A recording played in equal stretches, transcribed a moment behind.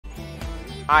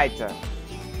Alright.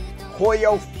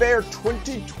 HoYoFair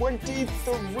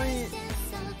 2023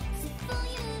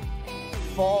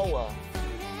 fall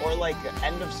or like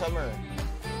end of summer.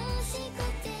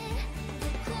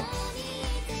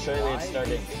 Surely it's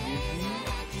starting.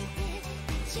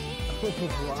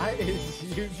 Why is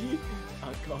Yugi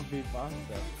a coffee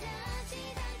pasta?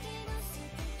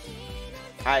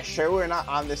 I sure we're not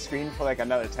on the screen for like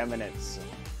another 10 minutes.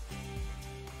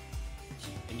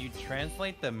 Can you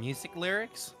translate the music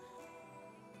lyrics?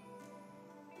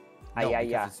 No,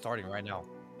 because it's starting right now.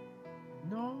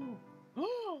 No.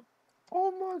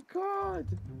 Oh my god.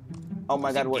 Oh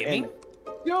my god, we're gaming? in.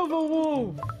 Yo, the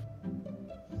wolf.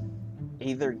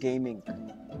 Either gaming.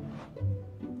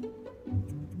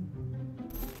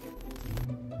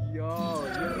 Yo,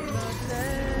 you're not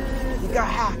dead. You got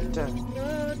hacked.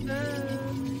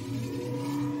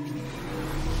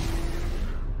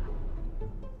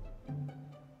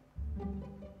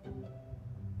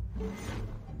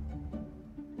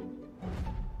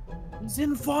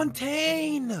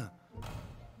 Zinfontaine!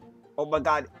 Oh my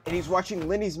god, and he's watching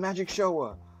Linny's magic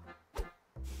show.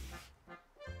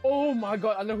 Oh my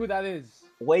god, I know who that is.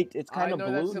 Wait, it's kind of I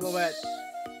know blue. that silhouette.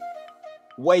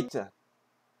 Wait.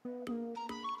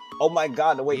 Oh my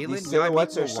god, wait, Galen, these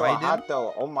silhouettes are so Raiden? hot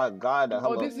though. Oh my god,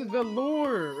 hello. Oh, this is the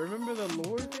lure. Remember the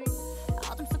lure thing?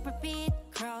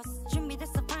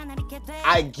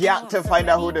 I got to find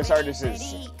out who this artist is.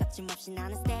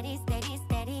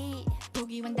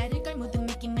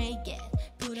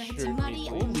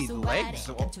 Holy legs.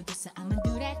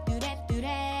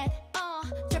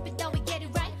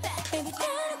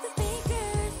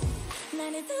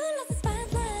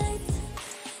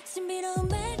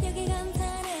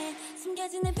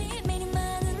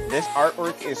 This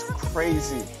artwork is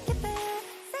crazy.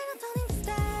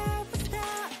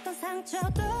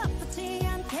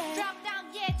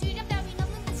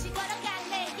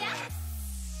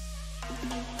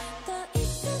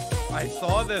 I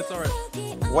saw this already.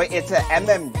 Wait, it's an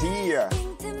MMD.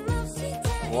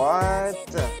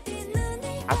 What?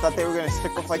 I thought they were gonna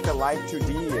stick with like the live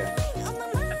 2D.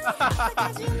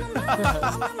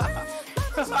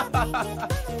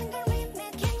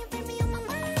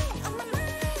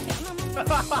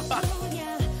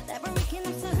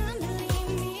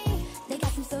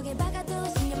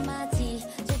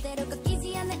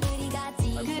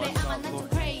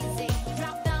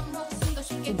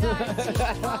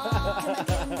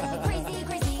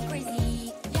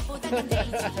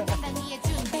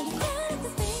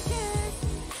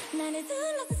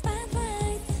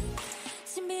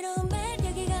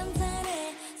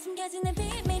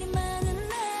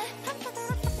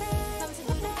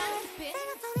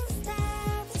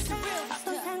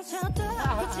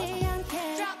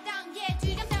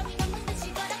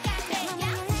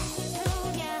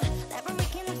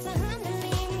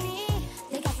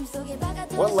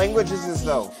 What language is this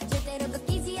though?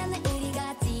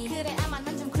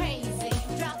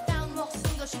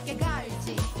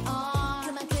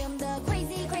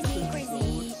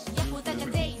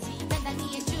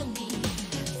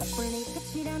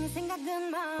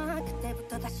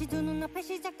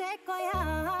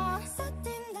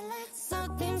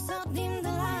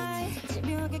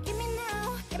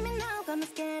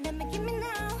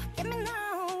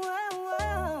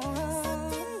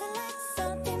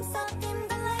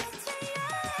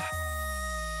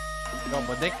 No,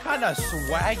 but they kind of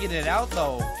swagging it out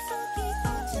though.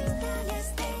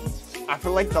 I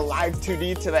feel like the live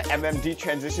 2D to the MMD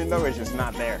transition though is just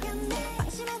not there.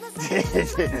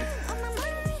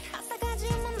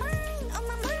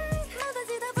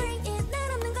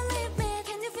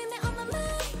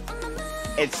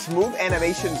 It's smooth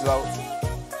animations though.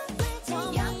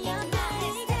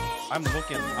 I'm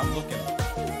looking.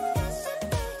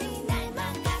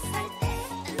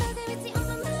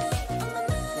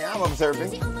 Yeah, I'm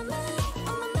observing.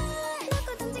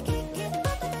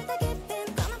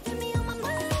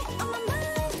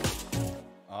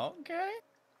 Okay.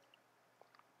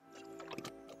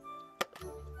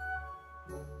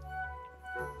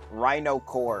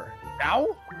 RhinoCore. Now?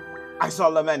 I saw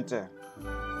Lamenta.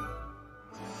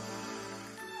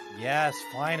 Yes,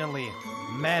 finally.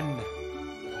 Men.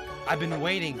 I've been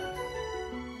waiting.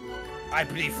 I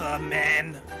prefer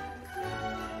men.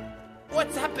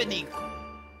 What's happening?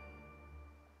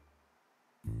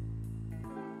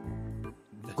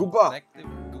 Gooba. Detective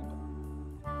Gooba.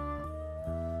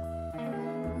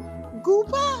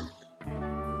 Gooba.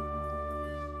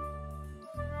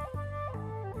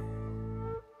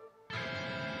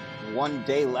 One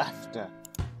day left,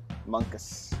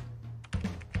 Monkus.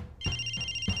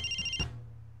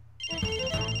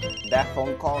 That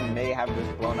phone call may have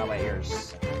just blown out my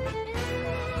ears.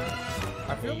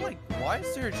 I feel like, why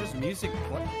is there just music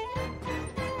playing?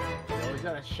 Oh, is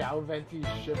that a Xiao Venti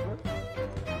shipper?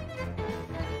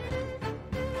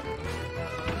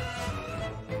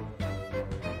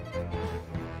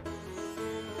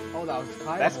 Oh, that was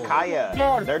Kaya. That's Kaya.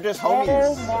 God. They're just homies.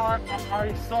 Oh my,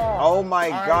 I saw. Oh my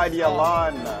God,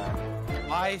 Yalan.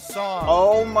 I saw.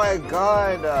 Oh my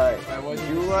God.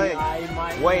 You like?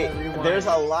 Wait, rewind. there's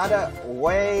a lot of.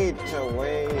 Wait.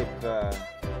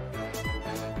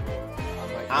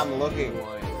 I'm looking.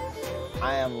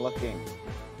 I am looking.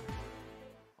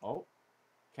 Oh,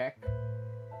 Keck.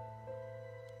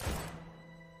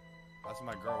 That's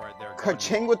my girl right there.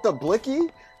 Ka-ching with the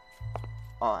blicky?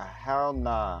 Oh, hell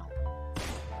nah.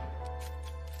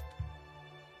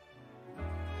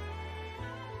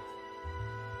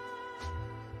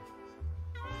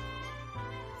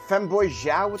 Femboy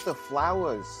Zhao with the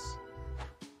flowers.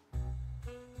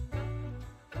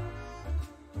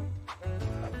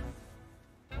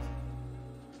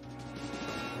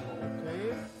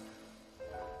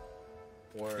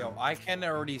 Yo, I can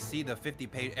already see the 50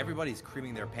 page. Everybody's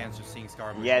creaming their pants just seeing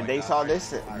Scar. Yeah, they saw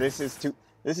this. This is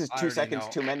 2 seconds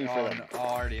too many for them. I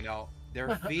already know.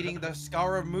 They're feeding the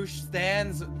Scaramouche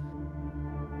stands.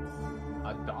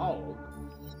 A dog?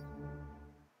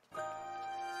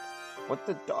 What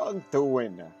the dog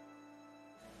doing?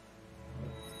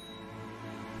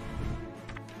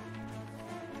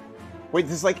 Wait,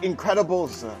 this is like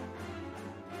Incredibles.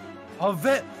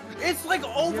 It's like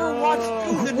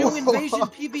Overwatch 2, the new Invasion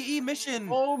PvE mission.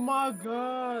 Oh my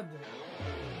God.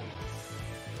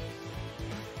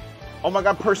 Oh my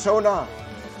God, Persona.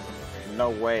 No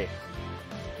way.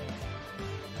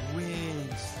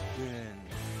 Winston.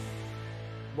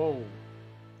 Whoa.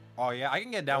 Oh yeah, I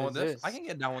can get down What with is this. I can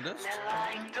get down with this.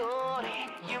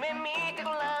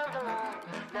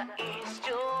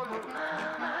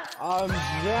 I'm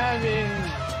jamming.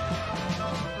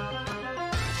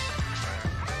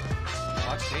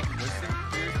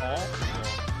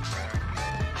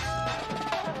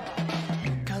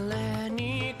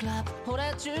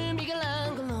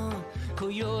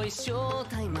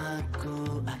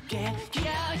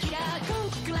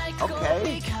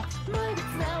 Okay.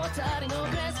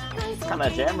 Kind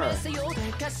of jammer.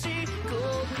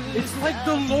 It's like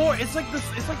the lore. It's like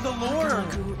the lore.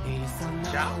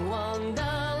 Yeah.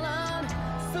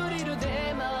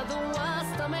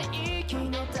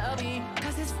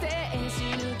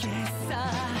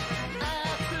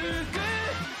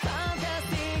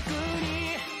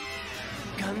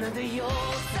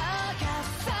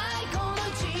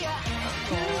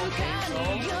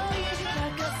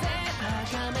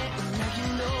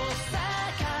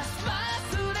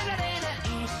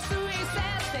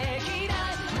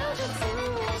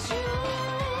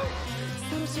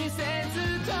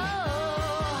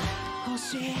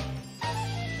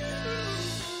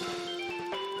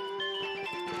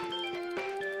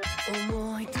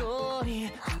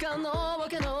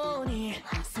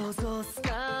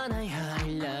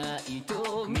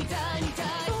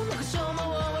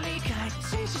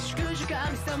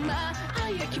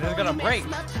 It's gonna break.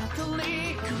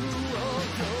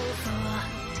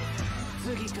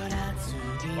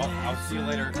 Well, I'll see you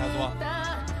later, Kazuha.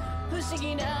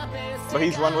 But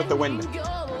he's one with the wind.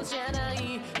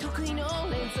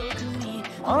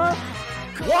 Huh?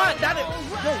 What? That is... No,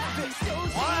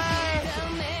 what?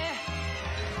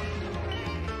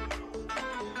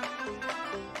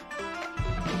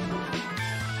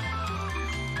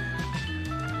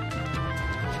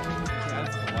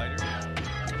 That's a lighter.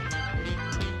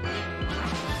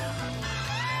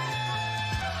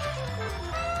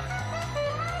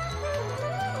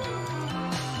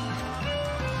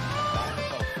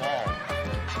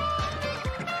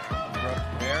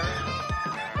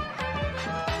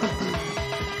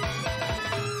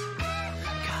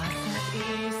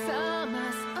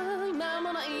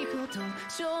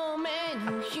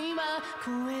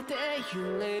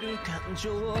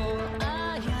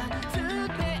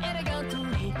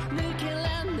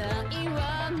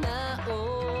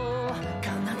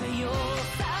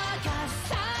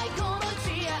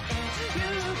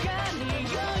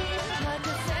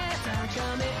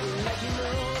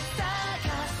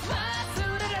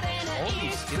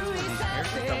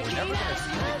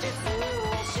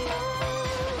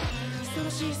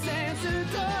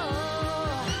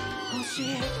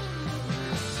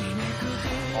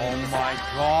 Oh my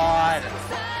God!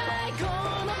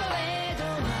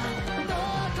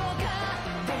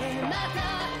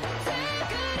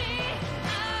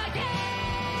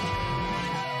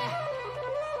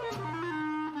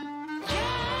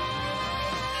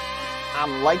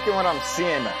 I'm liking what I'm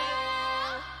seeing.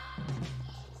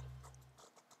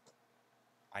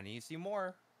 I I need to see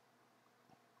more.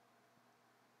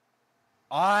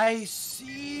 I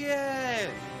see it.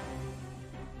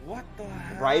 What the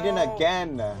hell? Raiden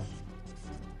again.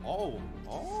 Oh.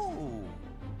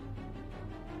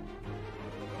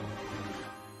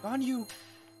 On you.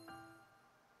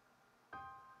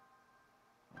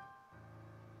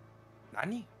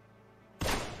 Nani?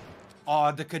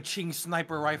 Oh, the Kaching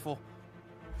sniper rifle.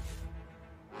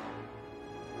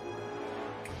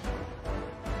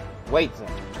 Wait,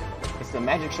 it's the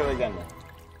magic show again.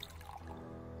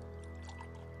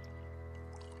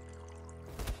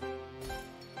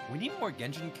 We need more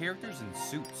Genshin characters in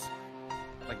suits.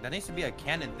 Like, that needs to be a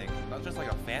canon thing, not just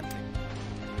like a fan thing.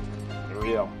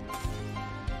 Real.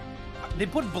 They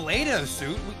put Blade in a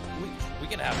suit. We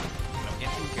can have,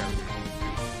 Genshin characters.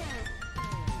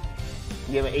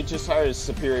 Yeah, but HSR is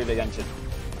superior to Genshin.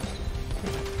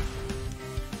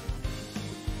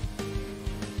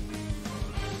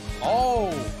 Oh,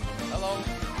 hello.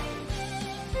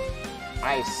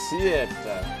 I see it.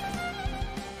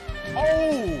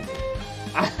 Oh,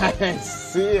 I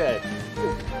see it.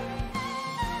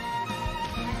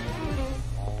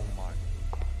 oh my.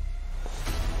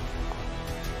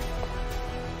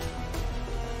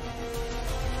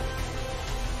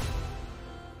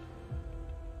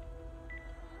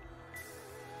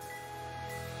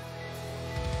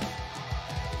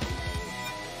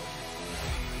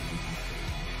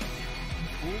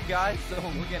 Cool guys, so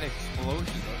look at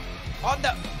explosion. Oh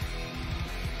no!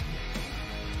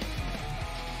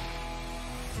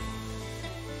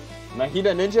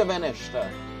 Nahida Ninja vanished.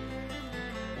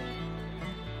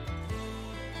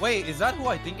 Wait, is that who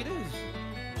I think it is?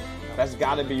 That's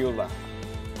gotta be Eula.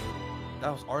 That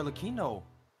was Arlecchino.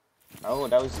 Oh,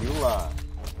 that was Eula.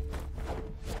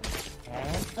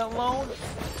 Hello?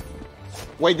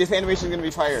 Wait, this animation is gonna be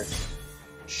fire.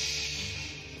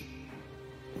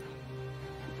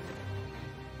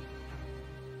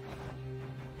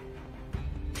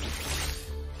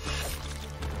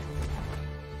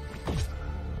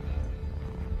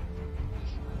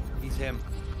 He's him.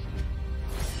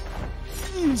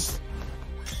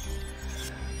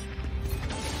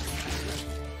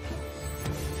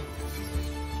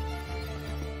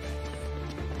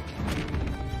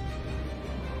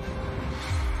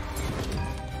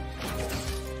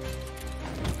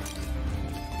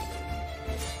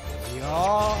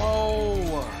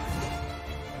 Yo!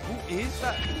 Who is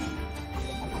that?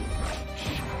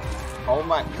 Oh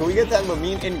my, can we get that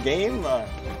Lamine in game?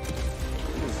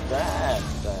 Who is that?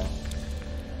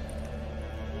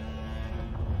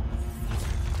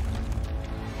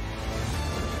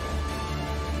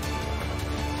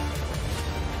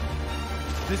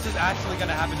 This is actually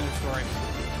gonna happen in the story.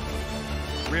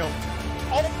 Real.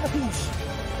 Oh!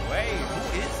 Wait, who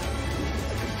is he?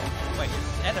 Wait, is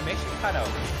this animation kind of...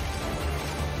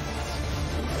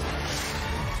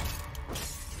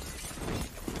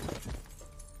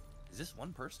 Is this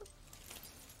one person?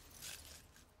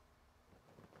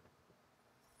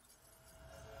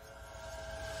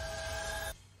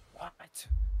 What?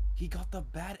 He got the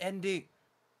bad ending.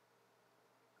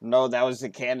 No, that was the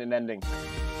canon ending.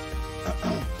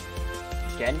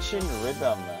 Genshin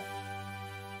Rhythm.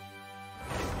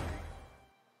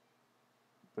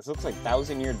 This looks like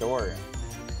 1000-Year Door.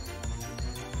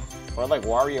 Or like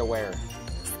WarioWare.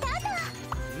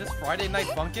 Is this Friday Night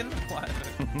Funkin'? What?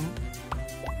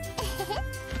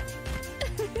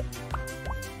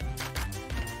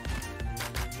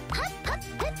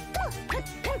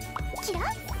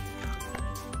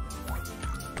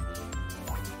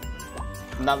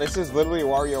 Now this is literally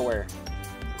WarioWare.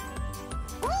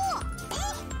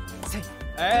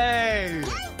 Hey!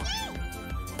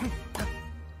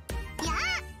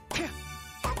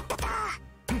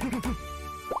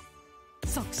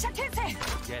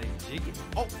 Getting jiggy.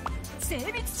 Oh!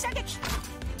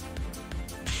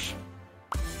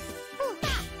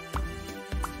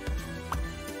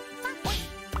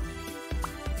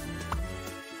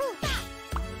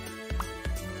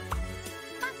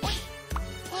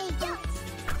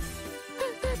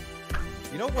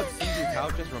 You know what Singju Tao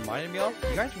just reminded me of?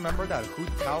 You guys remember that Hu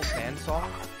Tao fan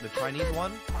song? The Chinese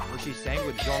one? Where she sang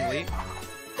with Zhongli?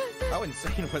 How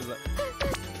insane was that?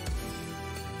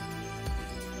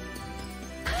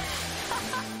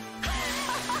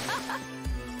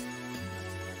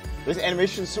 This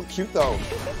animation is so cute though.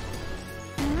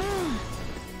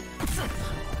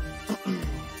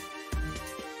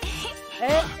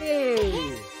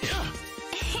 Hey!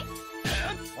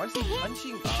 Why is he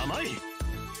punching?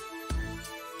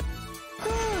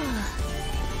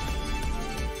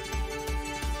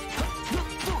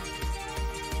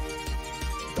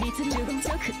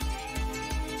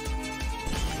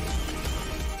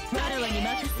 Look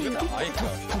at Aika.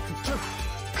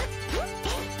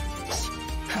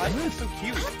 Aika's so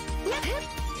cute.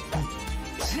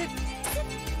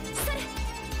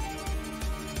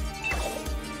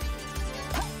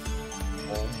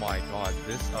 Oh my god,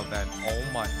 this event. Oh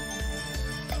my.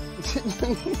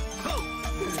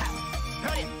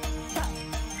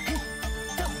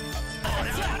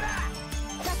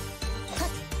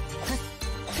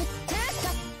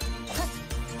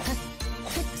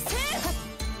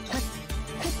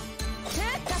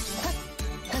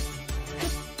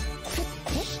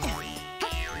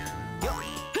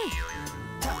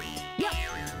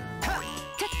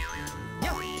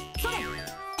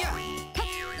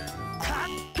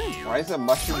 Why is the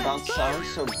mushroom bounce sound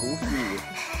so goofy?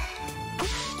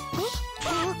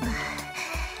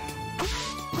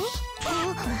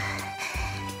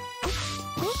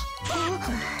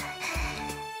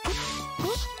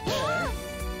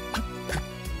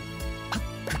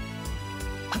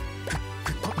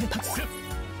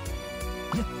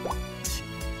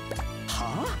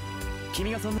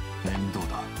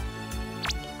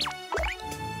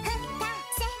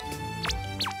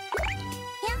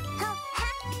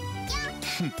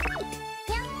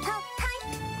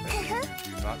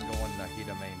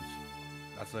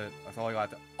 That's all I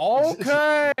got.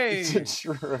 Okay. It's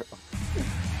true.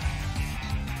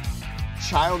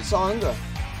 Child song.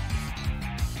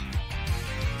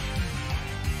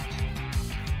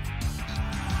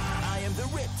 I am the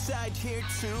Riptide here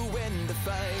to win the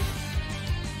fight.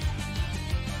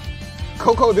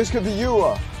 Coco, this could be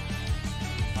you.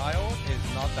 Kyle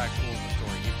is not that cool in the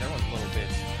story. Everyone's little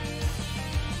bitch.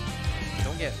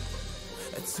 Don't get it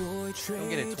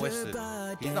twisted.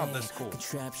 He's not this cool.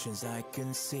 Contraptions I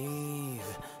conceive.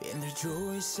 In their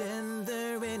joys and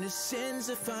their innocence,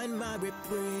 I find my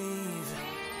reprieve.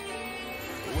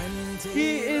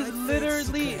 He is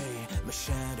literally. My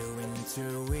shadow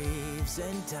interweaves,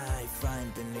 and I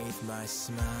find beneath my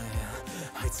smile.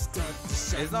 It's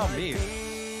not me.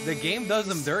 The game does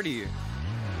him dirty.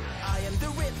 I am the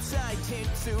Riptide here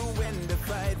to win the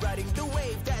fight, riding the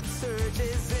wave that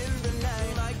surges in the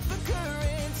night. Like the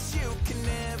currents, you can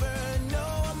never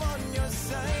know I'm on your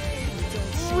side.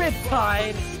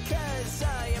 Riptide. Because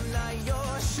I am not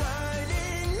your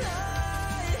shining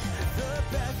light. The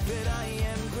path that I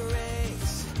am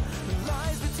grace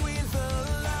lies between the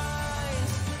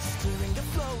lines. Steering the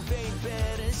flow, they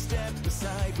better step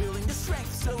aside. Building the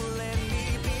strength, so let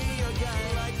me be your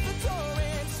guide. Like the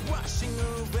torrents washing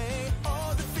away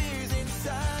all the fears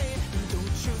inside.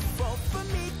 Don't you fall for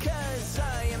me, cause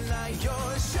I am not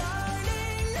your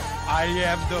shining light. I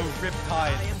am the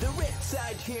Riptide. I am the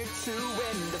Riptide here to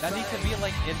win the That needs to be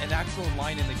like an actual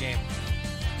line in the game.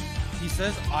 He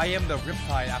says, I am the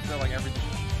Riptide after like everything.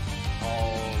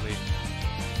 Holy.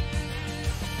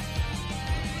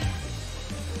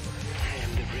 I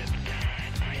am the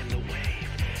Riptide, I am the wave,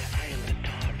 I am the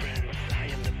torrent, I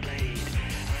am the blade,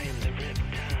 I am the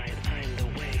Riptide, I am the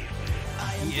wave.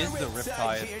 He is the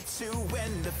Riptide. Here to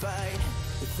win the fight.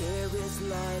 If there is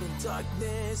light and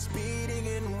darkness beating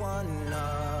in one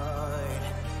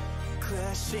night,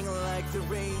 crashing like the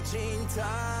raging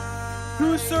tide.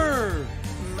 Who, sir?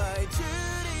 My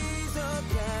duties of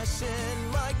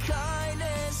passion, my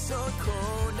kindness or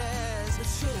coldness.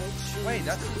 Should I choose Wait,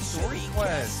 that's the story to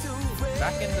quest. cast away?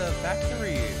 Back in the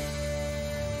factory.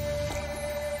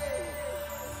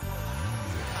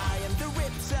 I am the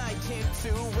Riptide here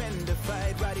to win the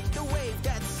fight, riding the wave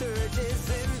that surges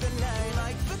in the night.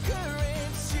 Like the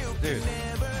currents, you Dude. can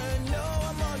never know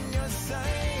I'm on your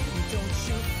side. Don't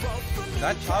you fall for me,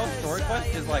 That child's cause story I quest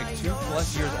am is like not 2+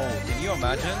 your years old. Can you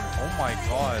imagine? Oh my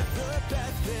god. The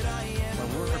path that I am When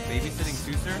we were babysitting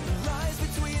Suser? lies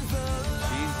between the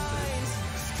Jesus. lines.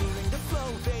 Steering the flow,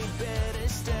 they better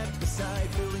step aside.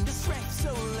 Building the strength,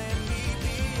 so let me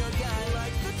be your guide.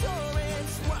 Like the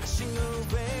torrents washing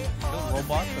away all the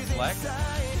robots fears reflect?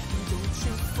 inside. Don't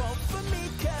you fall for me,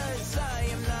 cause I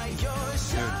am not your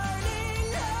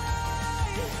shining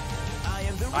light. I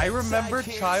am the I remember Riptide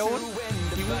here Child, to win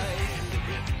the he was- fight.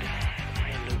 I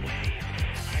am the wave,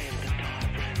 I am the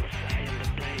torrent, I am the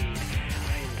blade, I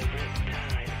am the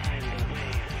Riptide, I am the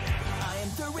wave. I am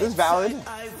the This is valid. Riptide, I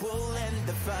will end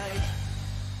the fight.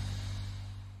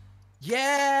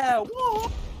 Yeah!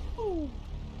 Woo!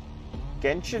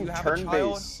 Genshin You have a turn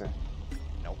child? base.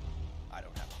 Nope. I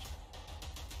don't have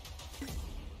it.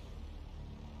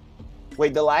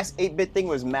 Wait, the last 8-bit thing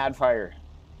was Mad Fire.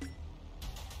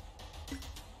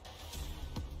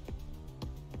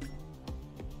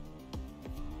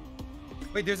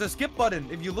 Wait, there's a skip button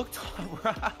if you look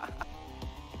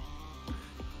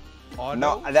Oh,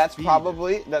 No, that's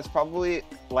probably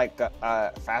like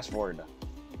fast forward.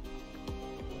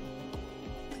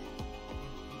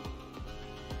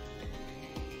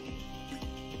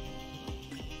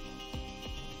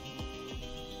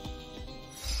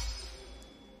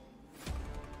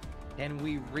 Can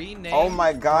we rename? Oh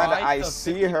my god, Pride I to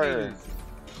see 50 her. pages?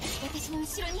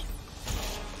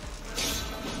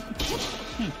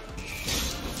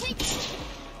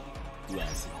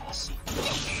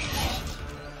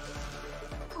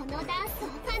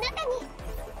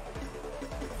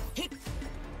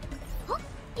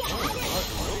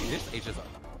 This ages up.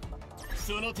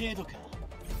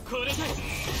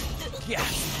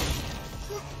 Yes.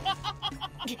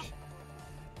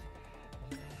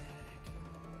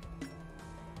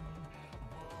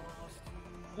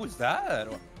 Who's that?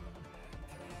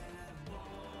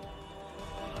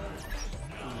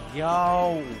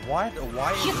 Yo, what?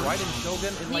 Why is Raiden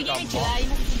Shogun in like a monk?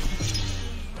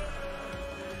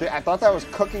 Dude, I thought that was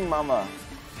Cooking Mama.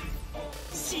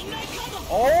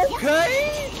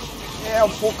 Okay. Yeah,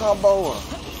 full combo.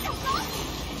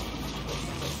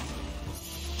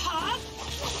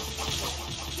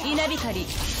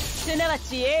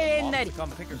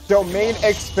 Domain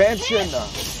expansion.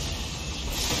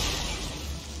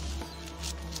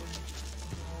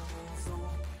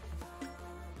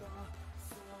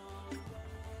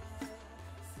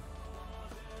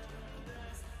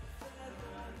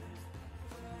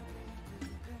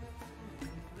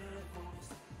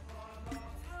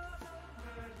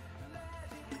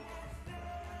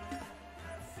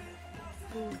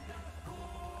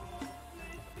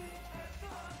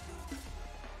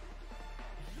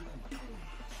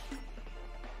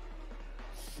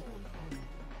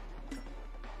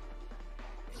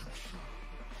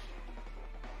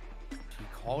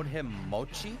 Called him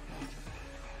Mochi?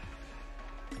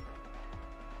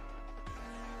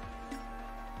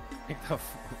 Am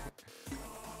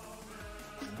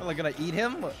I gonna eat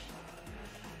him?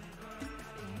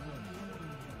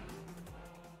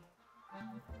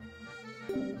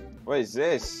 What is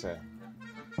this?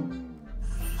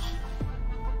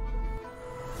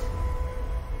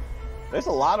 There's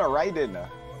a lot of Raiden.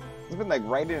 There's been like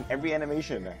Raiden in every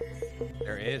animation.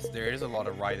 There is a lot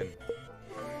of Raiden.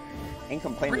 Ain't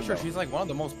I'm complaining. pretty sure though. she's like one of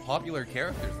the most popular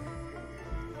characters.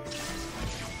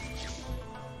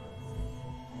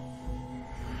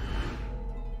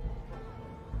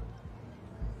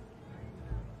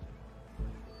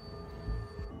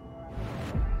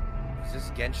 Is this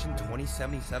Genshin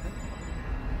 2077?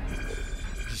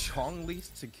 Zhongli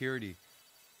security.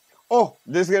 Oh,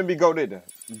 this is gonna be goated.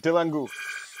 Dilongoo.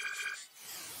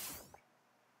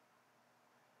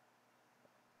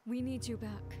 We need you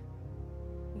back.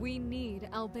 We need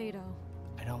Albedo.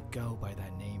 I don't go by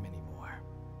that name anymore.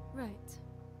 Right.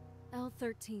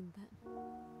 L13 then.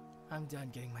 I'm done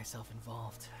getting myself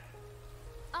involved.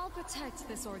 I'll protect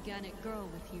this organic girl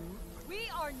with you. We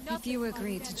are nothing. If you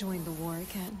agree to join the war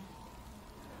again.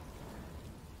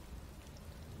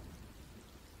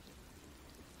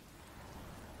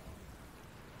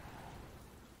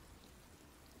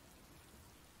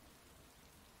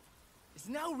 Is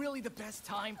now really the best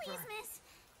time for... Please, miss.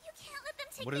 You can't let them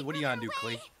take my What are you gonna do, brother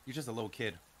away. Clay? You're just a little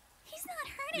kid. He's not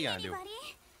you hurting gonna do?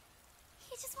 anybody.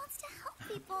 He just wants to help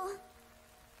people.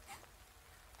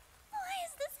 Why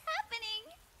is this happening?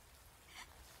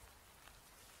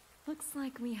 Looks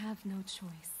like we have no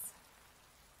choice.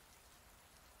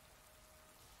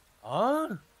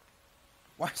 Huh?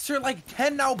 Why is there like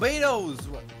 10 Albedos?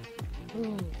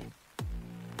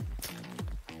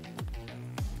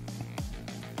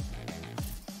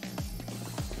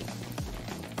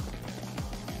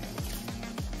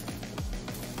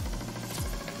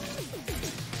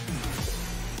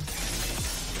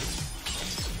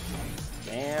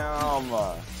 Damn.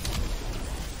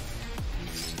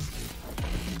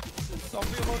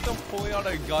 Somebody about to pull out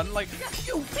a gun like,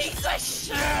 you piece of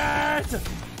shit!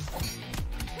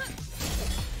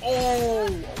 Oh!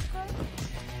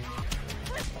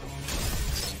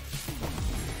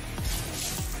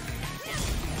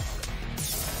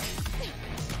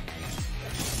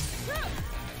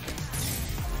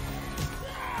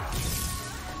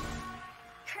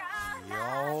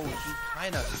 Yo, he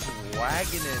kind of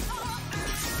swagging it.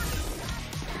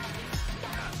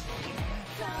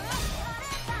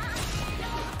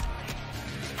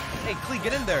 Hey, Klee,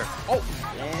 get in there. Oh,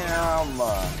 Damn.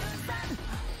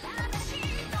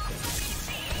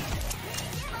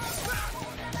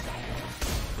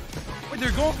 wait,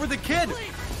 they're going for the kid.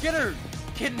 Get her.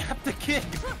 Kidnap the kid.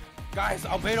 Guys,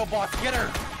 Albedo boss, get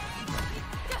her.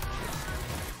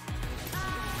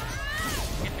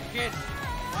 Get the kid.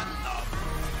 What the?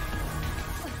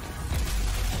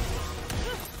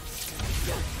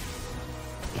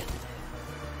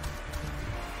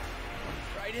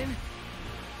 Right in.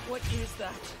 What is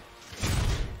that?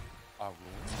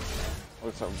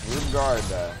 What's up, group guard?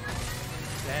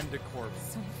 Sandicorp.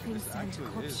 Something This actually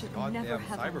Sandicorp is should never goddamn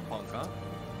have cyberpunk, huh?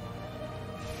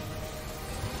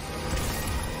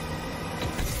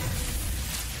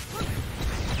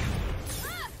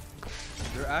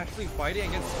 actually fighting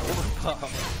against Overpower.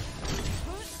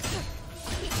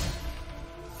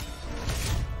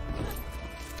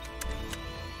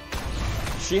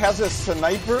 She has a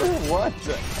sniper? What?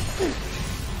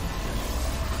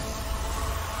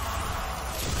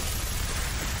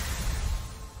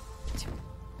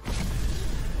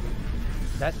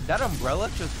 That umbrella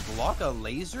just blocked a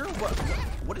laser?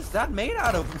 What is that made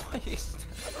out of?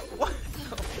 What?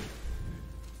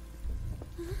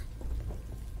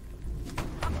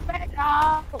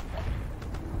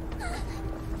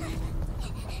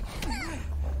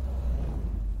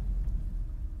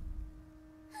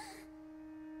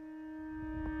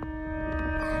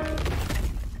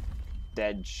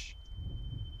 Dedge.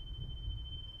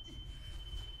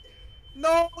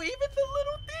 No, even the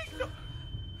little thing. No.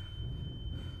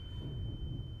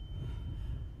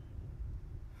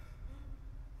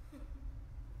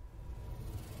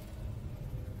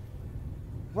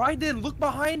 Raiden, look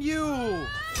behind you!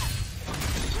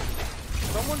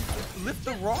 Someone lift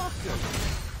the rock!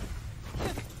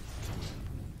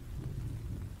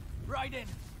 Raiden!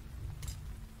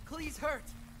 Klee's hurt!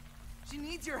 She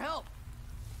needs your help!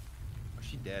 Oh,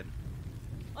 she dead.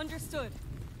 Understood.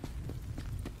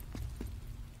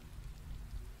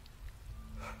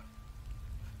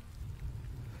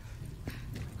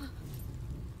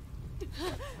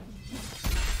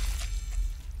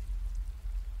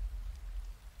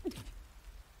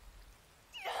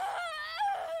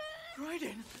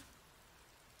 Raiden!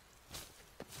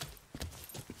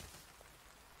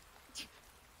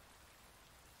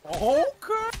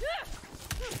 Okay!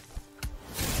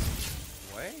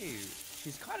 Wait,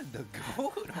 she's kind of the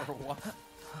goat or what?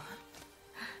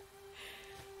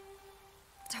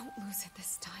 Don't lose it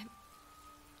this time.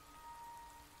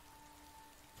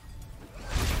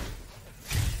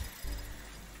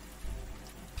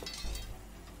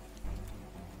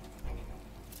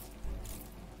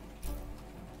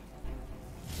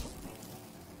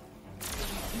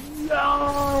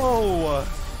 No!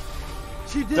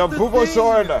 She did The the Bubo thing.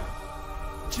 sword!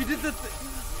 She did the thing.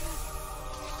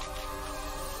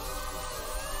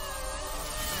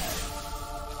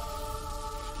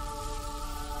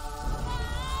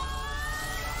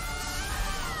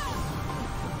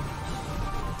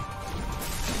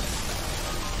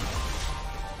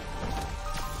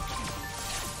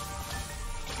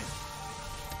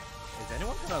 Is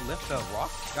anyone gonna lift the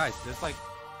rock? Guys, there's like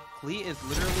Klee is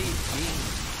literally being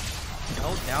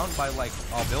held down by like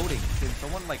a building. Can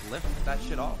someone like lift that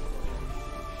shit off?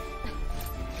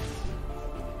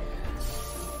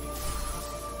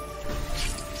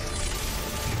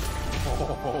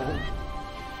 Oh.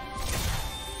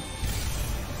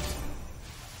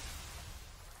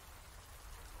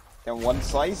 And one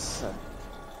slice?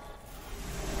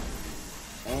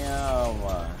 Damn.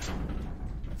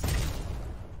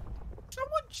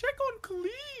 Someone check on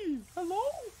Klee. Hello?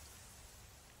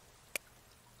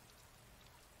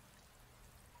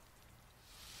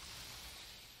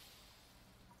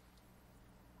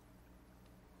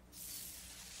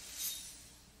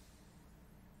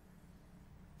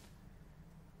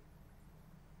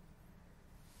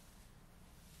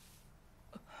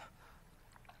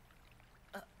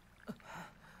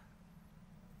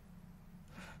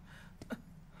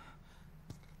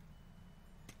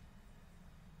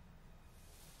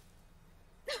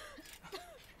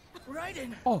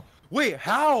 Raiden! Oh, wait,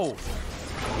 how?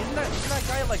 Isn't that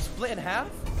guy like split in half?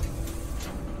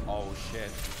 Oh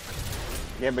shit.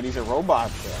 Yeah, but he's a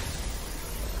robot.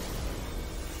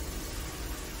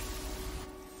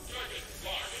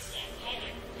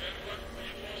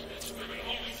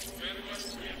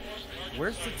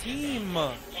 Where's the team?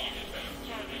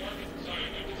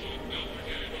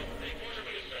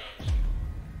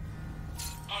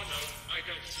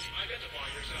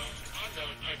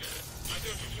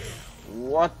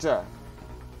 What?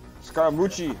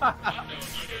 Scaramucci.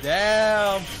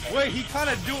 Damn. Wait, he kind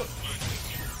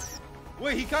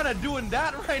of doing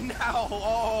that right now.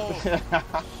 Oh.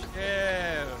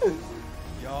 Yeah.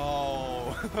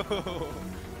 Yo.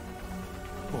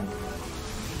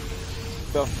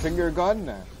 The finger gun.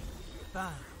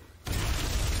 Bang.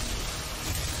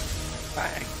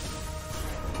 Bang.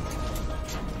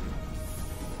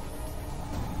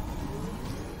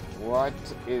 What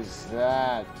is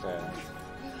that?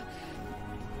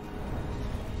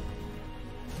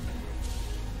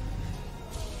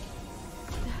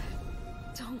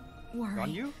 Don't worry.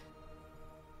 On you?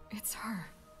 It's her.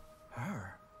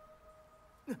 Her?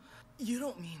 You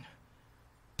don't mean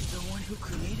the one who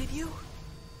created you?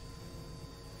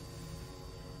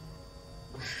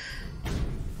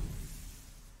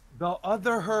 The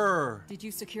other her. Did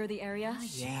you secure the area?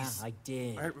 Yeah, I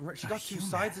did. She got two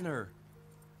sides in her.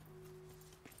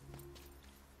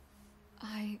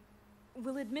 I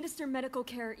will administer medical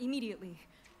care immediately.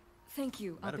 Thank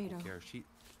you, Medical Albedo. care.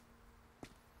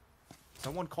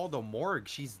 Someone called the morgue.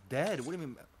 She's dead. What do you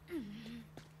mean?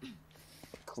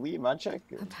 Klimacheck.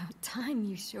 About time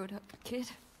you showed up, kid.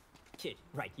 Kid,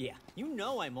 right, yeah. You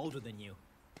know I'm older than you.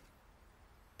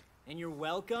 And you're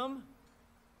welcome?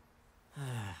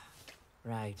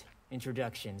 Right,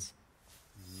 introductions.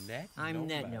 I'm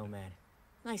Net Nomad.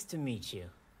 Nice to meet you.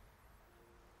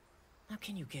 Now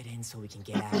can you get in so we can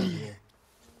get out of here?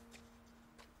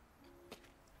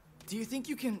 Do you think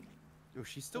you can... Yo,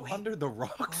 she's still under the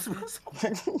rocks.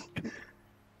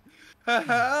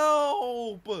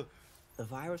 Help! The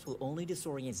virus will only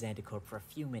disorient Zandicorp for a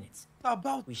few minutes.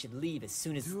 We should leave as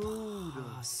soon as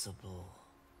possible.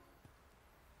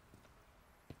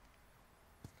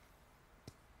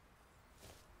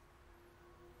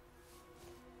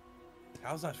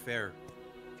 How's that fair?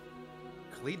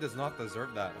 Klee does not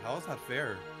deserve that. How is that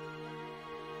fair?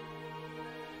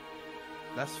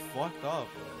 That's fucked up.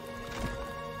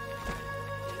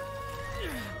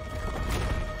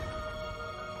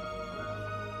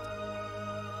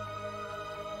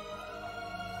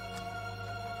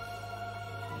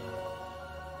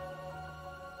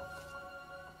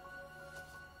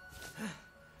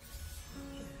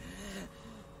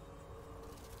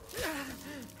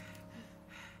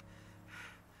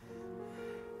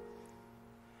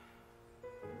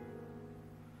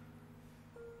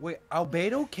 Wait,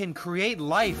 Albedo can create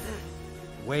life.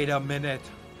 Wait a minute.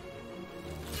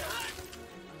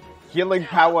 Healing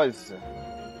powers.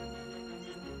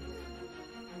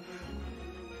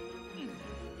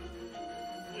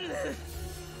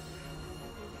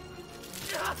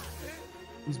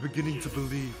 He's beginning to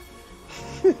believe.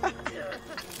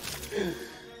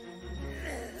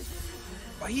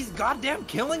 But he's goddamn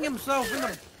killing himself in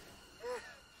the...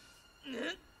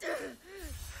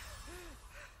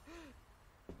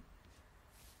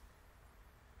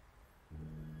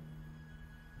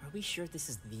 Are we sure this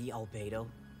is the Albedo?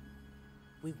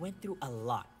 We went through a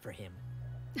lot for him.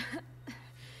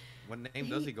 What name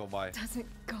does he go by? Doesn't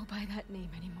go by that name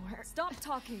anymore. Stop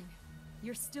talking.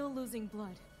 You're still losing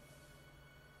blood.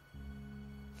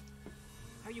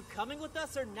 Are you coming with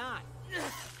us or not?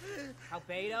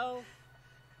 Albedo?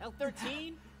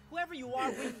 L13? Whoever you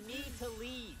are, we need to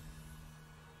leave.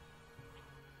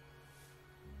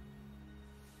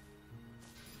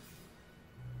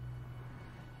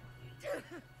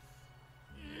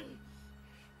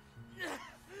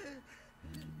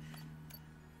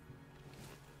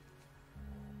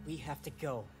 We have to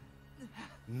go.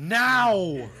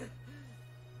 Now!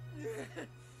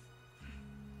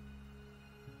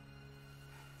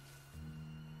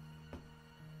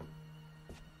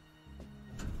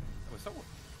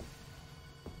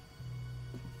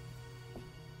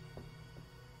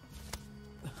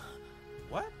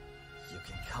 What? You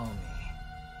can call me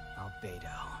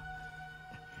Albedo.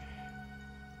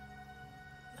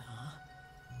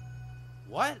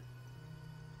 What?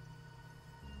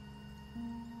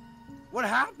 What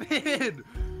happened?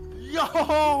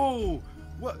 Yo!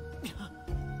 What?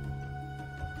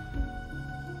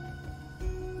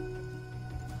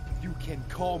 You can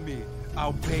call me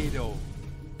Albedo.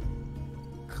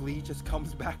 Klee just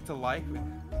comes back to life.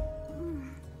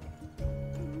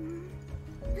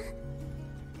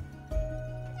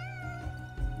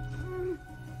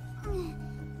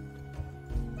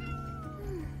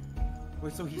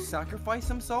 Wait, so he sacrificed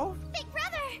himself? Big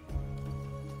brother!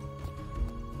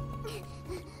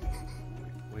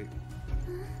 Wait.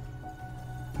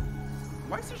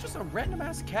 Why is there just a random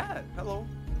ass cat? Hello.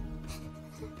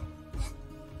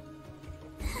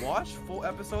 Watch full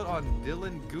episode on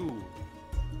Dilongoo.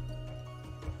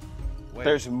 Wait,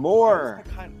 there's more.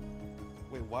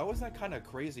 Wait, why was that kind of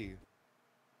crazy?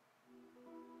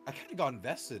 I kind of got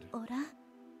invested.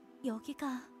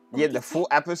 Yeah, the full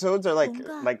episodes are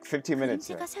like 15 minutes.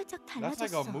 Yeah. That's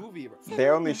like a movie. They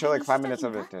only show like 5 minutes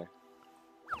of it there.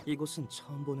 이곳은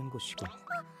처음 보는 곳이군.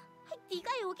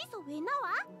 네가 여기서 왜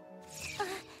나와?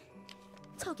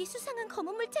 저기 수상한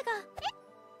검은 물체가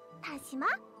다시마?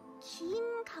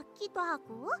 김 같기도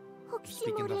하고 혹시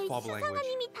모를 수상한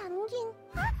힘이 담긴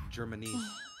Germany.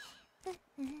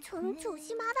 좀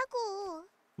조심하라고.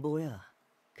 뭐야?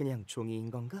 그냥 종이인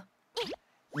건가?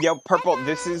 Yo, Purple,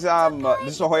 this is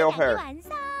HoYoFair.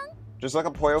 Just look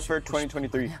up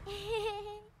HoYoFair2023.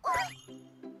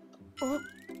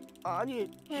 아니,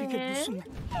 이게 무슨...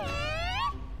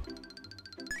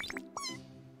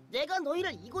 내가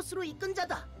너희를 이곳으로 이끈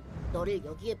자다. 너를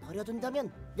여기에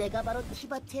버려둔다면 내가 바로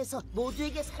티바트에서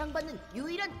모두에게 사랑받는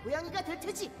유일한 고양이가 될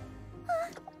테지. 존나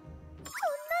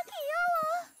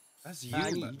귀여워. That's you.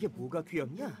 아니, 이게 뭐가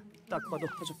귀엽냐? 딱 봐도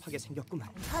허접하게 생겼구만.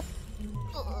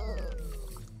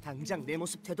 당장 내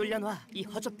모습 되돌려놔, 이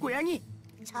허접 고양이.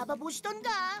 잡아보시던가.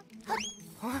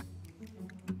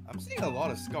 I'm seeing a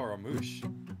lot of Scaramouche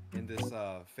in this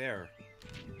fair.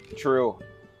 True.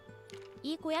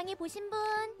 이 고양이 보신 분,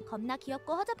 겁나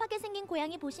귀엽고 허접하게 생긴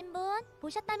고양이 보신 분,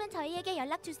 보셨다면 저희에게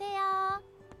연락 주세요.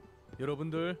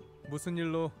 여러분들 무슨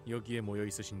일로 여기에 모여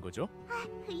있으신 거죠?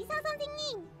 의사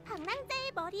선생님,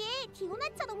 방랑자의 머리에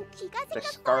디오나처럼 귀가 The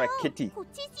Scarlet 생겼어요. Kitty.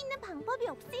 고칠 수 있는 방법이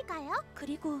없을까요?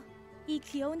 그리고 이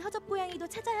귀여운 허접 고양이도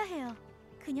찾아야 해요.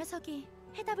 그 녀석이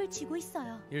해답을 쥐고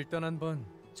있어요. 일단 한번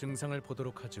증상을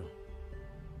보도록 하죠.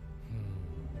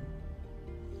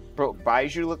 Bro,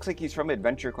 Baiju looks like he's from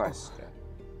Adventure Quest.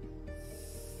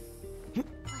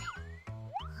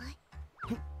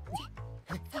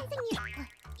 선생님,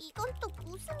 이건 또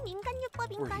무슨 민간 We're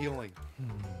요법인가요? healing.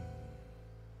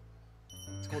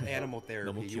 It's called animal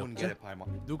therapy. 너무 You wouldn't 귀엽죠? get it,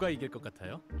 Paimon. 누가 이길 것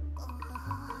같아요?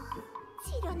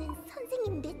 치료는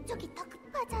선생님 내 쪽이 더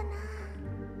급하잖아.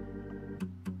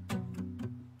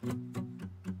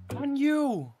 On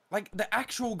you! Like the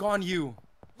actual gone you!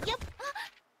 얍!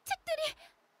 책들이!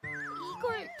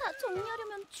 이걸 다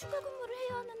정리하려면 추가 근무를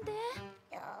해야 하는데.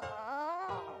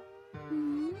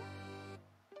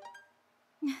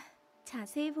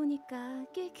 자세히 보니까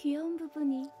꽤 귀여운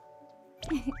부분이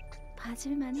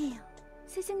봐줄만 해요.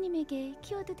 스승님에게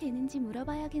키워도 되는지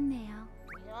물어봐야겠네요.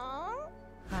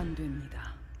 안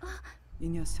됩니다. 이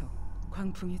녀석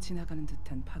광풍이 지나가는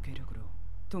듯한 파괴력으로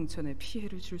동천에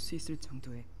피해를 줄 수 있을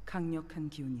정도의 강력한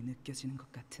기운이 느껴지는 것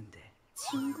같은데.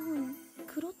 친구,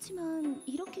 그렇지만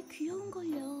이렇게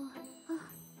귀여운걸요.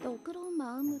 너그러운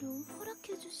마음으로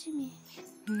허락해 주심이.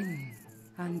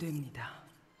 안 됩니다.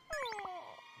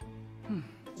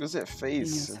 What's that 이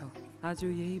face? 녀석 아주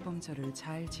예의범절을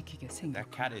잘 지키게 생겼고.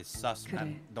 That cat is sus,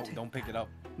 man. Don't pick it up.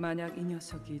 만약 이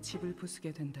녀석이 집을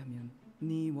부수게 된다면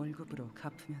네 월급으로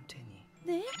갚으면 되니.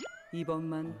 네?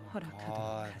 이번만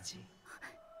허락하도록 하지.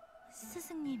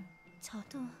 스승님,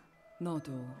 저도.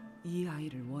 너도 이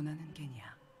아이를 원하는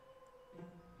게냐?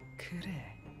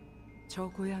 그래, 저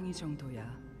고양이 정도야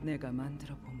내가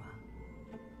만들어 보마.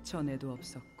 전에도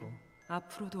없었고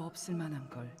앞으로도 없을 만한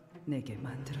걸 내게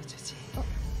만들어주지.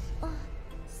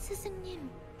 스승님.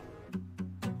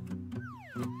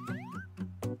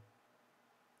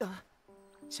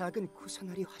 작은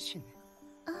코사나리 화신.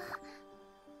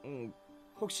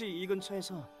 혹시 이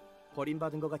근처에서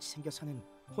버림받은 것 같이 생겨 사는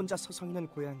혼자 서성이는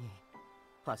고양이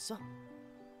봤어?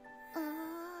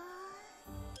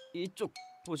 이쪽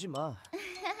보지 마.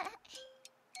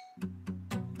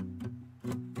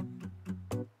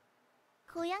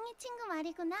 고양이 친구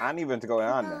말이구나. I don't even have to go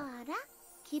on. 그거 알아?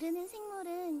 기르는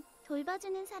생물은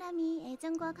돌봐주는 사람이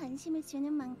애정과 관심을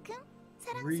주는 만큼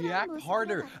사랑스러운 React 모습으로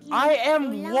harder. 바뀌는 I am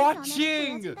놀라운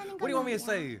watching! 변화를 보여준다는 What do you want me to 건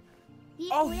say? 이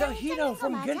Oh, the 고양이 hero 찾는 거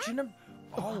from 맞아? Genshin Impact.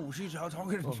 Oh, she's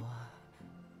talking to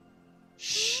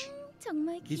Shh.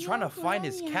 정말 He's trying to 귀여운 find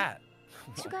his 고양이야. cat.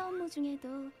 추가 업무 중에도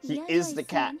He 이 아이가 is the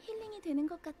cat. 있으면 힐링이 되는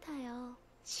것 같아요.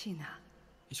 신아.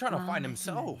 He's trying to find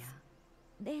himself.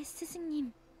 네,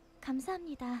 스승님.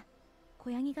 감사합니다.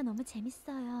 고양이가 너무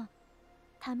재밌어요.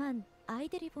 다만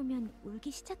아이들이 보면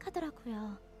울기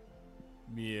시작하더라고요.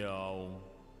 미야옹.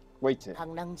 Wait.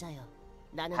 방랑자여.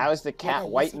 나는 How is the cat 내가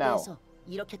이 white now? 세계에서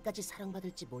이렇게까지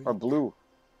사랑받을지 몰라. Or blue?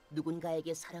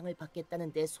 누군가에게 사랑을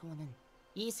받겠다는 내 소원은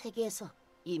이 세계에서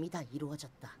이미 다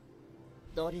이루어졌다.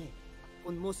 너를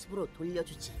본 모습으로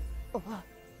돌려주지.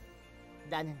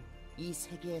 나는 이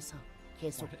세계에서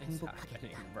계속 What is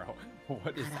happening, 행복하겠다. bro?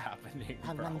 What is 가라, happening, bro?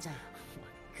 방랑자여.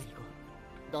 그리고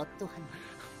너 또한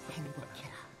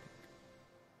행복해라.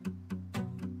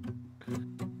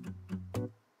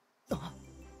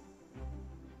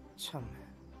 참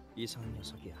이상한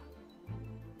녀석이야.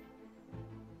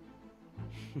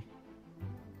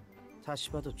 다시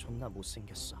봐도 존나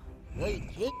못생겼어. 어이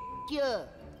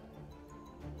개끼야.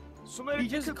 He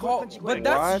just called, but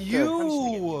that's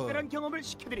you. 특별한 경험을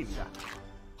시켜드립니다.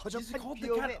 He just 허접한 called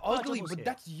the cat 귀여움에 ugly, but 빠져보세요.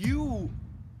 that's you.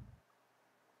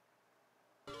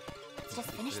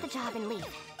 Just finish the job and leave.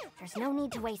 There's no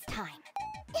need to waste time.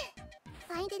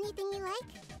 Find anything you like?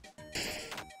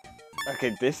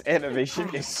 Okay, this animation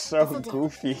is so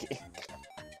goofy.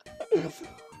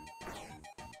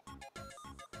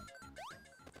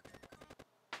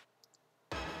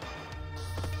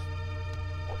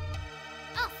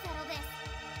 I'll settle this.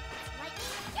 Right.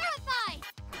 Terrified!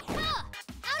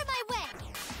 Out of my way!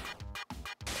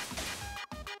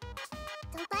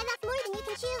 Don't bite off more than you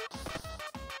can chew.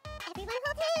 Everyone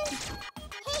hold hands.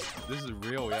 Hey, This is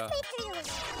real, yeah. wait for you.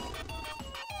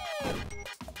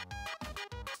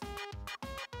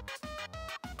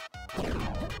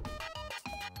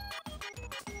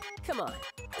 Come on,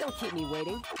 don't keep me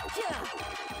waiting. Yeah.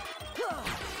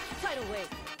 Tidal wave.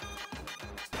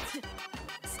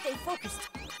 Stay focused.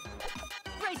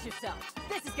 Brace yourself.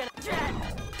 This is gonna.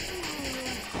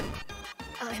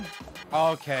 I'm.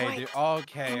 Okay, dude.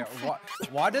 Okay.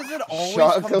 Why does it always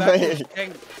Chocolate. come back to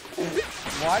Shang?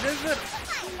 Why does it?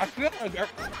 I feel like.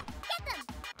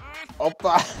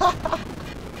 Oppa.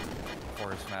 Of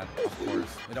course, man. Of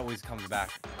course. It always comes back.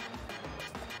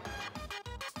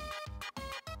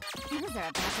 Things are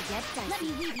about to get dicey. Let me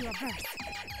read you a verse.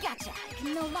 Gotcha. I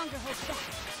can no longer hold back.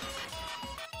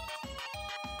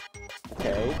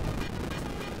 Okay.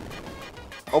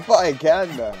 Oppa again.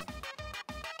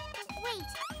 Wait.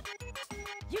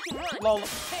 You can run. Lol.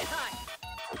 Hey, hi.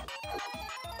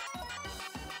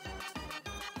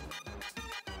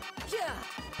 Yeah.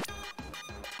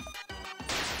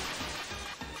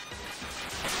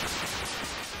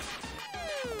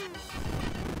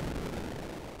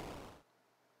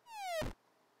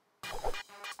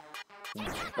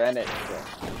 Bennett.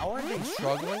 How are they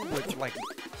struggling with like?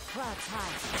 Clouds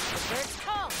high. The birds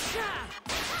call.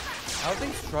 How are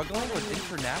they struggling with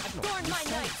international?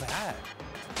 It's so bad.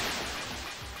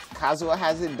 Kazuha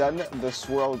hasn't done the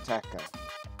swirl tech.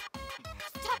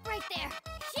 Stop right there.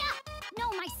 Yeah.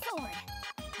 No, my sword.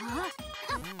 Huh?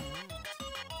 Come.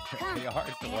 I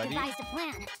AR-20. devised a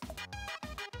plan.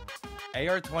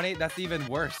 AR-20. That's even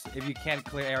worse. If you can't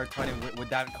clear AR-20 with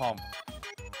that comp,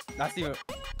 that's even.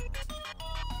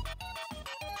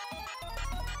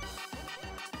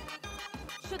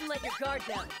 Shouldn't let your guard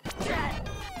down.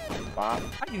 Bob.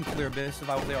 I can clear this if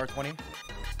I was AR-20.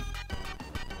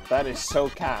 That is so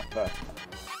cap.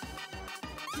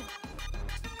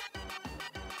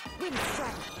 Wind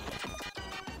strike.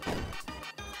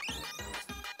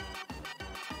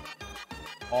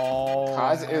 Oh,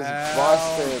 Kaz is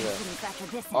busted.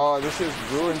 Oh, this is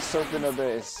ruined Serpent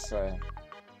Abyss.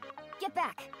 Get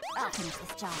back. I'll finish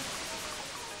this job.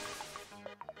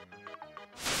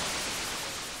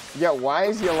 Yeah, why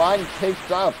is your line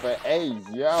picked up? Hey,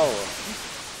 yo.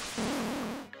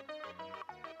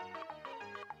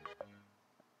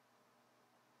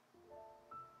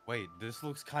 Wait, this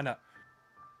looks kind of.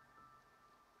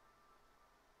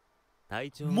 体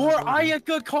調 More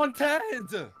Ayaka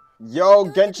content!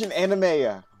 Yo, Genshin anime.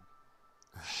 お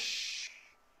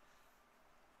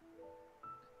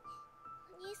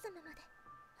兄様まで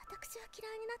私は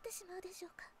嫌いになってしまうでしょ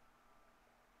うか。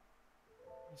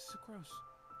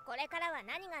これからは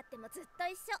何があってもずっと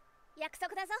一緒。約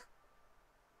束だぞ。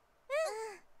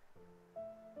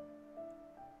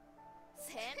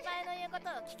先輩の言うこと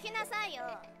を聞きなさいよ。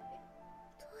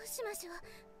どうしましょう。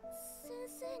先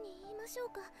生に言いましょう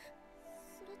か。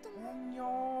それとも。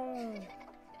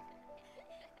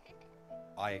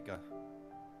Ayaka,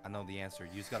 I know the answer.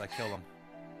 You just gotta kill him.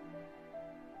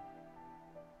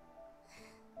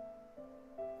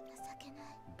 情けない。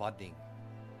 Budding.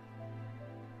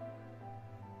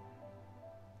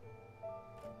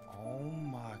 Oh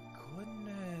my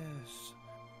goodness.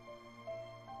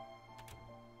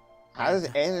 How is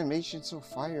animation so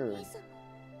fire?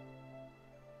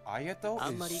 Ayato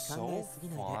is so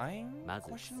fine?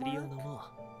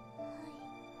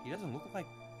 He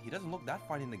doesn't look that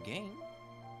fine in the game.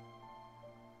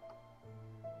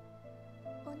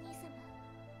 お兄様、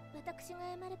私が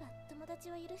謝れば友達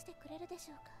を許してくれるで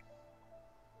しょうか。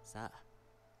さあ、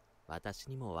私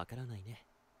にもわからないね。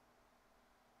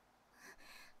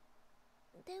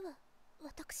では、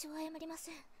私は謝りま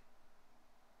せん。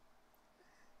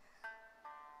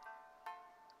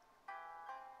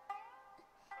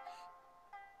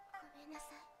ごめんなさい。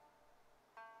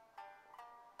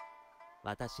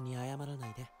私に謝らな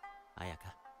いで、彩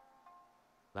香。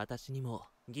私にも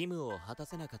義務を果た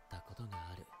せなかったことが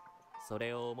ある。そ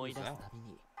れを思い出すたび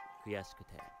に悔しく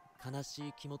て悲し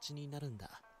い気持ちになるん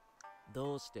だ。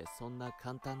どうしてそんな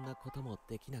簡単なことも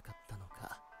できなかったの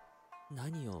か、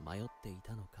何を迷ってい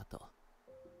たのかと。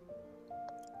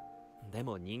で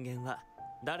も人間は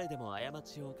誰でも過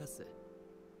ちを犯す。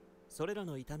それら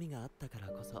の痛みがあったから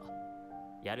こそ、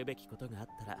やるべきことがあっ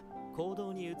たら行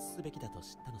動に移すべきだと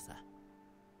知ったのさ。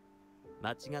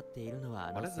間違っているのは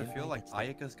あの先輩たち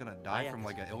で。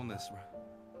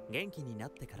元気にな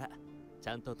ってからち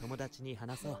ゃんと友達に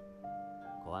話そう。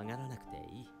怖がらなくてい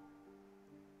い。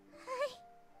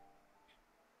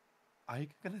Are you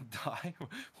gonna die?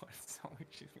 What's wrong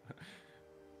with you?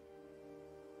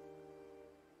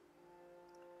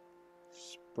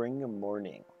 Spring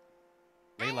morning.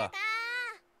 Layla.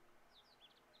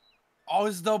 Oh,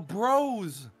 it's the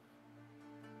bros!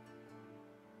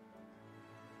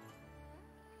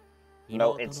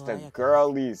 No, it's the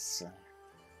girlies.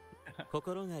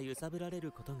 心が揺さぶられ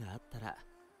ることがあったら、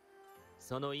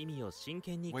その意味を真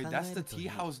剣に考え Wait, る that's the という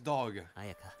tea house dog.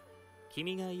 綾香、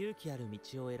君が勇気ある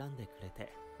道を選んでくれ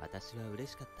て私は嬉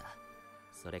しかった。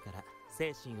それから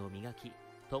精神を磨き、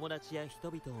友達や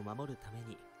人々を守るため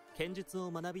に剣術を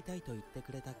学びたいと言って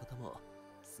くれたことも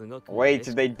すごく嬉し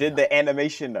かった。 Wait, they did the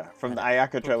animation from the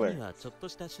Ayaka 時 trailer. にはちょっと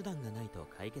した手段がないと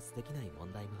解決できない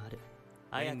問題もある。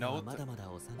綾香はまだまだ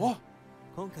幼い。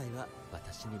今回は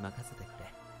私に任せてく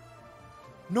れ。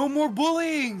 No more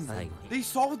bullying! They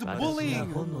solved the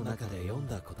bullying! 本の中で読ん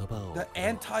だ言葉を The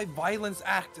anti-violence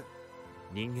act.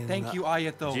 人間 Thank you, は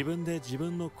Ayato. 自分で自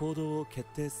分の行動を決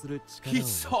定する力 He を持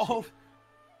ち、 solved.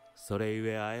 それゆ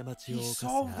え過ちを He 犯す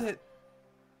solved が it.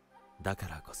 だか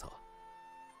らこそ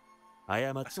過ち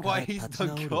That's から why 立 he's ち the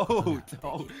直ることが goat.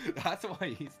 Oh, that's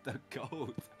why he's the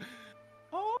goat.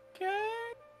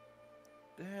 Okay.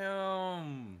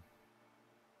 Damn.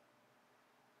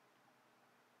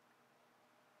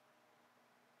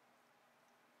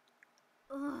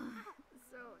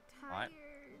 So tired.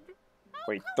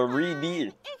 Wait, 3D.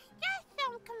 It's just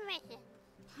some commission.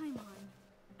 Time on.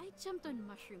 I jumped on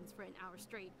mushrooms for an hour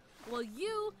straight, while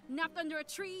you napped under a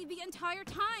tree the entire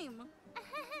time.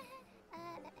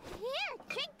 Here,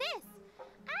 drink this.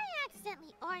 I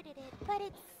accidentally ordered it, but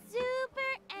it's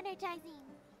super energizing.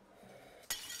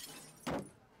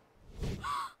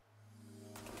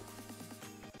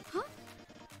 Huh?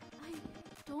 I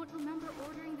don't remember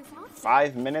ordering this outfit.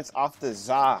 5 minutes off the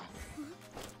za.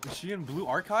 Is she in Blue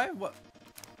Archive? What?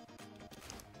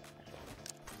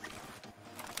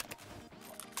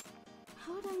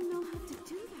 How would I know how to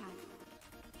do that?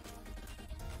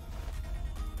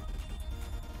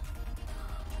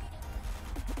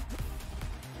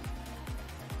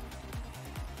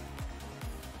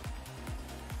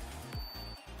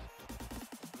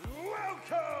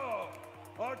 Welcome!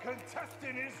 Our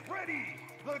contestant is ready!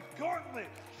 The gauntlet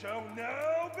shall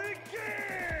now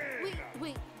begin!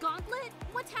 Wait, Gauntlet?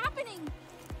 What's happening?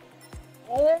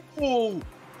 Oh!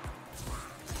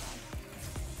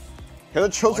 Here the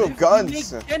children with What if we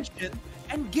guns. make Genshin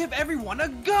and give everyone a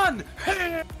gun!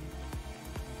 Begin!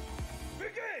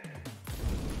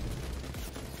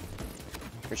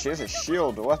 She has a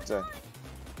shield. What the?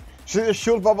 She has a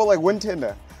shield bubble like Winton.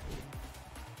 Correct!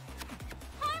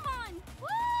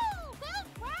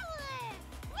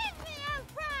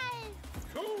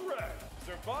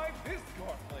 Survive this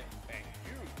gauntlet, and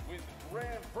you win the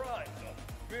grand prize of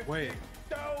 50,000 Wait,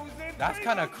 that's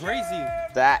kind of crazy.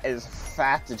 That is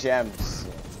fat gems.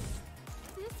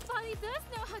 This body does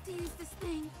know how to use this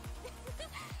thing.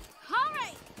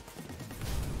 Alright!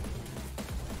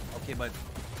 Okay, but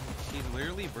she's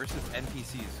literally versus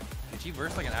NPCs. Did she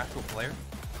verse like an actual player?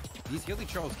 These Hilly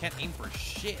Charles can't aim for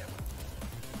shit.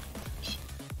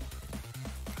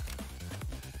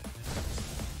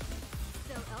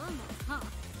 Still elements, huh?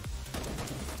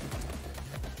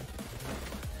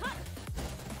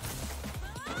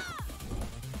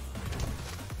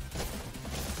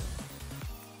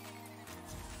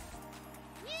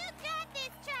 You got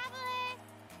this, traveler!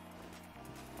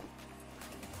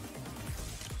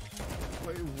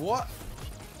 Wait, what?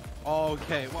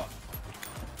 Okay, what?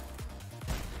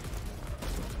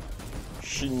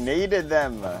 She naded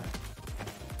them.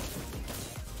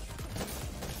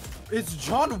 It's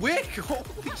John Wick! Holy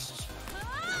shit!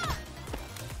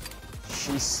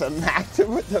 She smacked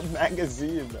him with the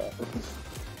magazine.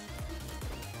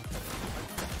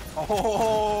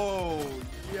 Oh,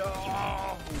 yo!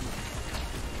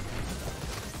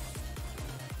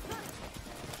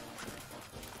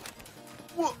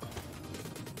 What?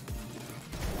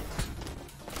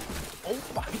 Oh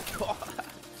my god!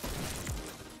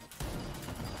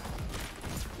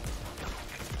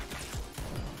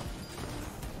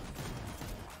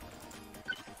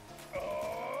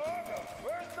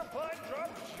 First supply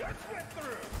drop just went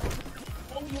through!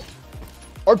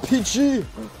 RPG.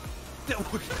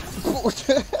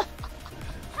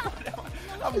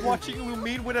 I'm watching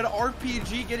Lumine with an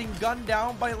RPG getting gunned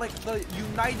down by like the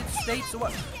United States.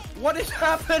 What is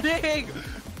happening?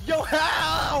 Yo,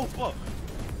 help!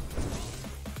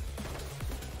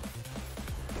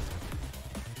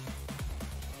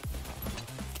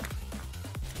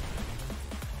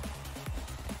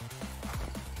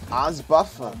 Oz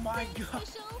buffer. Oh my god.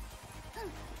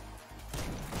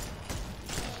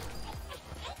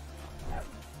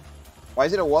 Why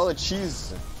is it a wall of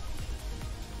cheese?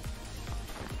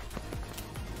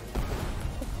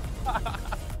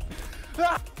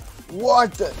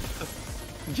 What? The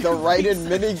Raiden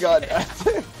minigun.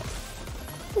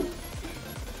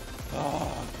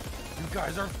 Oh, you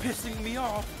guys are pissing me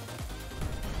off.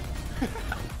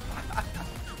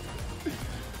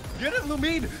 Get him,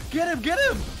 Lumine! Get him! Get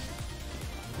him!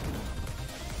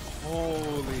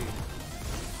 Holy.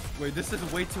 Wait, this is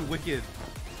way too wicked.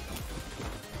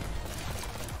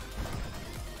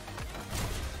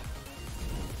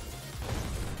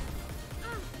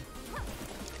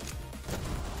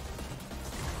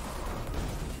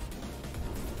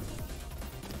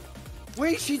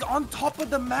 Wait, she's on top of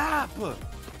the map!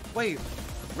 Wait,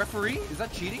 referee? Is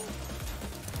that cheating?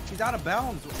 She's out of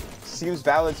bounds. Seems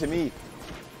valid to me.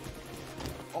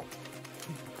 Oh.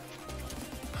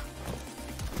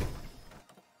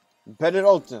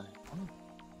 Benedolta.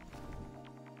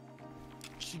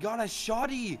 She got a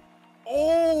shotty.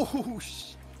 Oh,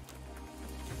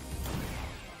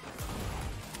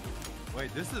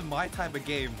 wait, this is my type of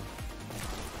game.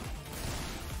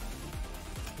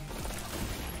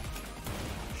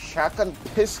 Shotgun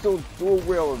pistol dual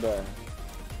wielder.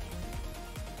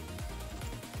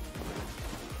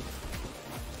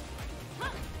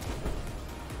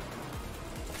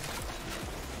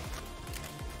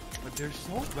 But they're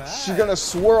so bad. She's gonna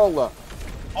swirl up.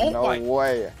 Oh no my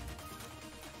way.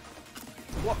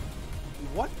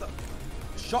 What the?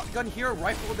 Shotgun here,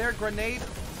 rifle there, grenade,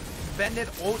 bended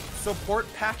ult, support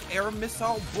pack, air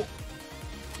missile.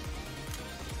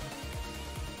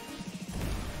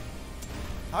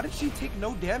 How did she take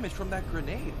no damage from that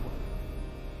grenade?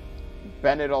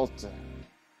 Benedolta.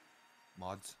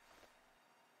 Mods.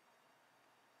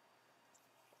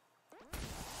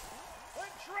 The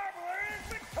Traveler is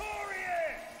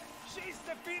victorious! She's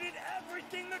defeated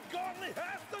everything the Gauntlet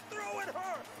has to throw at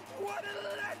her! What a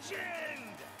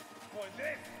legend! For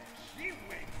this, she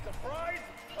wins the prize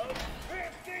of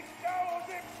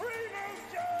 50,000 Primo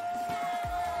Gems!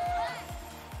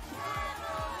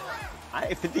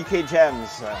 50k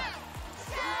gems. Traveler!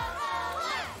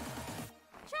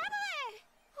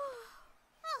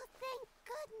 Oh, thank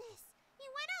goodness.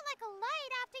 You went out like a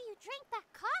light after you drank that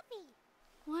coffee.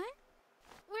 What?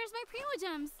 Where's my Primo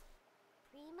Gems?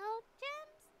 Primo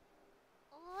Gems?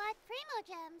 What Primo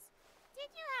Gems?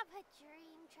 Did you have a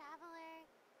dream,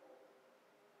 Traveler?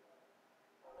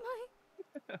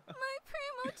 My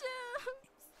Primo Gems!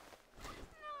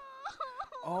 No!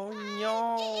 Oh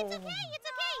no! It's okay, it's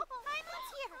okay! Paimon's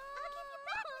here! I'll give you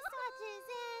back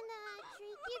massages and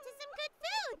treat you to some good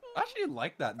food! I actually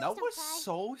like that. That was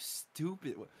so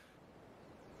stupid.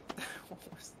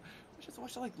 Just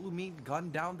watch like Lumine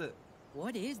gun down the.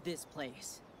 What is this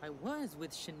place? I was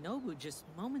with Shinobu just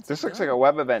moments This ago. looks like a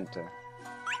web event.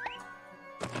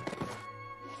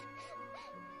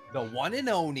 The one and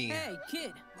only. Hey,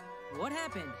 kid! What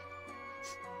happened?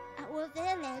 Our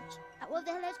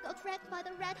village got wrecked by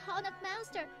the red hornet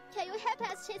monster. Can you help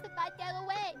us chase the bad guy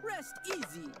away? Rest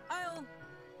easy. I'll.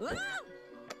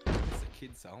 It's a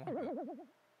kid sound.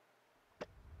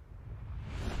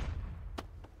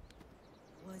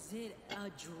 Was it a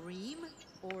dream,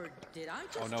 or did I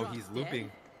just? Oh no, drop he's dead?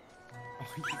 looping.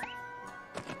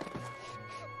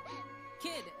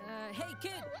 Kid, hey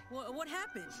kid, what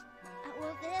happened?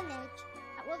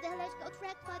 Our village got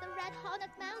wrecked by the red hornet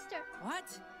monster.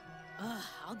 What?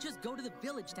 I'll just go to the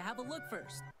village to have a look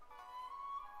first.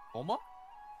 Oma?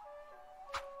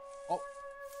 Oh.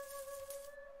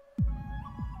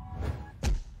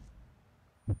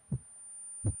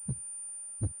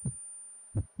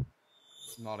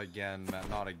 Not again, man.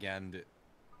 Not again.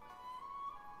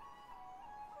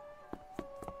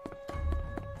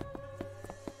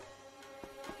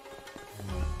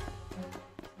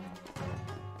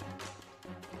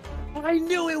 I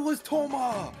knew it was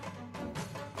Toma!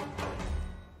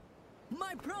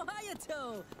 My pro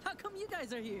Hayato! How come you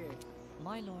guys are here?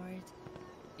 My lord,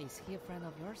 is he a friend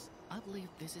of yours? I believe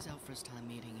this is our first time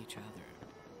meeting each other.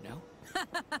 No?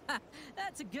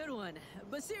 That's a good one.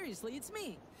 But seriously, it's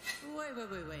me.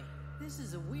 Wait. This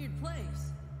is a weird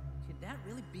place. Could that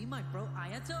really be my bro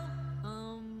Ayato?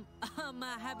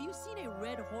 Have you seen a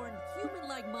red-horned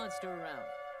human-like monster around?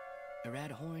 A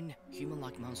red-horned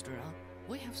human-like monster, huh?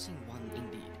 We have seen one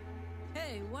indeed.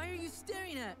 Hey, why are you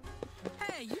staring at?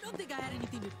 Hey, you don't think I had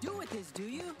anything to do with this, do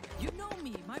you? You know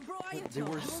me, my bro Ayato. They were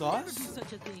I will never do sus?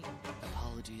 such a thing.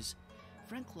 Apologies.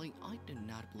 Frankly, I do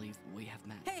not believe we have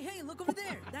met. Hey, look over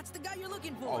there. That's the guy you're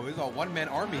looking for. Oh, he's a one-man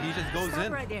army. He just goes Stop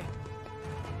in. right there.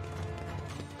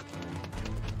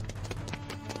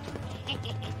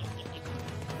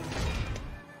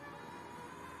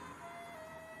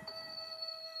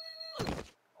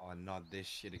 Oh, not this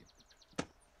shit again.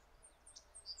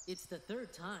 It's the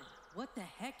third time. What the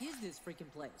heck is this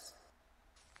freaking place?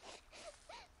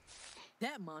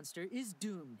 That monster is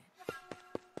doomed.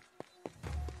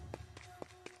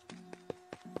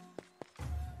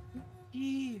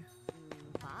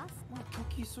 Boss? My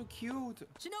cookie's so cute.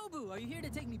 Shinobu, are you here to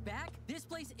take me back? This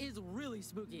place is really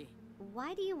spooky.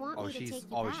 Why do you want me to take you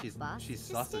back, boss? She's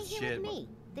Just sus stay as here shit. with me.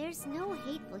 There's no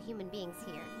hateful human beings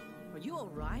here. Are you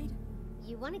alright?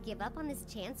 You want to give up on this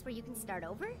chance where you can start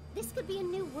over? This could be a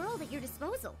new world at your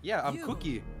disposal. Yeah, I'm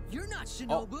Cookie. You're not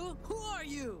Shinobu. Who are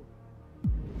you?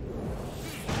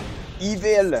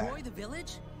 Evil. Destroy the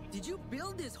village? Did you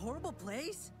build this horrible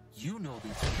place? You know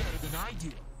this better than I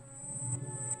do.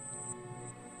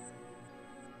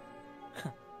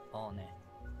 On it.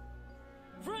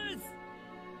 Friends!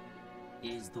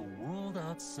 Is the world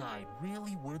outside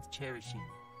really worth cherishing?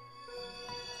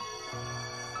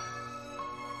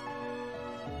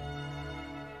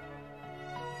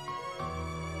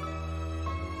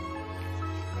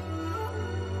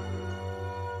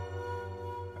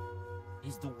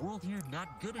 Is the world here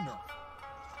not good enough?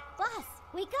 Boss,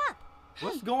 wake up!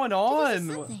 What's going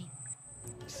on?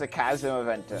 It's the chasm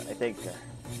event, I think.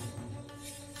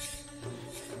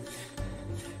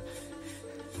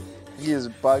 He is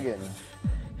bugging.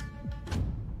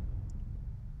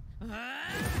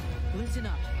 Listen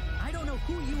up. I don't know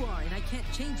who you are and I can't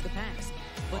change the past.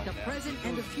 But the present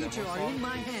and the future are in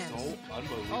my hands.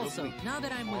 Also, now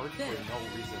that I'm with them,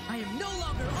 I am no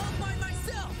longer all by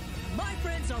myself. My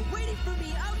friends are waiting for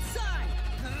me outside.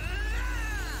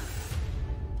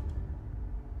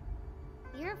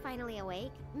 You're finally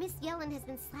awake. Miss Yellen has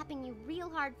been slapping you real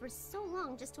hard for so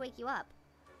long just to wake you up.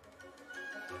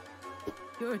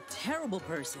 You're a terrible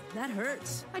person. That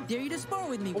hurts. I dare you to spar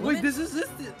with me. Oh, wait,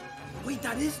 wait,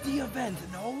 that is the event,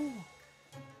 no?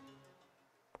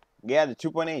 Yeah, the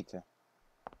 2.8.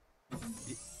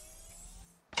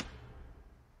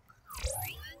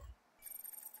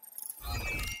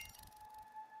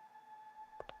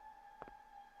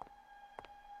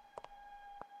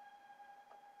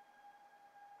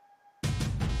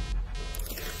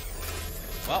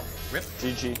 Well, rip.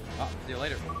 GG. Oh, see you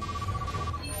later.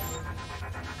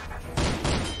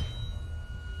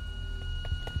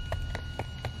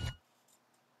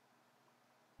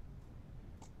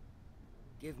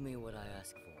 Give me what I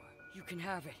ask for. You can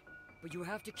have it, but you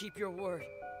have to keep your word.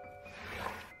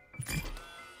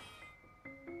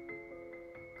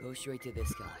 Go straight to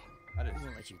this guy. I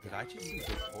won't let you did I just see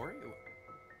Victoria?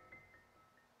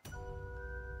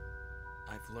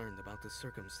 I've learned about the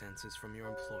circumstances from your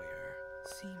employer.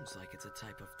 Seems like it's a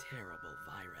type of terrible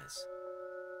virus.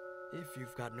 If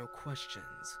you've got no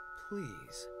questions,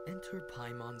 please enter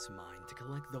Paimon's mind to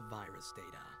collect the virus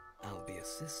data. I'll be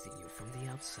assisting you from the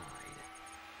outside.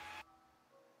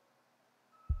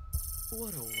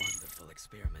 What a wonderful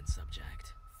experiment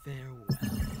subject. Farewell.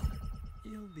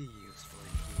 You'll be useful in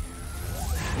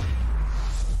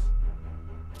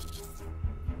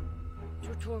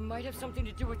here. Jotor might have something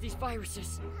to do with these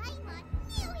viruses. Paimon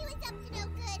knew he was up to no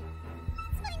good.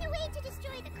 Let's find a way to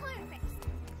destroy the core first.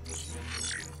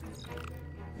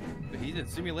 He's in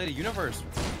simulated universe.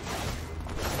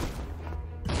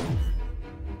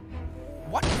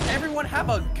 What? Everyone have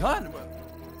a gun?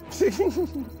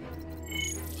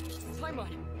 Paimon,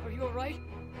 are you alright?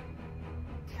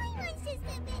 Paimon's just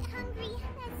a bit hungry,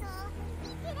 that's all. We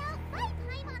get out, buy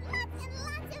Paimon lots and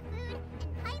lots of food,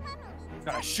 and Paimon will be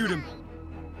Gotta shoot him.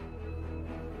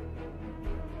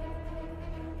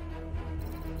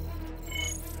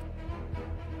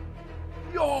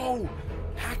 Yo!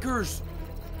 Hackers!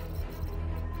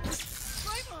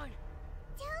 Paimon!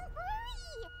 Don't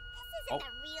worry! This isn't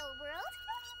the real world.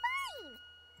 We'll be fine!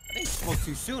 I think it spoke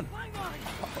too soon.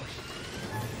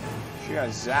 She got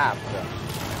zapped.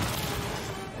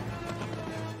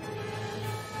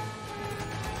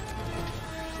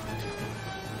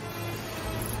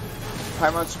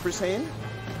 Paimon Super Saiyan?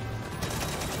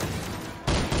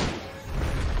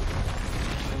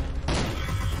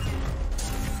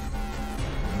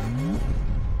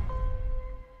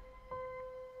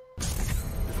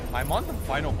 Paimon the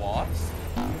final boss?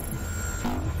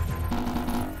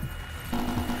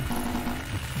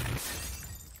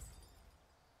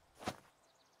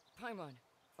 Paimon,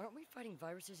 aren't we fighting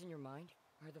viruses in your mind?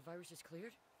 Are the viruses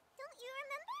cleared? Don't you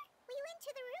remember? We went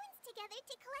to the ruins together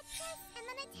to collect this, and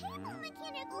then a terrible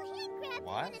mechanical hand grabbed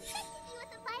What? you and infected you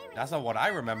with the virus. That's not what I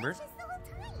remembered. Just the whole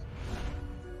time.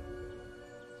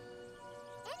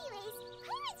 Anyways,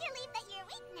 Paimon's relieved that you're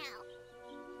weak now.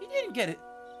 He didn't get it.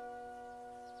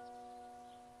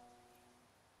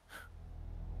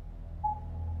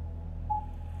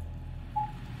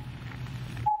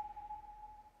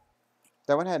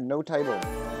 That one had no title.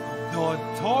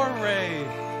 Dottore!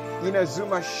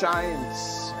 Inazuma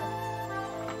shines.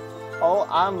 Oh,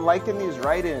 I'm liking these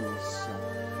write-ins.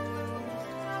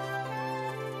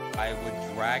 I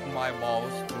would drag my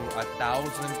balls through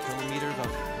 1,000 kilometers of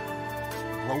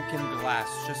broken glass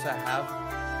just to have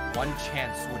one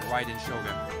chance with Raiden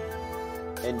Shogun.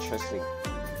 Interesting.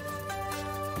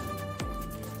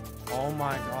 Oh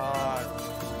my god.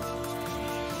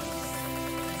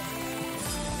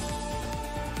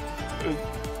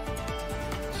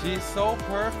 She's so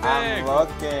perfect. I'm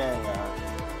looking.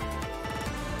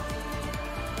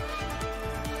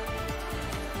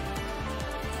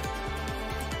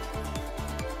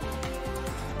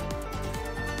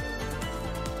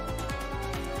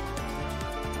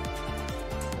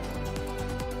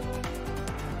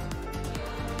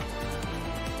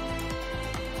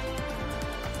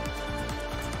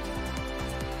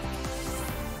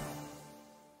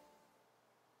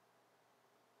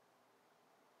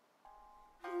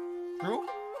 True?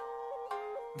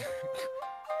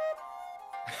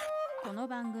 この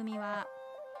番組は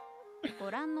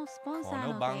ご覧のスポンサーの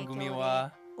この番提供で組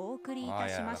はお送りいた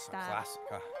しました。クラシッ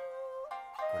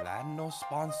ク。ご覧のス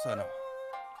ポンサーの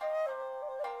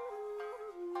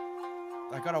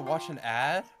I gotta watch an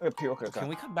ad? Can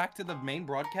we come back to the main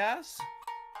broadcast?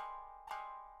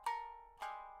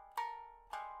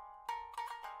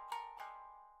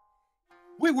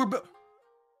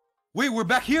 Wait, we're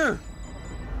back here!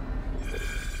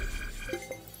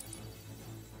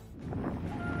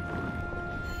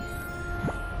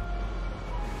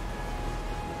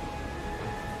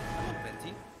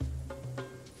 Venti?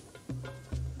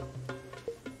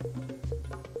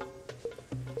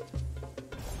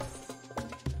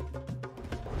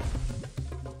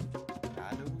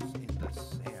 Shadows in the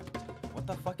sand. What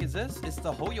the fuck is this? It's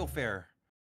the HoYoFair.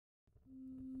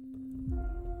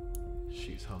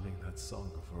 She's humming that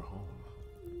song of her home.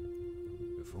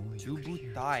 If only you could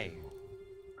hear Subutai.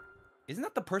 Isn't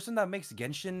that the person that makes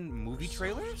Genshin movie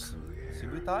trailers?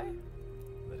 Subutai?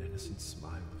 that innocent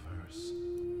smile of hers.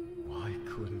 Why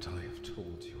couldn't I have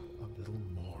told you a little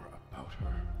more about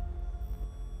her?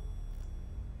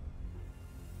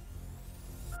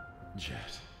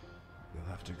 Jet, you'll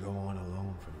have to go on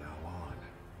alone from now on.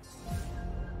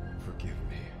 Forgive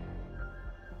me.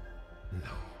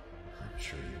 No, I'm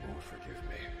sure you won't forgive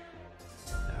me.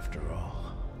 After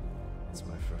all, it's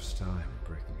my first time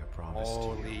breaking a promise to you.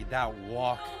 Holy, that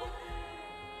walk.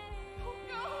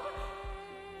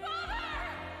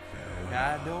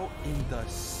 Shadow in the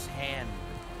sand.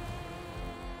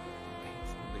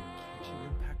 Based on the Genshin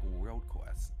Impact World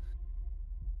Quest.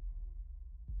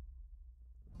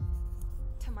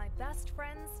 To my best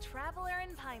friends, Traveler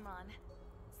and Paimon.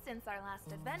 Since our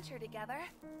last adventure together,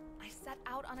 I set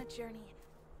out on a journey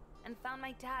and found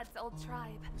my dad's old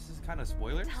tribe. This is kind of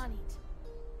spoilers. Tanit.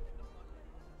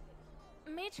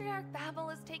 Matriarch Babel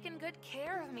has taken good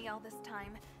care of me all this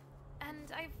time,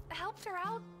 and I've helped her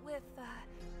out with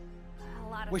a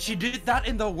lot of Wait, she things. did that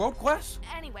in the World Quest?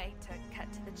 Anyway, to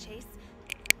cut to the chase,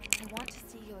 I want to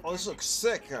see you again. Oh, this looks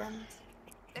sick. And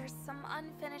there's some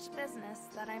unfinished business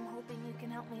that I'm hoping you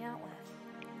can help me out with.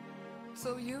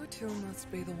 So you two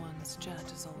must be the ones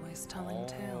Jet is always telling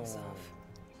tales of.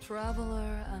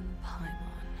 Traveler and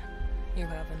Paimon. You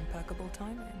have impeccable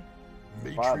timing.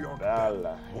 Matriarch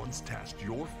Babel once tasked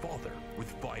your father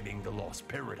with finding the lost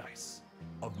paradise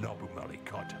of Nabu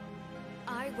Malikata.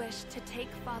 I wish to take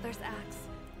Father's axe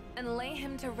and lay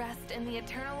him to rest in the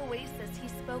eternal oasis he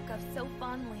spoke of so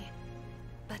fondly.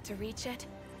 But to reach it,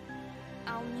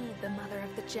 I'll need the Mother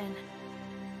of the Jinn.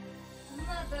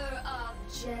 Mother of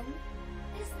Jinn?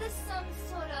 Is this some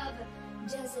sort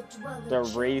of desert dweller? The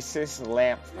racist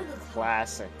lamp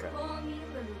classic. Call me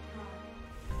Lily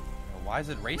Why is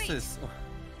it racist? Wait,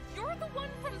 you're the one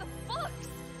from the books!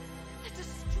 The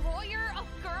destroyer of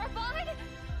Gurabad?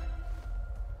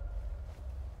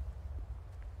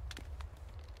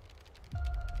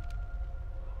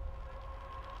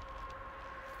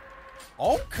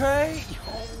 Okay.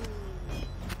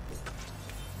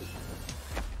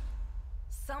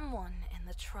 Someone in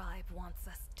the tribe wants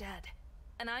us dead,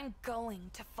 and I'm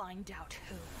going to find out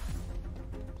who.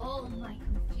 All my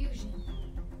confusion,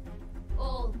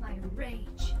 all my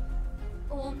rage,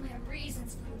 all my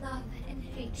reasons for love and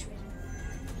hatred.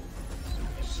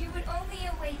 If she would only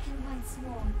awaken once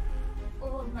more,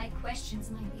 all my questions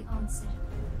might be answered.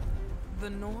 The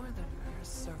Northerners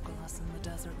circle us in the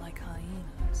desert like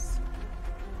hyenas.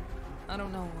 I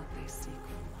don't know what they seek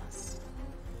from us,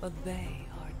 but they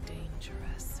are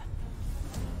dangerous.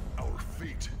 Our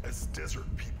fate as desert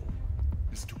people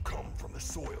is to come from the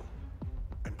soil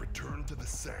and return to the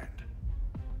sand.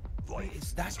 Life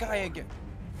is that guy again?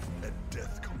 And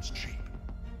death comes cheap.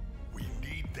 We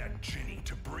need that Jinny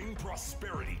to bring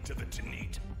prosperity to the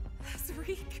Tanit.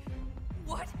 Zreek,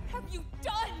 what have you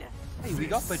done? Hey, we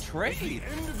got betrayed. The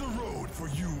end of the road for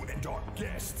you and our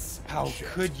guests. How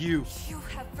could you? You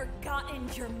have forgotten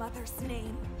your mother's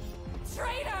name.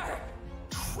 Traitor!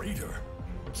 Traitor?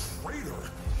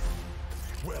 Traitor?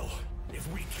 Well,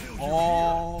 if we kill you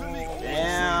Oh, here, then the only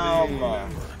damn. thing they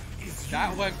remember is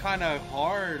that went kind of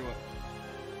hard.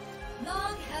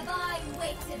 Long have I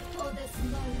waited for this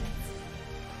moment.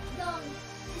 Long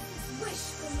has this wish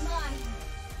been mine.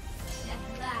 At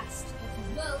last,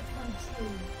 it will come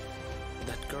true.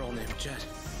 That girl named Jet.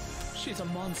 She's a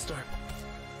monster.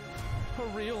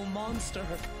 A real monster.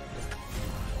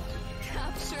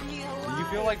 Capture me alive. Do you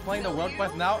feel like playing the world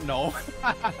quest now? No.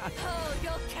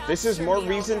 This is more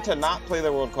reason to not play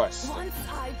the world quest.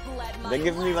 They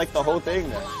give me like the whole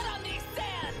thing.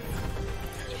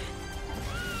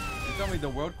 You tell me the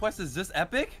world quest is this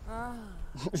epic?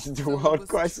 The world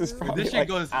quest is probably This shit like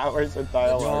goes hours of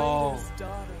dialogue. His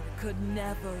daughter could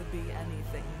never be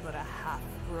anything but a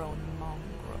half-grown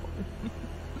mongrel.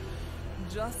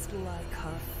 Just like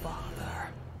her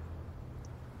father.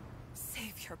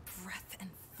 Save your breath and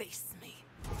face me.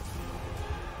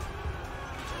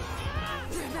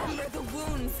 Remember the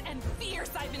wounds and fears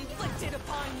I've inflicted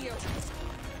upon you.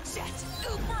 Jet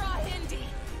Upra Hindi.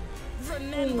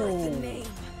 Remember the name.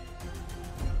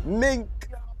 Mink.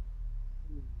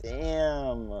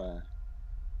 Damn.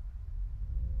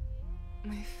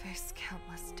 We face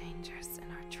countless dangers in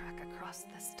our trek across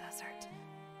this desert.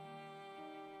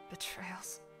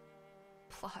 Betrayals,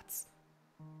 plots,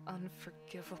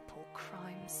 unforgivable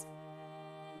crimes.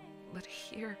 But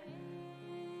here,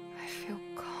 I feel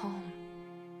calm,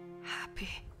 happy.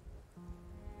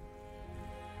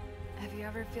 Have you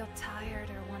ever feel tired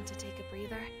or want to take a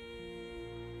breather?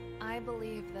 I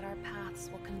believe that our paths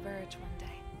will converge one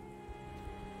day.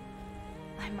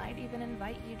 I might even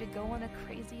invite you to go on a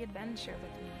crazy adventure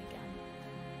with me again.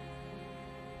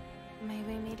 May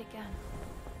we meet again.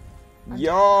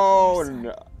 Yo!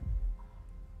 No.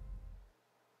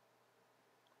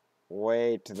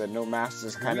 Wait, the no mask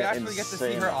is kind of insane. actually get to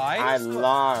see her eyes? I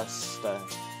lost.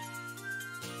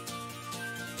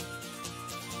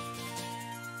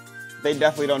 They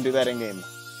definitely don't do that in game.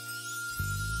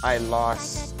 I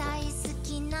lost.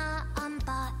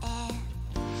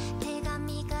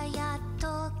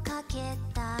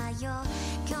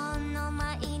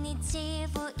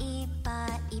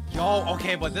 Yo,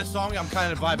 okay, but this song I'm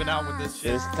kind of vibing out with this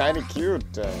shit. It's kind of cute.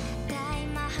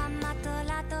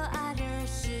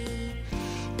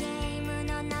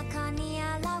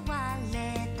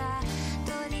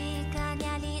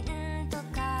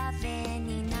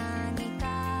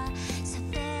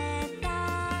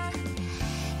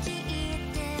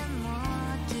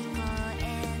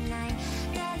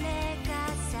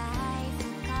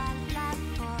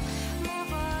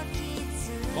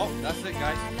 Oh, that's it,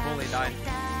 guys. Well, they died.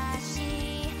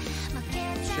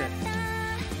 Shit.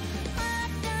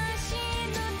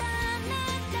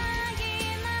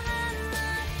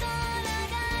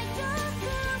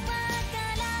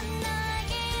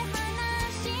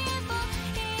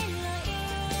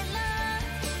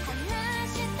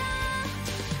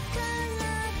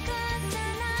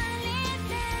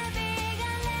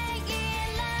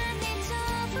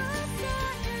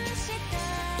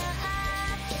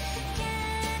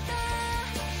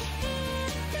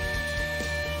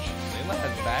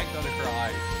 Has bags under her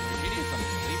eyes. She needs some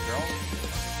sleep, girl.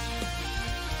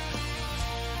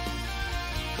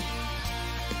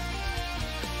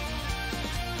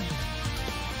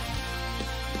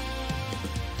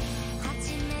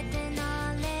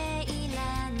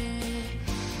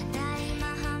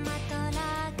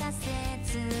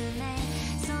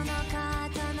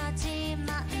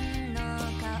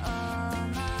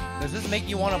 Does this make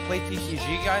you want to play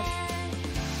TCG, guys?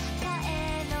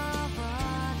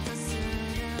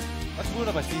 Let's boot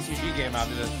up a TCG game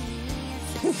after this.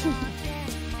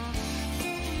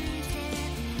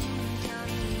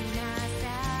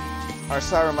 Our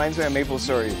style reminds me of Maple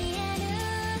Story.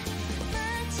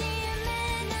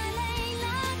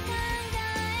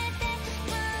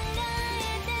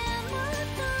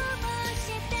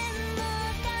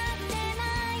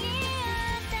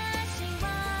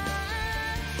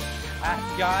 Hat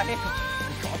guy?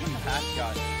 Call him hat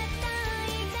guy.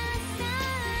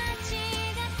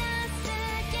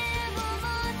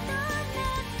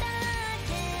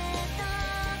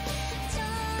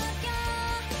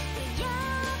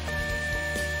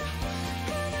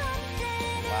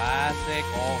 Classic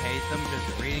OhoDavi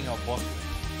just reading a book.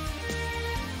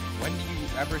 When do you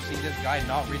ever see this guy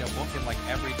not read a book in like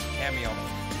every cameo?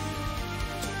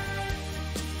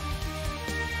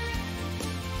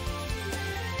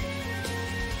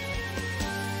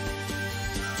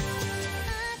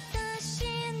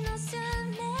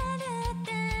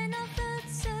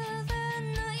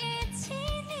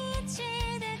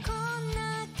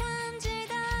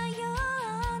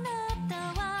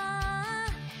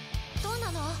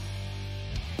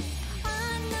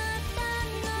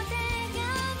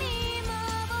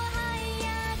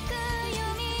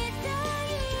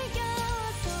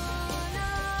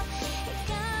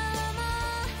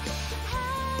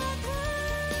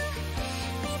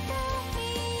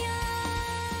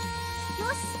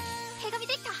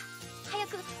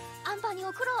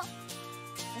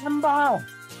 Amber!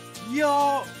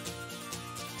 Yo!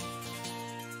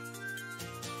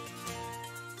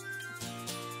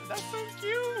 That's so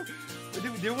cute!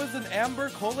 There was an Amber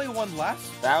Cole one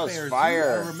last That was fair, fire. too,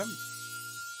 I remember.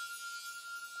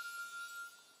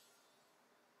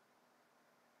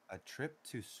 A trip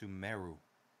to Sumeru.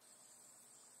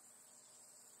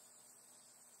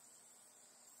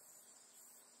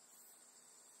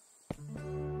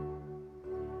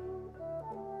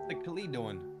 What's Kali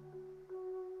doing?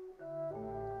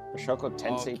 Shoko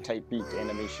Tensei type beat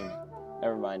animation.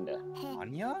 Never mind.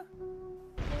 Anya?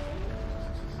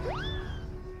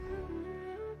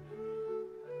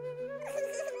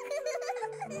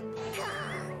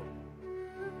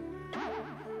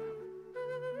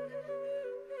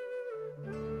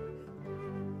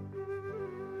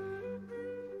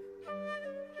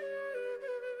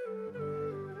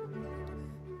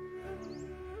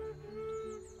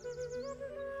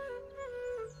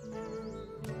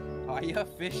 Aya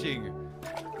fishing.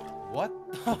 What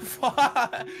the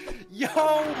fuck?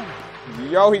 Yo!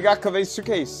 Yo, he got Kavei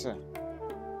suitcase.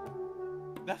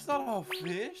 That's not a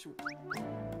fish.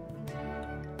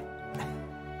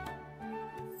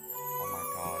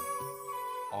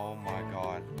 Oh my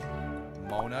god.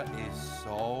 Mona is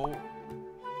so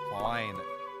fine.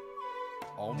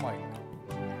 Oh my.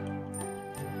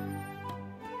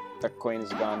 The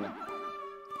queen's gone.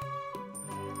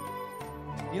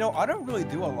 You know, I don't really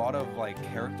do a lot of like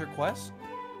character quests,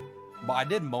 but I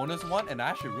did Mona's one and I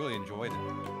actually really enjoyed it.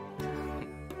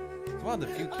 It's one of the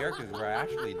few characters where I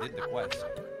actually did the quest.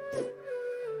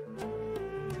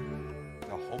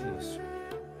 The homeless.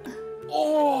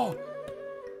 Oh!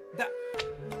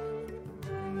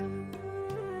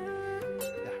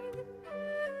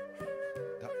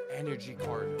 The energy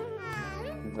card.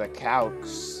 The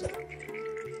Calx.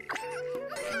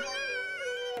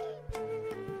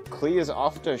 Klee is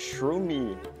off to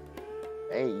Shroomy.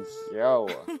 Hey, yo.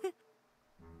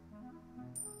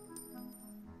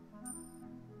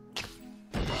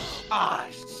 Ah,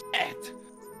 shit!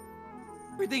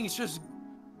 Everything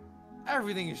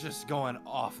is just going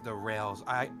off the rails.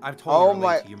 I'm totally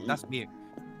relate to you. That's me.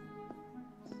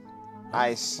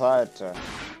 I saw it.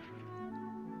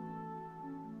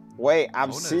 Wait,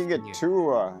 I'm seeing it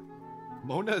too.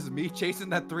 Mona's me chasing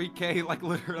that 3K, like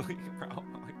literally, bro.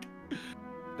 Like,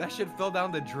 that shit fell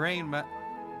down the drain, man.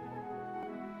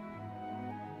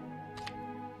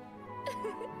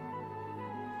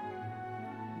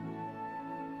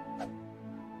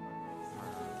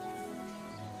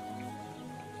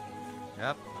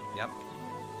 Yep.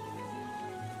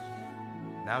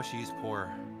 Now she's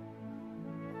poor.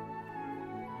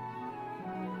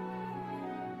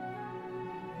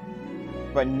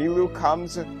 But Nilu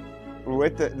comes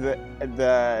with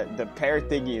the pair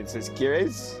thingy and says,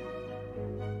 "Kires."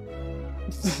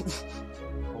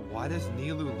 But why does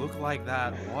Nilu look like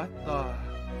that? What the?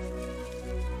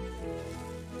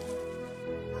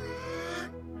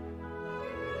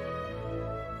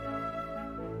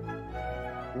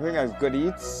 You think that's good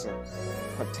eats?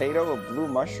 Potato, a blue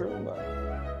mushroom? I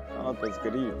don't know if that's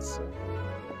good eats.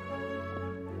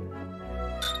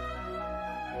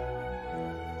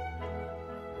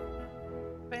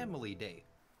 Family day.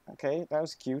 Okay, that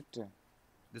was cute.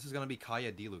 This is gonna be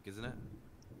Kaya Diluc, isn't it?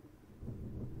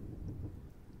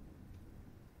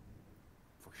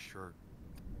 For sure.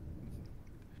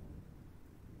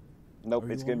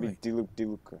 Nope, it's gonna be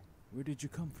Diluc. Where did you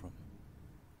come from?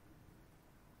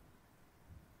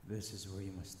 This is where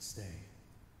you must stay.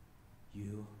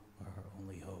 You are our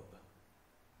only hope.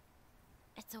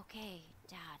 It's okay,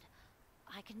 Dad.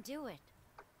 I can do it.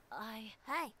 Hey!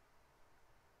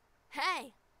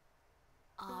 Hey!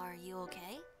 Are you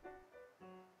okay?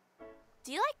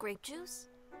 Do you like grape juice?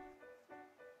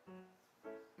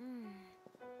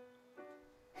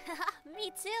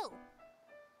 Me too!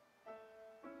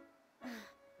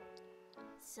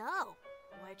 So,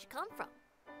 where'd you come from?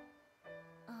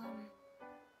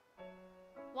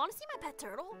 Wanna see my pet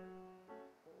turtle?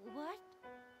 What?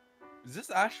 Is this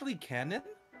actually canon?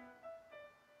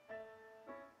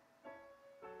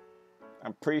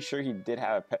 I'm pretty sure he did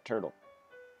have a pet turtle.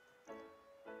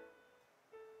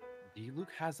 Diluc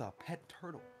has a pet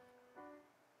turtle.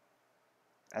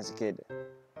 As a kid.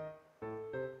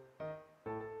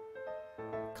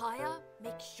 Kaya,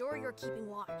 make sure you're keeping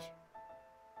watch.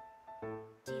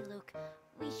 Diluc,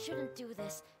 we shouldn't do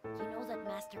this. You know that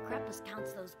Master Krepus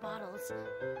counts those bottles.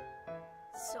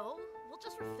 So, we'll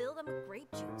just refill them with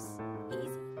grape juice.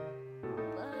 Easy.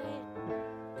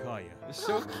 But... Kaya. It's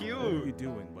so cute. What are you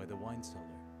doing by the wine cellar?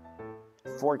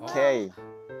 4K.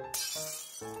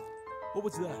 What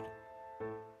was that?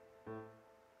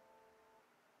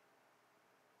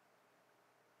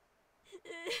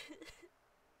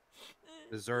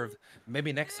 deserved.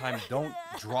 Maybe next time, don't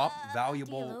drop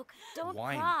valuable Luke, don't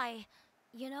wine. cry.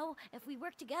 You know, if we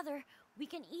work together, we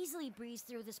can easily breeze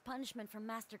through this punishment from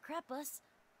Master Krepus.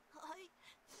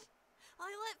 I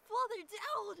let Father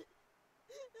down.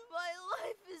 My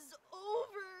life is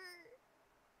over.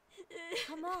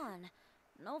 Come on.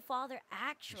 No father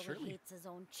actually hates his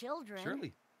own children.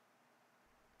 Surely.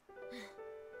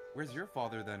 Where's your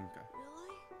father then?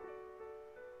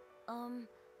 Really?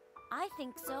 I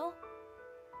think so.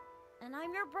 And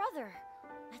I'm your brother.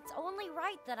 It's only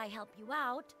right that I help you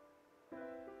out.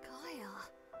 Gaia.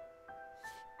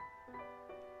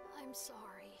 I'm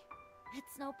sorry.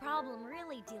 It's no problem,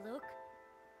 really, Diluc.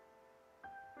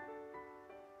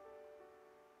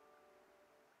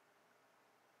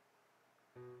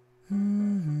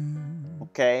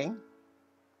 Okay.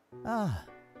 Ah,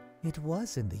 it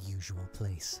was in the usual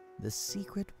place. The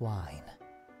secret wine.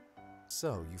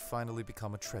 So, you finally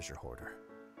become a treasure hoarder.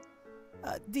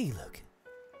 Diluc,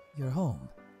 you're home.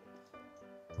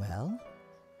 Well,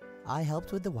 I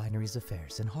helped with the winery's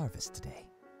affairs and harvest today,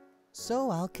 so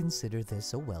I'll consider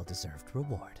this a well-deserved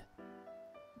reward.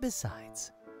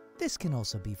 Besides, this can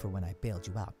also be for when I bailed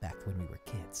you out back when we were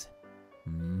kids.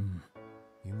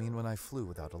 You mean when I flew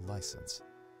without a license?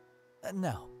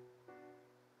 No.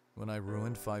 When I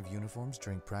ruined 5 uniforms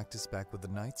during practice back with the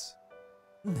Knights?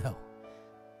 No.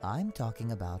 I'm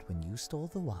talking about when you stole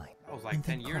the wine. That was like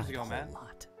 10 years ago, man.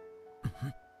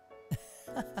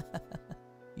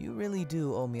 You really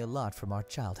do owe me a lot from our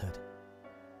childhood.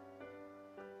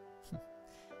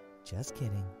 Just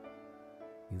kidding.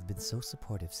 You've been so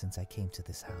supportive since I came to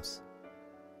this house.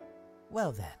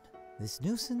 Well then, this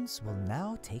nuisance will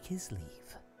now take his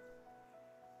leave.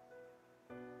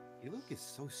 Diluc is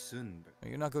so soon.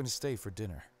 You're not going to stay for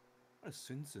dinner. What a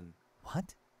soon.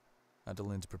 What?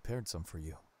 Adeline's prepared some for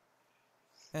you.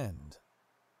 And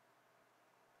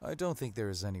I don't think there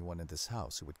is anyone in this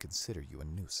house who would consider you a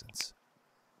nuisance.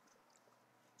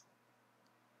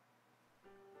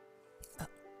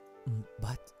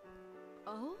 But...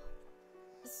 Oh?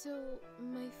 So,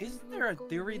 my Isn't there a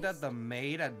theory that the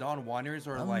maid at Dawn Wonders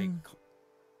are like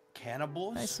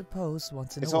cannibals? I suppose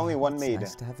once in It's a while only one it's maid.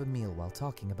 nice to have a meal while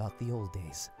talking about the old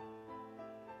days.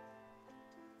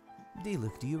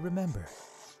 Diluc, do you remember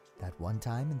that one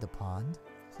time in the pond?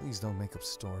 Please don't make up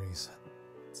stories.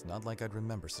 It's not like I'd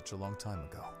remember such a long time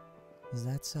ago. Is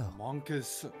that so?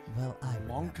 Monka's... Well, I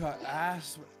Monka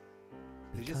ass...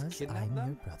 They just because kidnapped I'm them?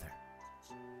 your brother.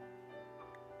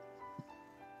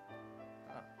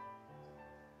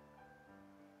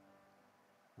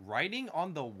 Writing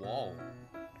on the wall.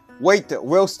 Wait,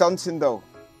 Will Stunson though.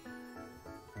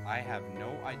 I have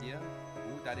no idea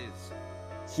who that is.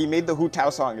 He made the Hu Tao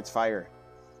song. It's fire.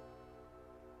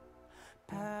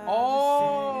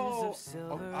 Oh,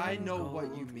 I know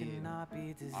what you mean.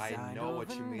 I know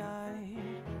what you mean.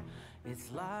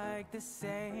 It's like the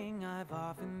saying I've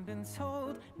often been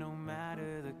told, no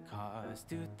matter the cost,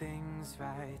 do things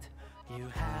right. You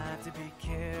have to be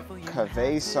careful, you have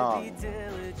to song. be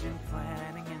diligent,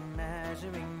 planning and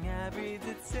measuring every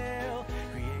detail.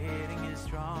 Creating is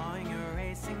drawing,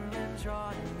 erasing and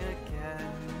drawing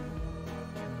again.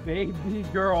 Baby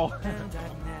girl. And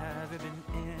I've never been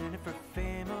in it for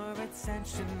fame or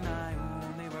attention. I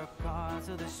only work hard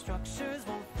so the structures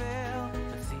won't fail.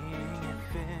 But seeing it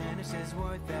finish is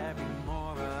worth every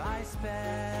mora I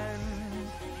spend.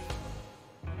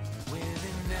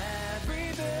 Within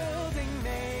every building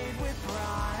made with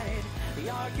pride, the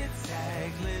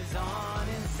architect lives on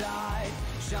inside,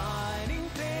 shining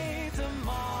paint to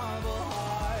marble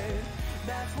heart.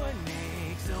 That's what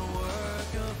makes a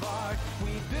work of art.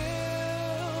 We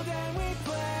build and we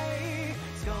play,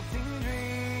 sculpting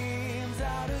dreams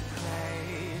out of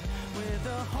clay, with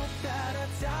the hope that our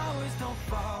towers don't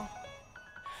fall,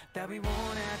 that we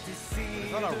won't have to see.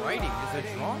 It's not a writing, it's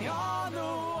a drawing. On the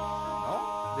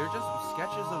wall. No, they're just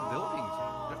sketches of buildings.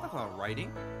 That's not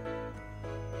writing.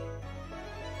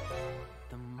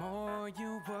 The more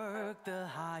you work, the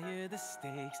higher the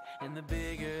stakes, and the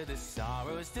bigger the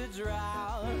sorrows to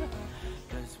drown.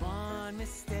 'Cause one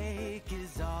mistake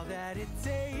is all that it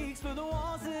takes for the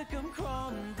walls to come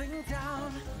crumbling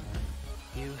down.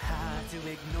 You have to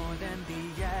ignore them,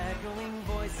 the echoing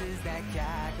voices that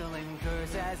cackle and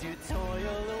curse as you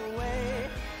toil away.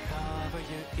 Cover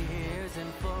your ears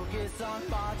and focus on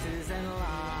boxes and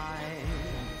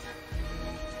lines.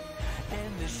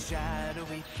 And the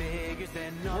shadowy figures,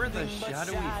 they're nothing but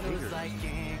shadows like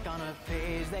ink on a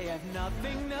page. They have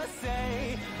nothing to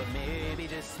say, but maybe,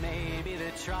 just maybe,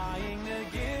 they're trying to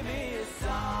give me a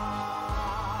sign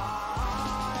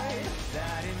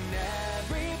that in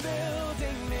every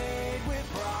building made with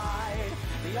pride,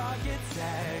 the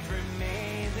architect remains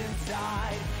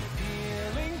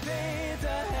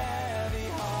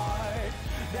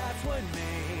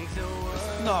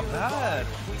not bad.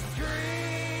 We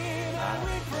scream and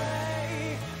we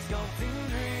pray, sculpting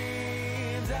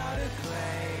dreams out of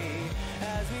clay.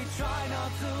 As we try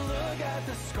not to look at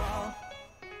the scroll,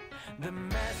 the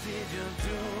message of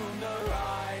doom, the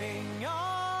writing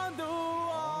on the wall.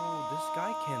 Oh, this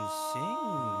guy can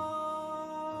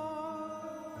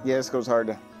sing. Yeah, this goes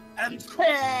hard.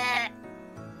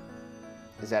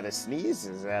 Is that a sneeze?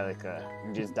 Is that like a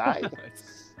you just died?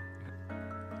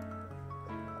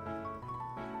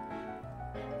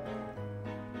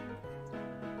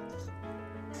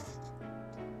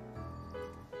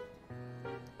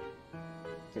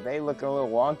 They looking a little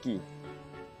wonky.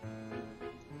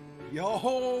 Yo!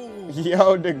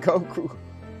 Yo, the Goku.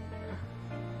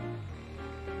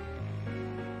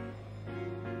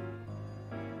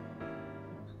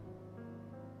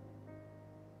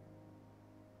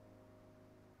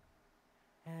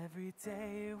 Every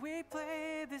day we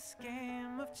play this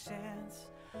game of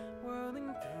chance,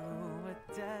 whirling through a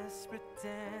desperate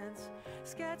dance,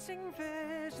 sketching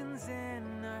visions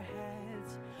in our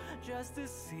heads, just to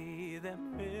see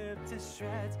them ripped to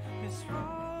shreds. This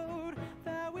road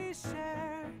that we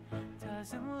share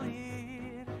doesn't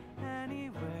lead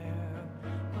anywhere,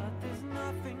 but there's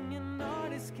nothing an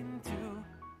artist can do.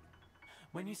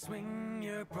 When you swing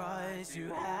your brush, you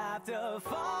have to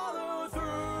follow through.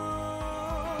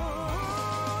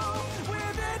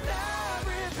 Within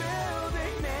every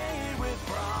building made with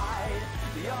pride,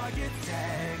 the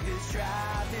architect is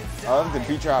trapped inside. I love the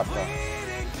beat drop though.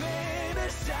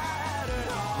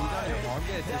 You got your mom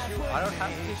get a tissue? I don't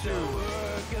have tissue.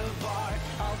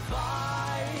 I'll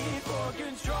fight for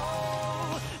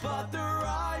control, but the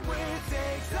right way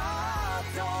takes a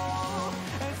toll.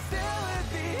 And still at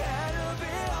the end of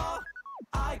it all,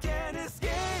 I can't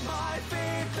escape my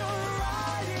fate. The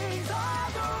writings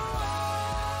on the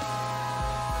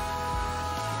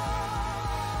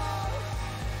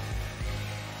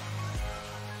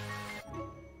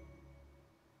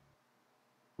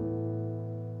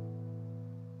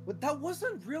But that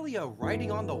wasn't really a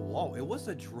writing on the wall. It was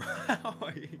a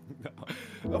drawing.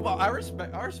 No, but I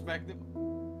respect it.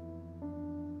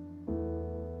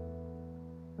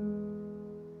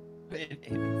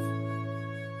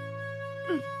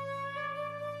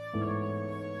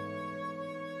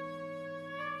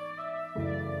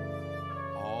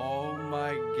 Oh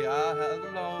my god,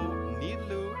 hello,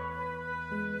 Nilu.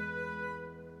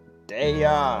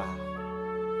 Deya.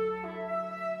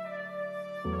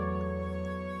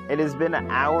 It has been an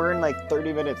hour and like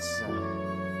 30 minutes. We're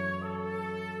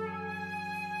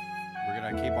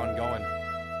gonna keep on going.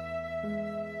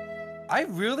 I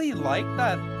really like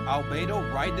that Albedo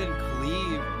Raiden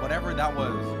cleave, whatever that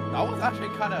was. That was actually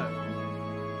kind of...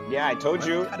 Yeah, I told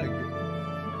you.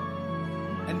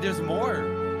 And there's more.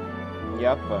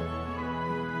 Yep.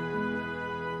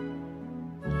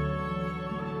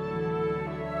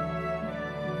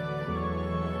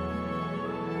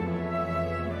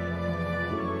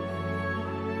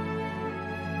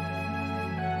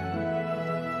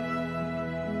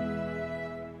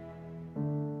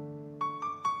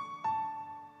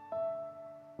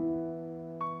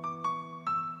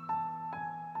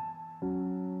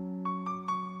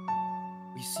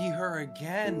 We see her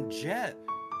again, Jet.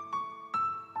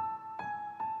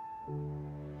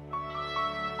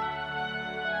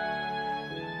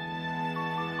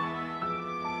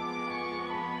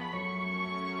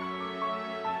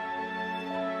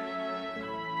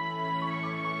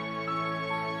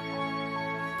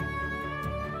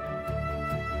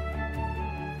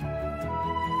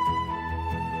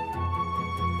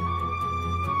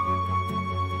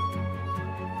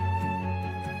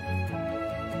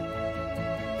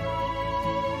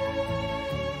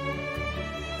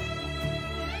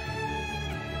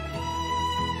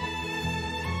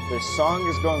 This song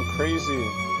is going crazy.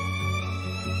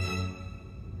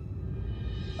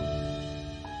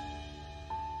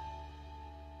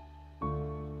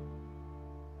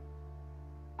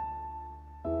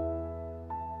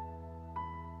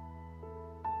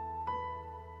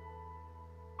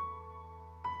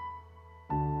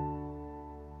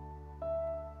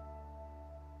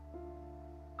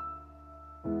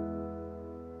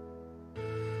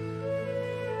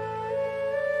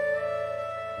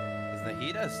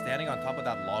 Nahida is standing on top of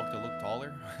that log to look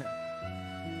taller.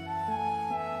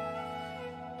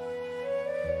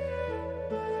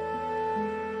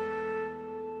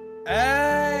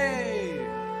 Hey!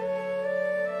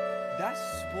 That's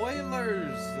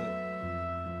spoilers!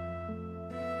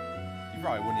 You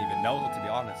probably wouldn't even know, to be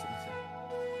honest. Let me see.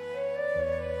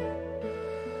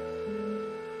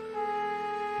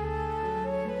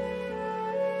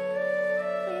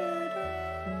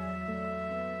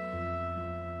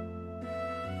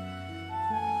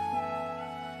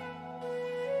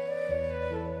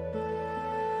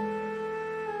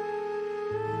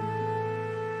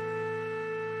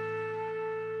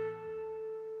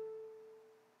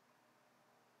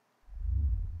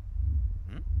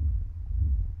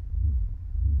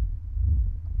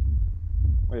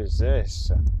 What is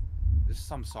this? This is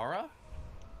Samsara?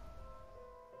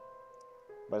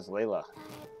 Where's Layla?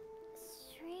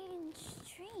 Strange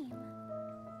dream.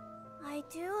 I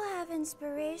do have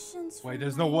inspirations. Wait,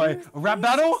 there's no way. A rap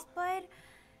battle? But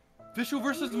Vishal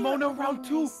versus Mona round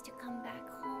 2. to come back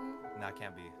home. Nah,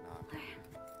 can't be. Nah.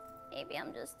 Maybe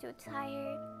I'm just too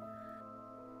tired.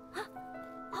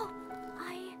 Oh,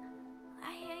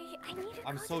 I need to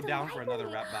I'm go so to the down for another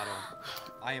library. rap battle.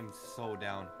 I am so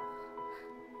down.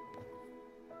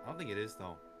 I don't think it is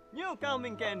though. New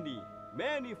coming candy,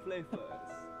 many flavors.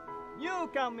 New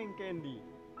coming candy,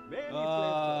 many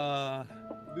flavors.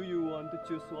 Do you want to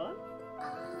choose one?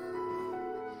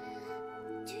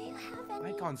 Do you have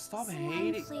any Icon, stop slime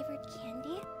hating. flavored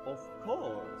candy? Of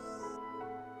course.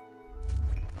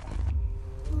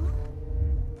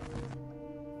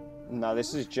 No,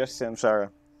 this is just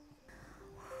Samsara.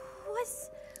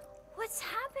 What's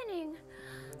happening?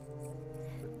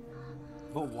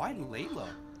 But why Layla?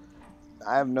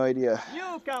 I have no idea.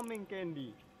 New coming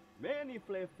candy, many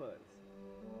flavors.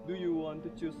 Do you want to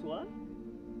choose one?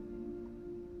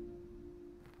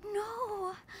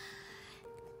 No.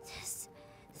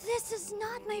 This is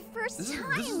not my first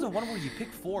time. This is the one where you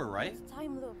pick 4, right?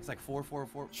 Time loop. It's like 4, 4,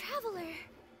 4. Traveler.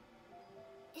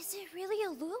 Is it really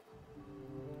a loop?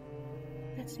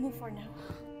 Let's move for now.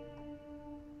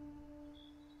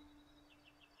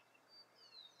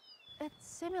 It's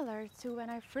similar to when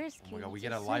I first came. Oh my god, we to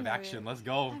get a live Sumeru. action. Let's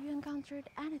go. Have you encountered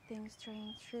anything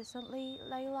strange recently,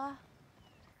 Layla?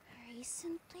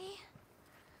 Recently?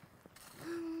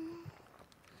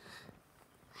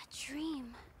 A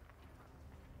dream.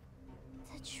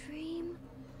 The dream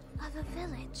of a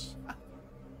village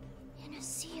in a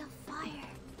sea of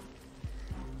fire.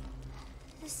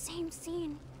 The same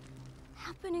scene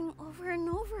happening over and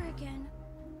over again.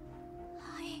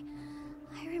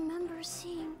 I remember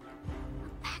seeing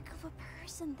a back of a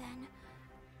person then.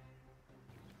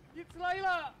 It's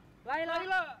Layla! Layla!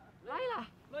 Layla!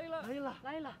 Layla! Layla!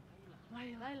 Layla!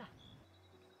 Layla!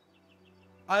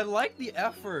 I like the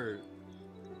effort.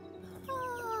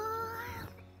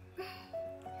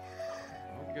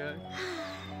 Okay.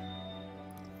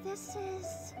 This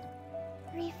is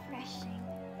refreshing.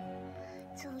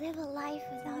 To live a life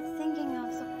without thinking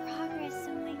of the progress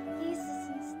of my thesis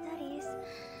and studies.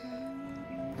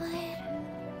 But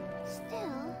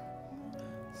still,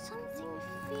 something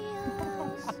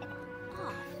feels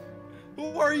off. Who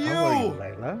are you? How are you,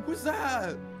 Layla? Who's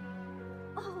that?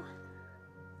 Oh,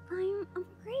 I'm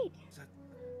great.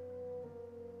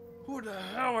 Who the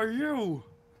hell are you?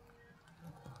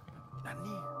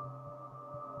 Nani?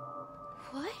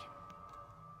 What?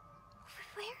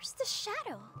 Where's the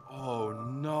shadow? Oh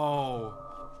no.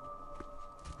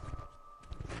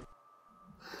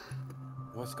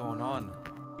 What's going on?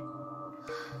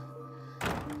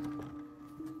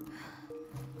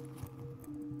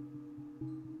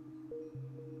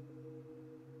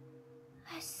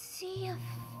 A sea of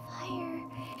fire.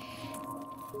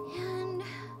 And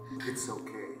It's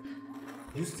okay.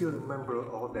 You still remember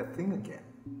all that thing again.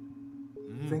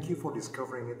 Thank you for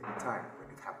discovering it in time when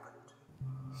it happened.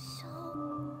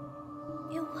 so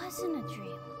it wasn't a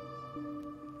dream.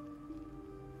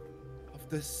 Of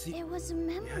the sea. It was a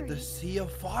memory. Yeah, the sea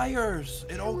of fires.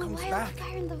 It all comes back.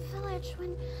 Fire in the village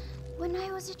when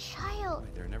I was a child.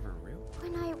 Wait, they're never real?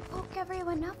 When I woke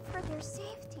everyone up for their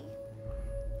safety.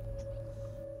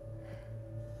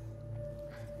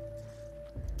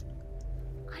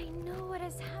 I know what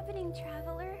is happening,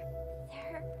 Traveler.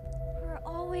 There were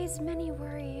always many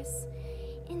worries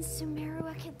in Sumeru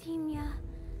Academia.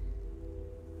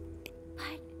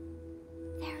 But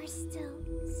there are still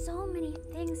so many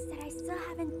things that I still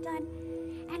haven't done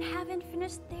and haven't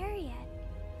finished there yet.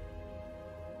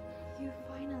 You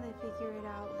finally figured it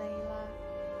out, Layla.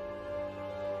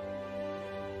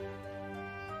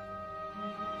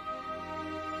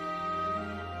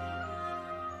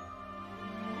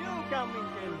 New coming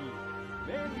candy,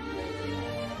 many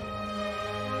flavors.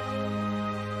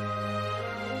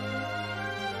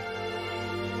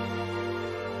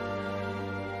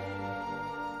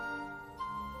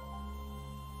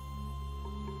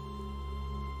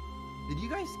 Did you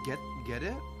guys get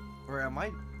it? Or am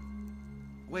I?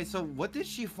 Wait, so what did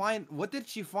she find? What did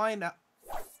she find out?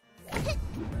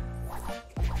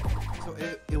 So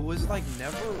it was like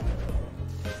never.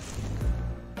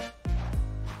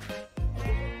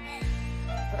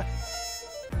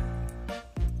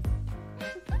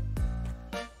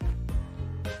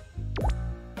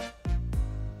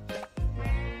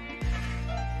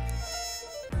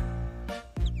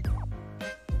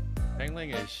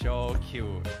 Pengling is so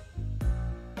cute.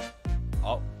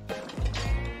 Oh,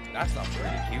 that's not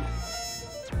pretty cute.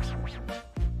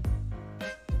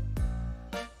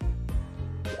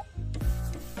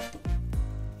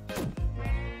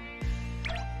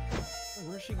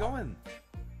 she going?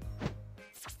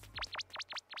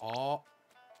 Oh.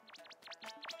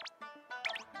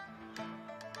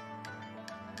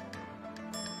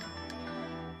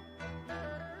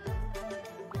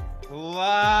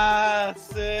 Classic!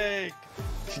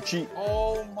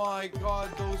 Oh my god,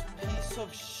 those piece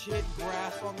of shit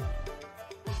grass on.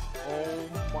 Oh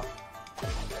my.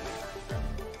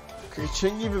 Could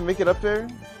Ching even make it up there?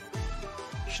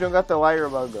 She don't got the liar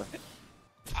bug.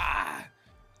 Ah!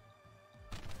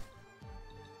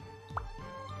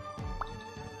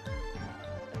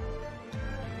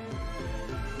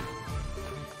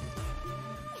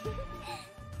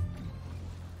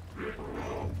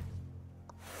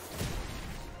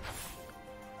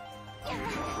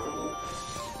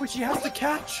 But she has to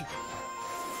catch.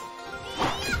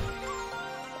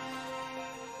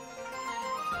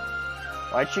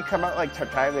 Why'd she come out like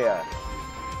Tartaglia?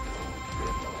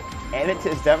 And it's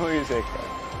his demo music.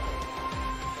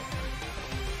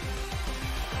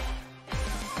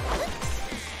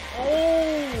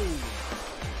 Oh!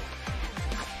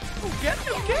 Get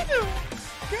him! Get him!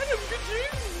 Get him! Get him!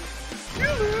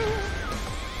 Get him!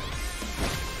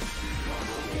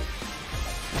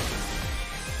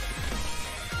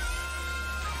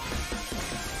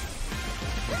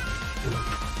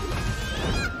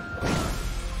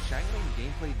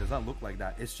 Gameplay does not look like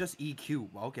that. It's just EQ.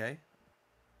 Okay.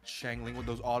 Shangling with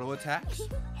those auto attacks.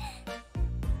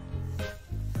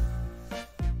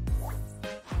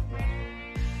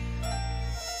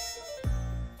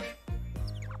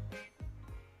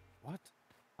 What?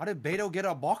 How did Beto get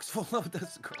a box full of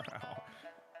this crowd?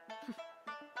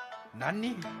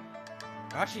 Nani?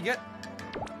 How'd she get?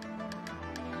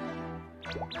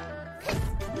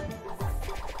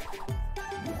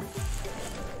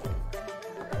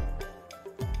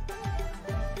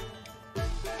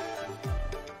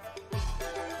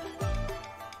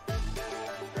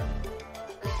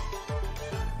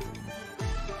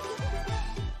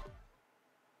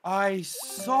 I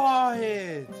saw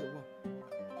it!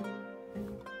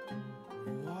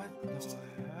 What the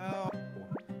hell?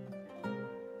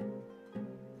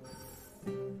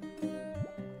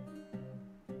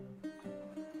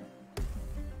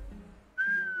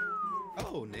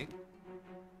 Hello, Ning.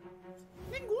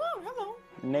 Ning Guang, hello.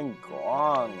 Ning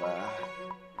Guang.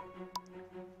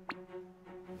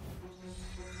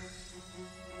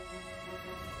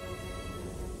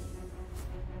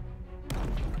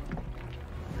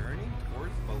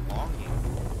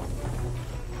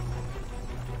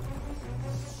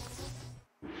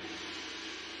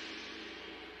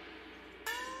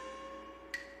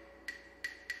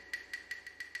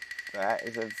 That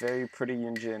is a very pretty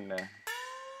Yunjin.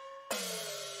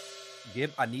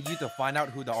 Gib, I need you to find out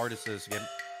who the artist is, Gib.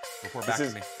 Report back to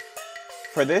me.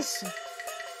 For this?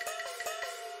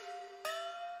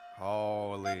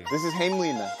 Holy. This is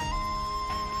Heimlin.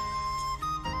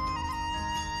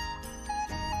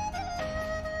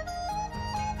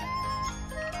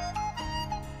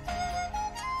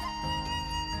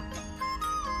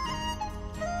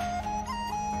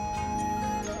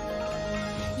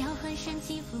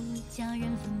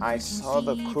 I saw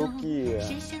the cookie.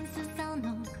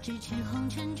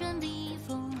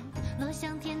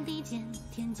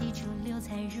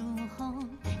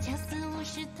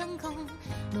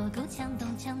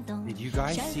 Did you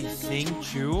guys see Sing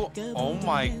Chu? Oh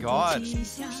my god.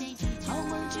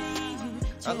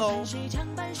 Hello.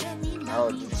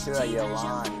 Oh, did you see that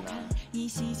Yolanda?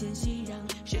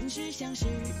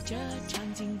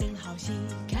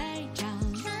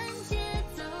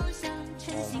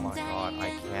 Oh my god,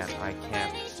 I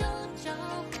can't.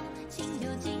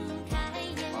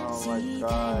 Oh my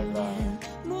god.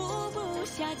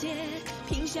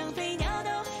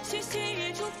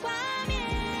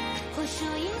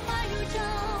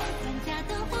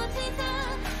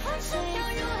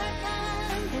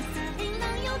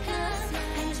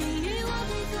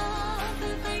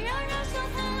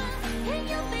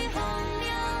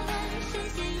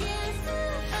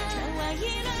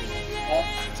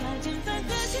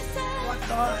 What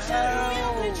the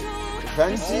hell?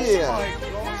 Fancy. Oh my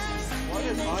god. What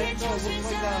is Aika look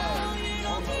like that?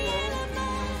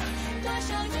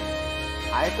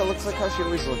 Aika looks like how she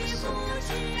always looks. I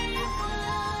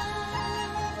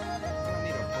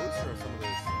need a poster of some of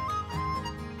this.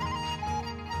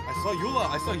 I saw Eula.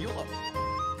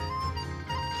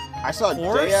 I saw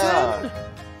Forsen? Dea.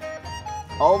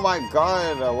 Oh my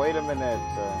god. Wait a minute.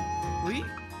 Lee?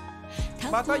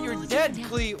 I thought you're dead,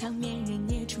 Cleo.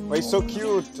 Wait, so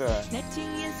cute.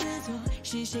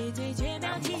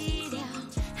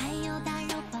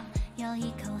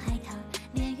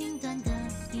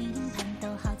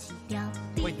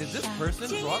 Wait, did this person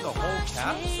draw the whole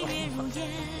cast? Oh my.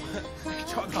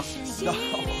 No.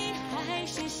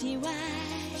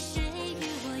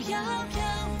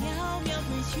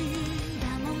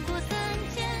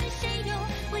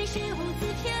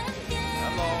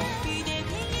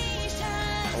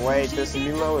 Wait, this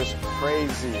Milo is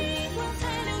crazy.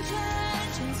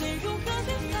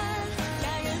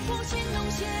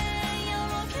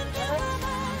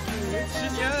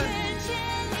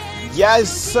 Yes,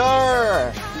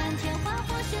 sir!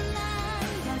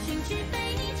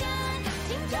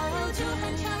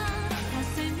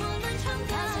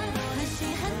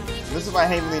 This is why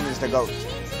Haveline is the GOAT.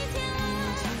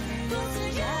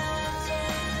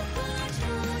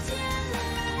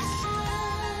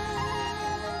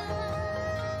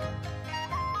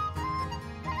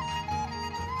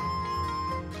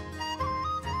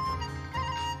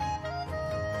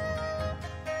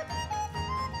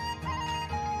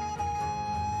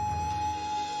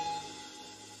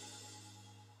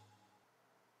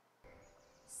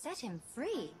 Set him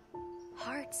free.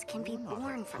 Hearts can be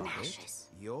born from ashes.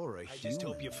 You're a human. I just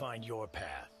hope you find your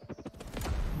path.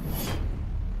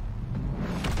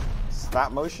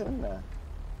 Stop motion?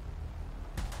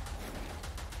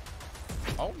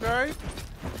 Okay.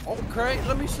 Okay,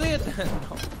 let me see it.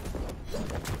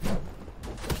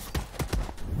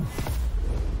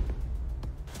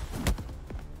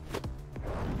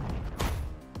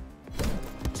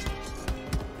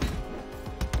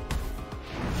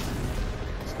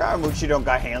 Scaramucci don't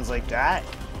got hands like that.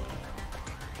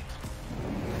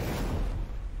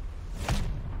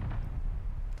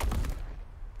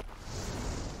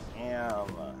 Damn.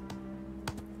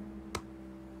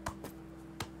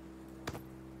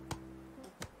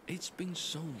 It's been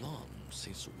so long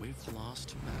since we've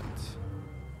last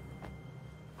met.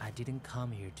 I didn't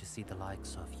come here to see the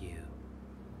likes of you.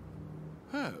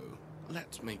 Oh,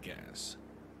 let me guess.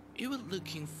 You were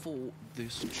looking for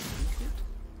this trinket?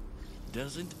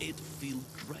 Doesn't it feel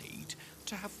great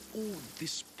to have all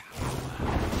this power?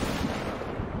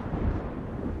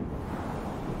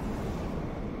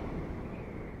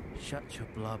 Shut your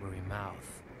blubbery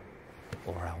mouth,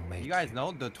 or I'll make you guys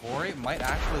know the Tori might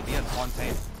actually be in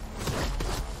Fontaine.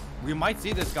 We might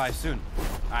see this guy soon,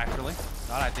 actually.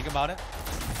 Now that I think about it.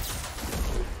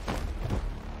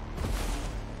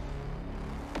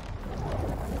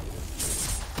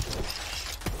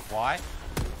 Why?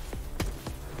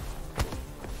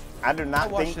 I do not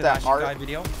think that art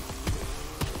video.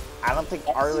 I don't think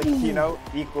Arlecchino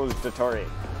equals Dottore.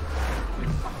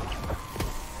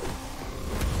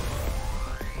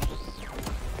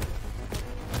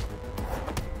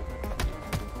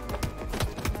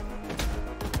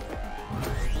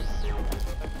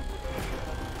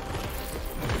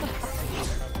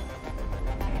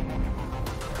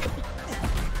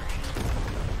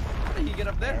 How did he get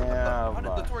up there? Yeah, how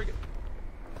did Dottore get?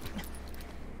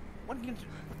 What did he get?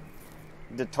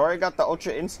 Dottore got the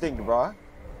Ultra Instinct, bro.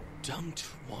 Don't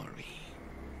worry.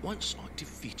 Once I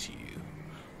defeat you,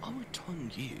 I will turn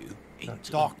you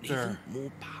into an even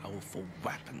more powerful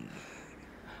weapon.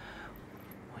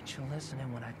 Weren't you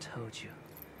listening when I told you?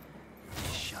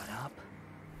 Shut up.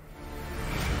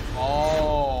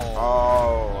 Oh,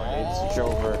 it's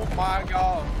Jover. Oh my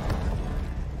god.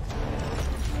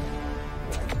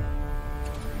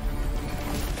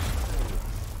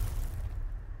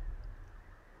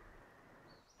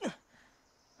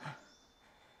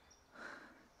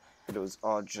 It was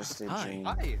all just a dream.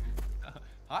 Hi.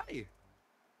 Hi.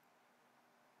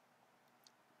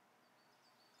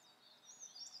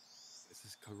 Is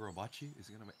this Kagurabachi? Is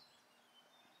he gonna make...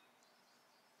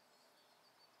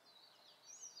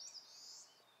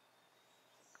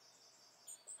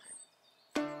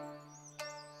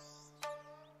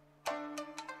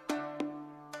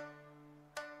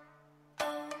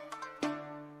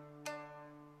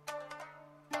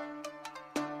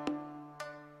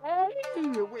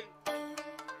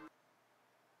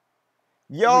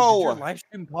 Yo! Wait, did your live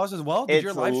stream pause as well? Did It's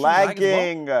your live stream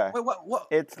lagging. lag as well? Wait, what?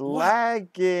 It's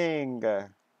lagging.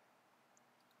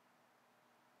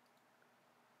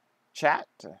 Chat.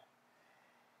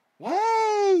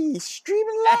 Hey, stream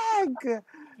lag.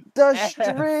 The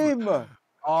stream.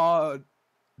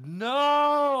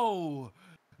 No.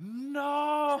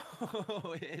 No.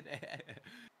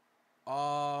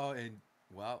 Oh, and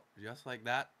well, just like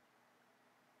that.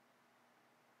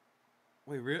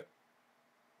 Wait, real?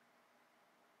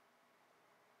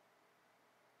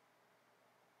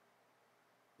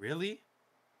 Really?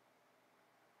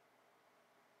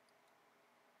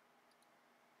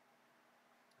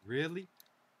 Really?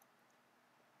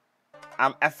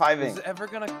 I'm F5ing. Is it ever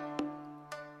gonna...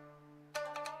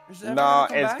 No,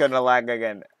 it's gonna lag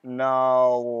again.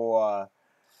 No.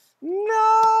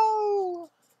 No.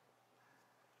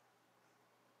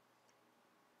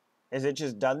 Is it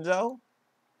just Dunzo?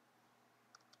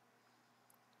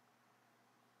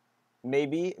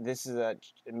 Maybe this is a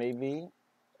maybe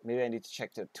I need to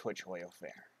check the Twitch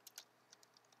HoYoFair.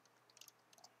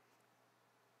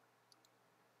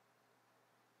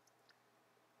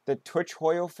 The Twitch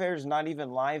HoYoFair is not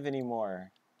even live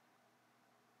anymore.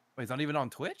 Wait, it's not even on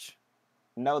Twitch?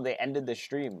 No, they ended the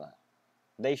stream.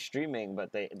 They streaming,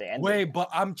 but they ended. Wait, but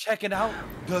I'm checking out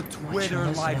the Twitter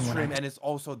live stream, and it's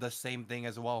also the same thing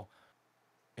as well.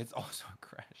 It's also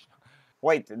crashed.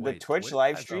 Wait, the Twitch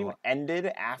live stream ended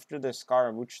after the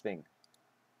Scaramouche thing.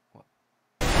 What?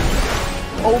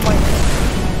 Oh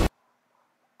my!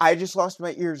 I just lost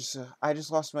my ears. I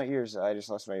just lost my ears.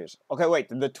 Okay, wait.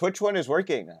 The Twitch one is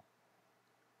working.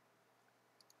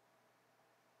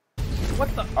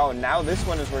 What the? Oh, now this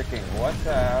one is working. What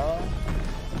the hell?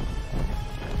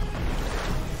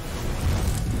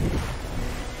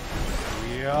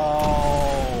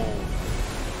 Yo!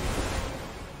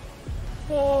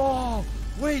 Oh!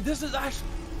 Wait, this is actually...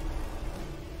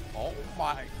 Oh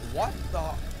my... What the...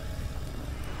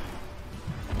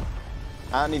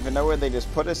 I don't even know where they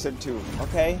just put us into.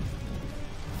 Okay.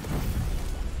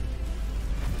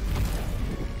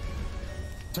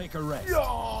 Take a rest.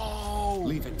 Yo!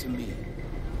 Leave it to me.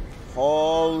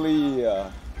 Holy...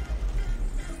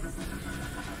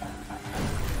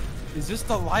 Is this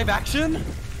the live action?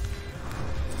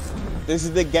 This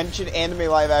is the Genshin anime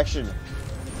live action.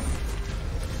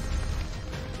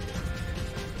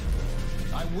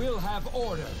 I will have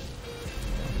order.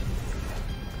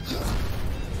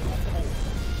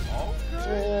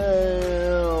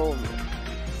 Damn.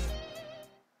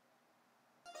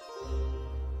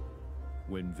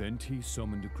 When Venti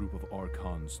summoned a group of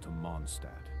Archons to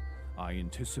Mondstadt, I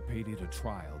anticipated a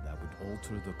trial that would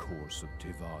alter the course of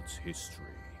Tivat's history.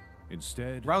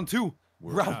 Instead, round two.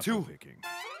 Round two.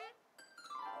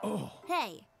 Oh.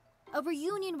 Hey, a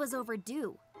reunion was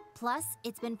overdue. Plus,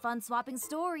 it's been fun swapping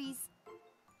stories.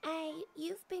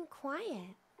 You've been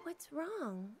quiet. What's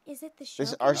wrong? Is it the show?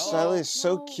 This art style is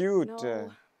so cute.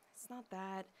 No, it's not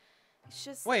that. It's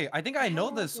just. Wait, I think I know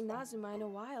haven't this. worked in Inazuma in a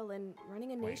while, and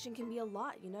running a nation can be a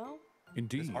lot, you know.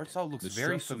 Indeed, this art style looks the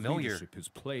very stress of familiar. leadership has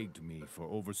plagued me for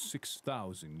over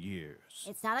 6,000 years.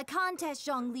 It's not a contest,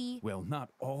 Zhongli. Well, not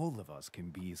all of us can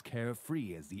be as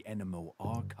carefree as the Enemo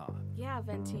Archon. Yeah,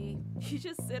 Venti. You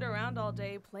just sit around all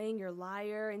day playing your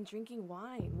lyre and drinking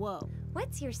wine. Whoa.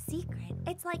 What's your secret?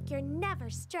 It's like you're never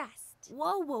stressed.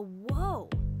 Whoa, whoa, whoa.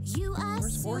 You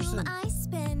assume I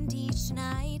spend each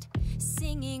night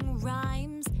singing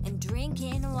rhymes and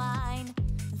drinking wine.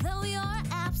 Though you're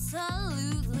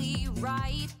absolutely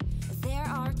right, there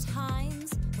are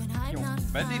times when I'm not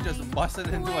Venti fine. just busted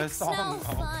into a Work's song. no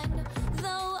fun,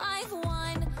 though I've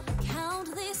won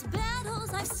countless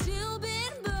battles, I've still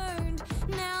been burned.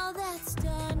 Now that's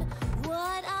done,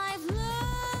 what I've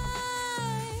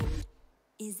learned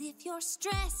is if you're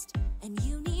stressed and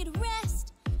you need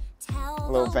rest, tell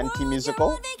Little the Venti world musical.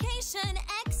 you're on vacation.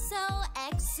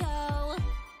 XOXO.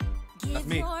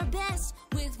 Give your best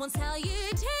with one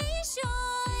salutation.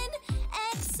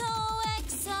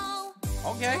 XOXO.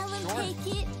 Okay, Tell them sure. take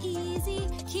it easy,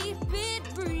 keep it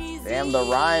breezy. Damn, the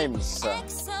rhymes.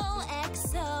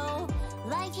 XOXO.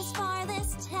 Life is far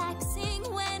less taxing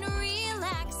when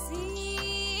relaxing.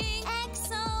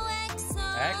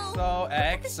 XOXO.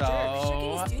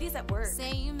 XOXO. Duties at work.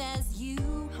 Same as you.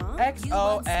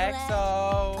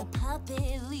 XOXO. A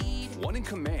puppet lead. One in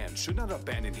command should not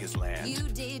abandon his land. You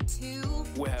did too.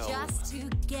 Well. Just to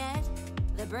get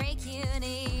the break you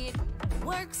need.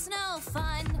 Work's no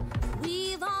fun.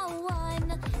 We've all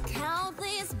won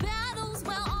countless battles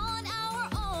well on our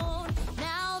own.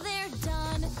 Now they're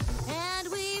done, and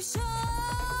we've shown.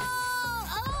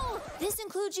 Oh, this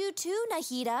includes you too,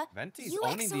 Nahida. Venti's You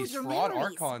owning exiled these your fraud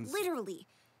memories, Archons. Literally.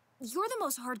 You're the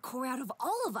most hardcore out of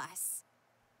all of us.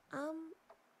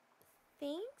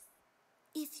 Thanks?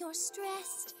 If you're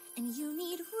stressed and you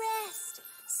need rest,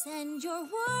 send your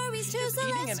worries to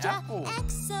eating an Celestia. apple.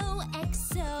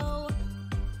 XOXO.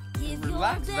 Give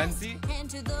Relax, your best, Venti. and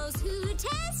to those who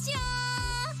test ya.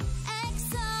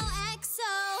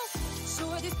 XOXO.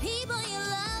 Sure, there's people you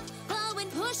love, but when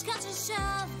push comes to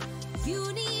shove,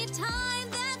 you need time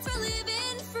that's for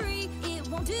living free. It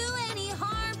won't do any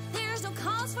harm. There's no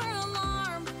cause for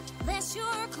alarm, lest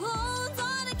your clones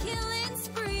on a killing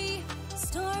spree.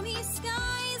 Stormy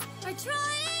skies are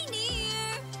drawing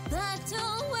near, but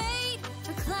don't wait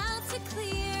for clouds to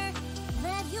clear.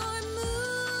 Let your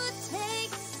mood take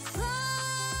flight.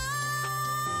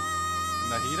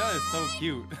 Ida is so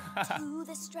cute. To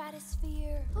the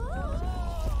stratosphere.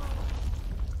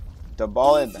 The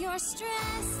ball in. If you're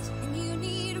stressed and you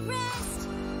need rest,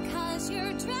 cause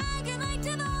your dragon like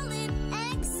devolved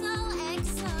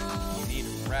XOXO. You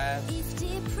need rest. If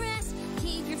depressed,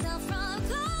 keep yourself from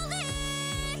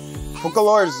calling.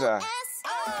 Pukalorza.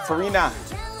 Farina.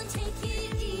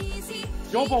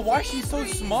 Yo, but why is she so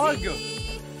smug? Smug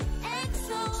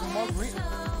green.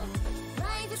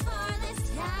 Life is far less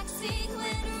taxing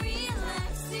when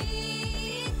relaxing.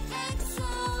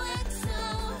 XOXO.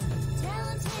 Tell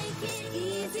 'em take it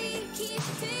easy, keep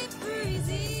it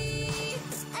breezy.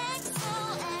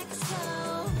 XOXO.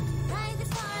 Life is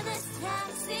far less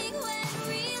taxing when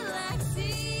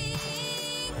relaxing.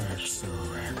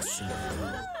 XOXO.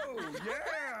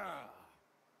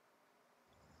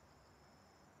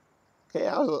 Okay,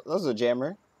 that was a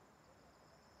jammer.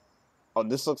 Oh,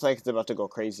 this looks like it's about to go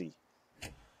crazy.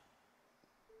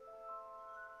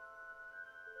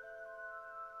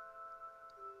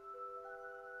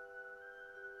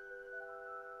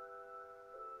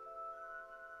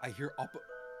 I hear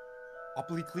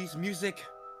Oplicles music.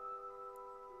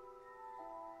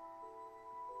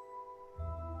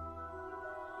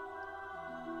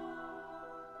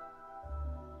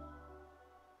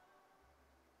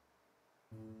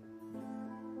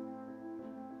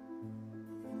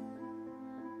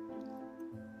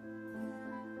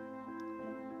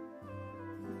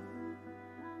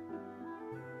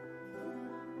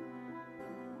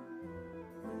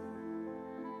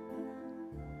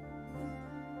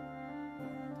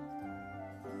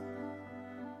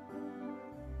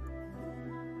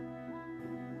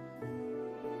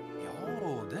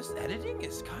 This editing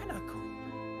is kind of cool.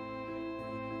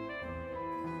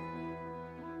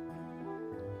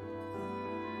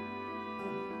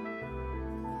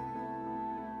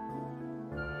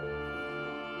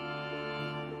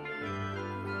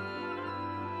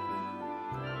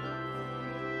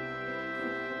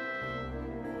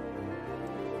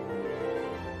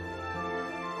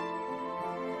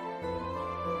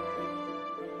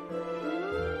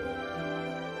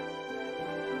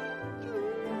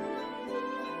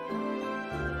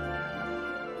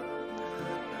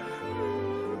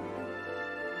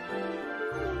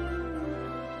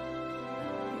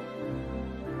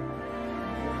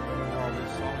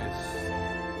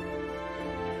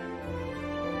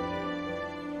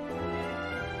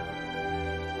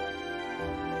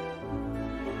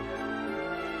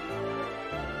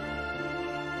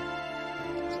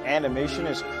 Animation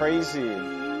is crazy.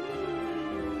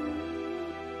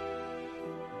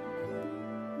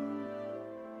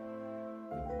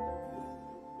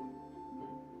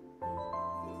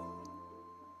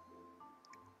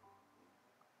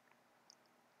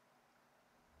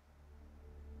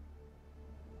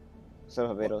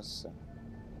 Salvaveros.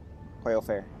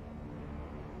 HoYoFair.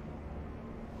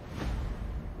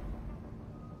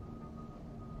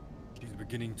 She's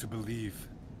beginning to believe.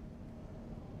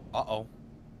 Uh-oh.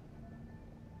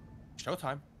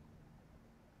 Showtime.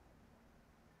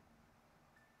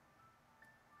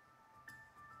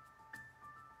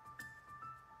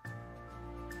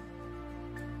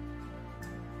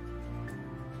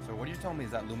 So what you're telling me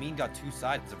is that Lumine got two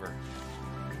sides of her.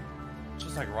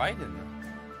 Just like Raiden.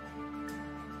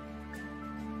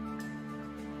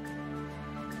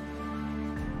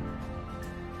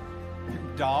 You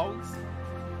dogs.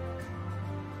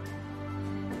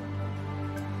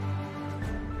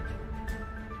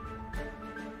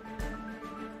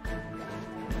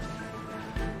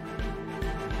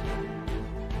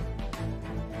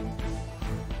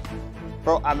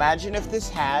 Bro, imagine if this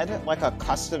had like a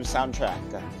custom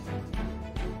soundtrack.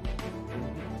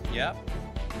 Yep.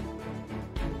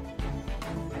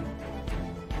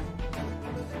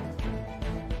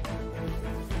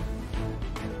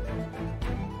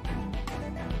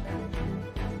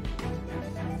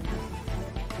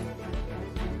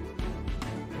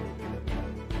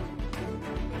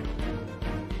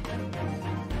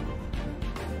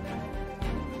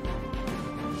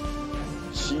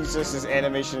 Jesus, his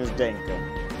animation is dank.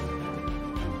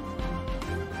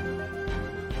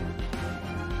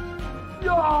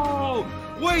 Yo!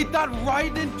 Wait, that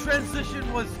Raiden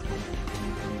transition was...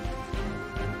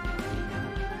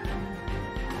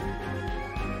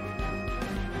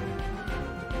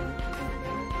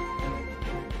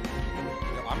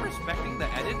 Yo, I'm respecting the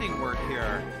editing work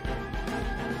here.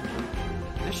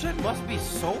 This shit must be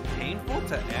so painful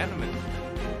to animate.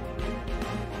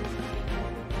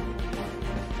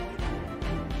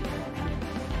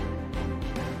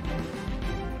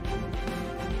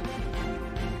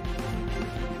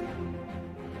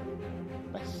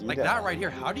 Like that right here,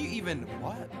 how do you even,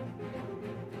 what?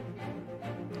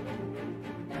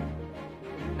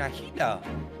 Nahida.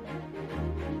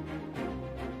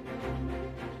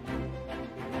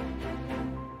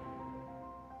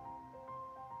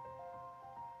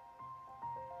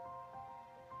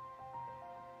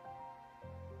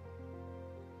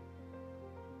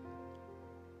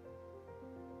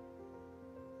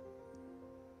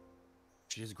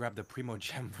 She just grabbed the primo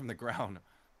gem from the ground.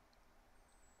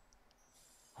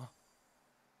 Huh?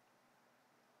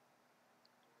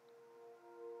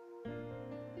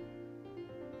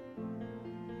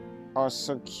 Oh,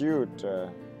 so cute.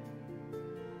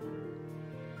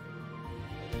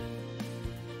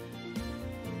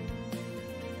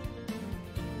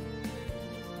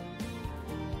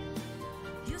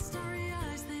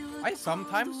 I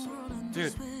sometimes,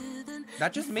 dude,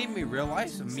 that just made me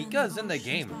realize Mika is in the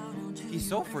game. He's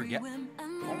so forget.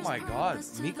 Oh my god,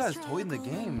 Mika is totally in the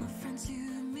game.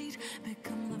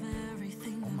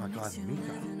 Oh my god,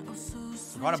 Mika.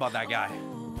 Forgot about that guy.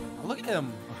 Look at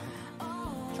him.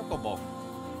 Chocobo.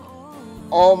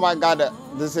 Oh my god,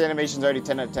 this animation's already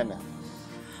 10 out of 10.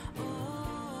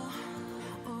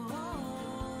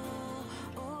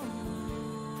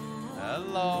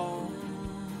 Hello.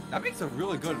 That makes a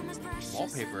really good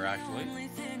wallpaper, actually.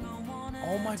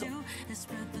 Oh my god.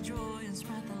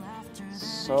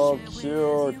 So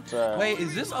cute. Wait,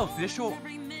 is this official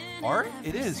art?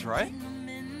 It is, right?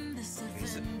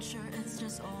 Is it?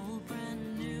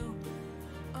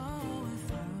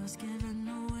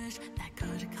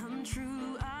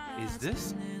 Is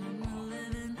this?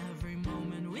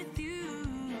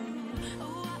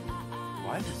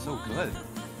 Why is it so good?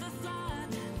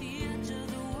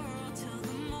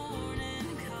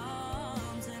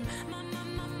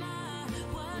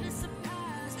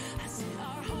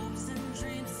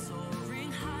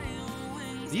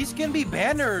 These can be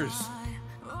banners.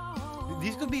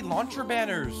 These could be launcher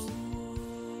banners.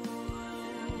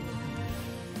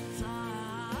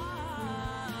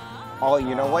 Oh,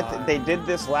 you know what? They did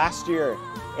this last year.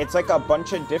 It's like a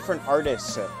bunch of different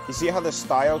artists. You see how the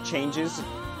style changes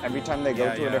every time they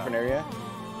go to a different area?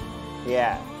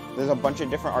 Yeah, there's a bunch of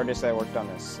different artists that worked on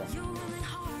this.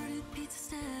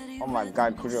 Oh my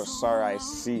god, Kujo, sorry, I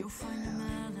see.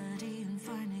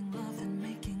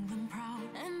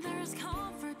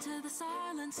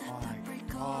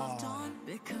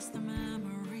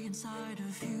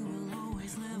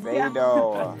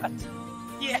 Vado.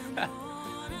 Yeah.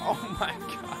 Oh my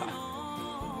god.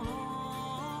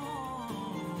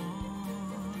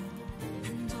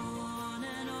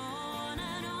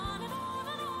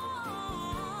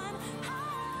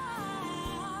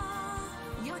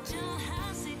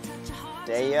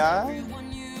 Daya?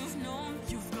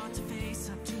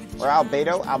 Or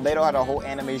Albedo? Albedo had a whole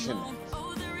animation.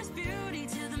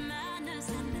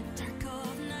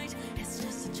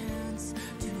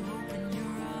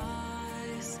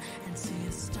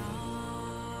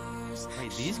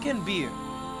 Wait, these can be...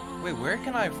 Wait, where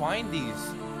can I find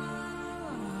these?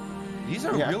 These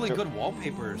are really good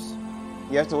wallpapers.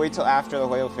 You have to wait till after the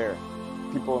HoYoFair.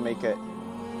 People will make it.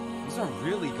 These are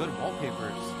really good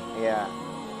wallpapers. Yeah.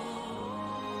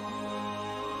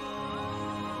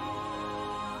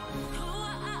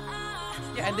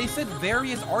 Yeah, and they said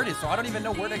various artists, so I don't even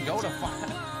know where to go to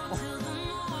find.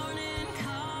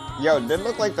 Yo, they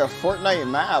look like the Fortnite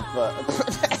map.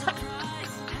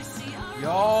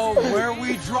 Yo, where are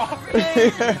we dropping?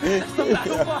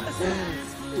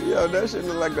 Yo, that shit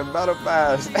look like the battle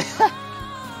pass.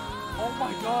 Oh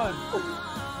my god.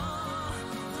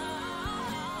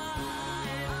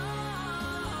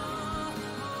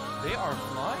 They are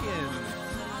flying.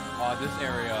 Oh, this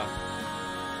area.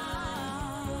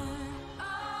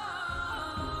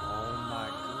 Oh my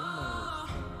goodness.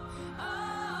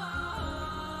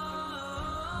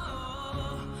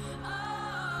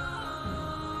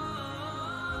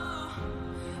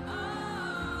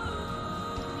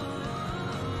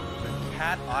 The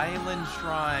Cat Island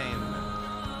Shrine.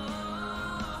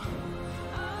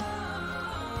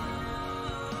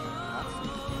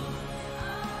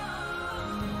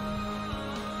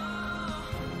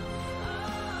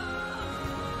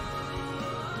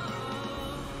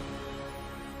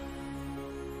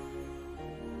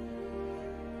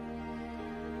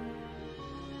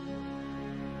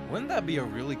 Wouldn't that be a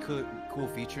really cool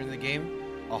feature in the game?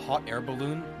 A hot air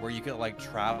balloon where you could like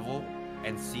travel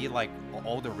and see like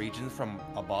all the regions from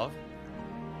above?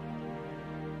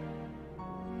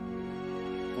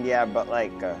 Yeah, but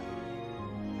like,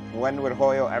 when would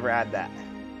Hoyo ever add that?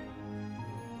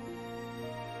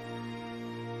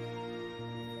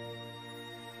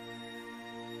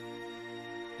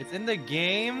 It's in the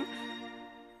game,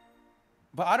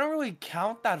 but I don't really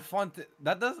count that font.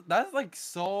 That's like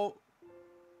so.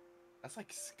 That's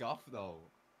like scuff though.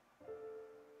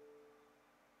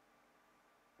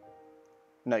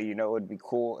 No, you know it would be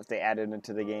cool if they added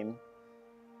into the game?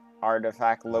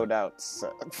 Artifact loadouts.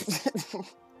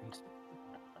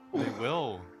 They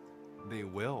will. They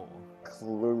will.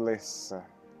 Clueless.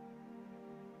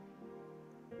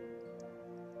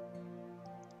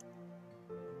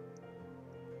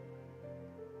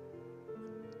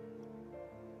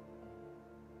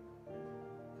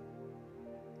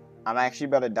 I'm actually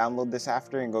about to download this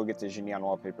after and go get the Xinyan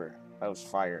wallpaper. That was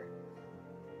fire.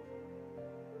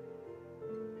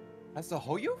 Has the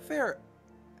HoYoFair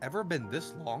ever been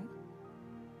this long?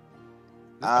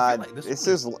 This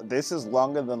is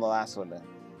longer than the last one.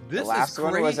 The last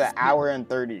one was an hour and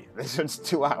 30. This one's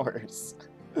 2 hours.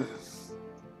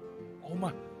 Oh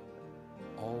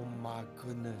my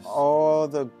goodness. Oh,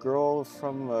 the girl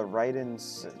from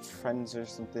Raiden's friends or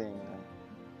something.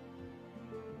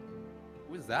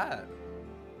 Who is that?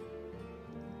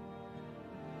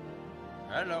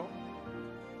 Hello.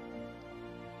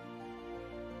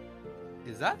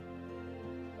 Is that?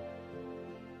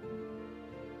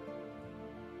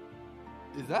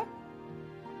 Is that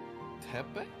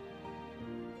Tepe?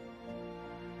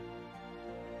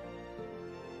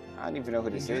 I don't even know who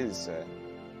this is.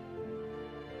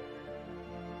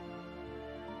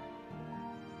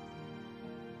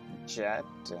 Jet.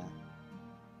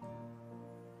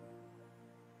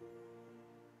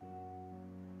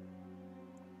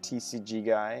 TCG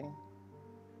guy.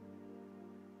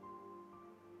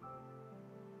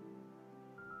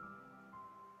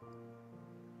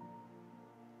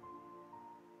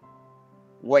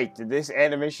 Wait, this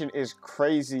animation is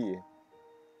crazy.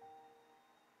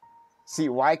 See,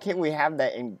 why can't we have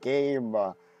that in game?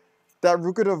 That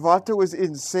Rukadavato was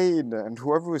insane, and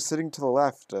whoever was sitting to the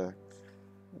left.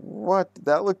 What?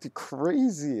 That looked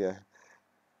crazy.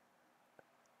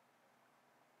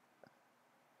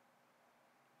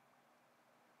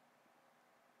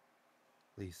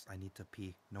 Please, I need to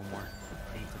pee. No more.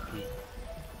 I need to pee.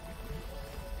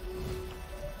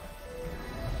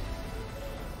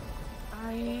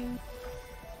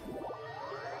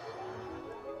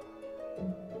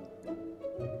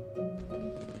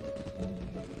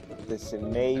 This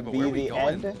may be the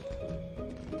end.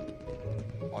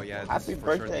 Oh yeah, this Happy is for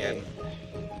birthday. Sure the end.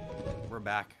 We're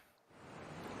back.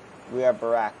 We are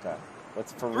Baraka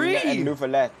with Farina and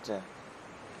Nouvellette.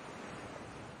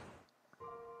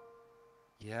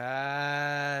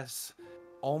 Yes.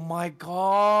 Oh my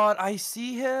god, I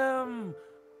see him.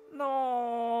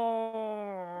 No.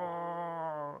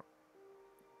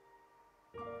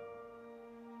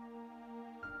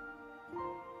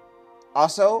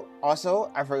 Also,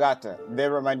 I forgot to. They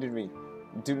reminded me.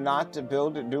 Do not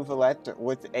build Nouvellette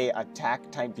with a attack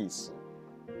timepiece.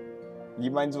 You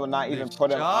might as well not even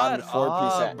put him on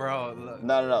 4%. Bro.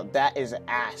 No. That is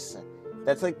ass.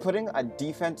 That's like putting a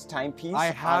defense timepiece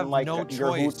on like no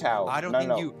your Hu Tao. I don't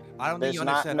think you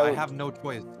understand. I have no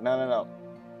choice. No.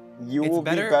 You it's will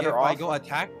better be better if off. I go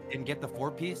attack and get the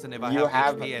 4-piece than if I you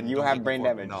have HP and you have brain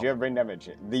damage. No. You have brain damage.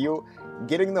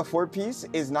 Getting the 4-piece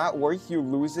is not worth you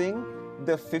losing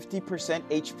the 50%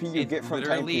 HP you get from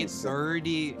timepiece.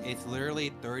 It's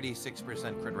literally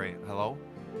 36% crit rate. Hello?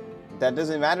 That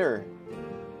doesn't matter.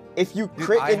 If you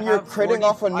crit and you're critting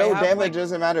off of no damage,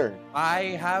 doesn't matter.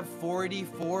 I have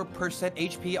 44%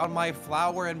 HP on my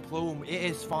flower and plume. It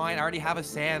is fine. I already have a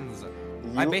Sans.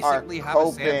 I basically have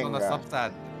a Sans on the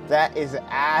substat. That is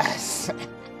ass.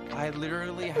 I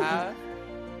literally have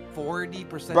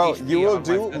 40% Bro, HP you will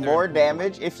do more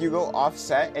damage if you go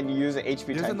offset and you use an HP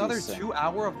There's another timepiece. 2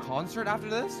 hour of concert after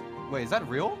this? Wait, is that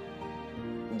real?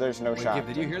 There's no shot.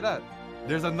 Did you hear that?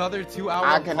 There's another 2 hour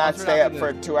I cannot stay up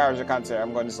for 2 hours of concert.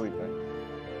 I'm going to sleep.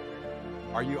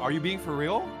 Are you being for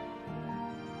real?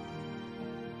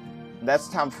 That's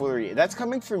tomfoolery. That's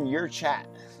coming from your chat.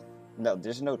 No,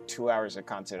 there's no 2 hours of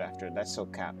concert after. That's so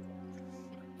cap.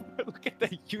 Look at the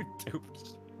YouTube.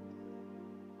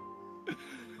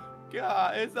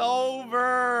 God, it's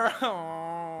over.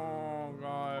 Oh,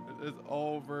 God. It's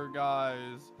over,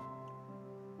 guys.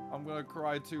 I'm gonna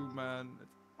cry too, man.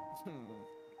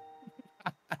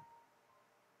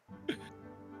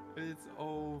 It's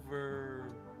over.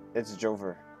 It's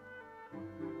Jover.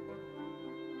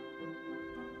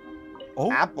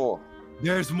 Oh, Apple.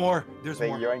 There's more. There's they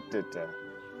more. They yoinked it.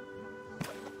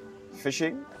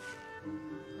 Fishing?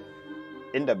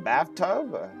 In the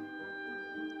bathtub?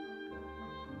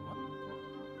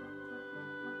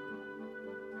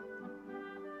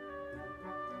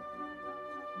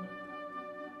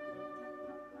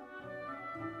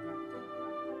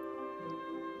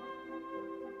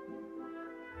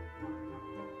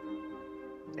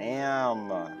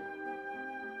 Damn.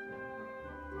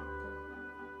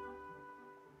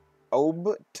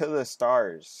 Ob to the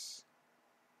stars.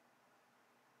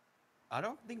 I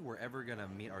don't think we're ever gonna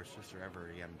meet our sister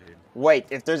ever again, dude. Wait,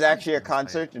 if there's actually a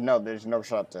concert? No, there's no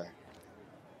shot there.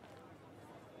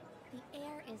 The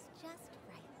air is just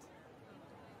right.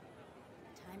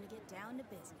 Time to get down to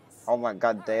business. Oh my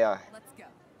god, they are. Let's go.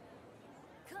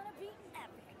 Gonna be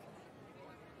epic.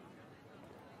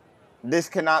 This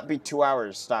cannot be 2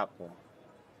 hours. Stop.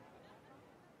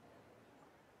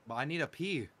 But I need a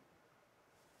pee.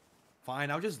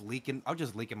 Fine, I'll just leak in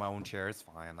my own chair. It's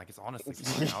fine. Like, it's honestly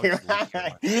fine. I'll just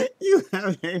leak You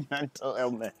have a mental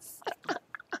illness.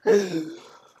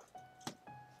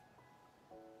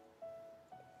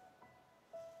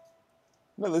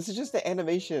 No, this is just the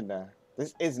animation.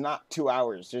 This is not 2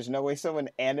 hours. There's no way someone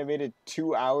animated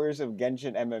 2 hours of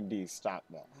Genshin MMD. Stop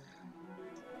that.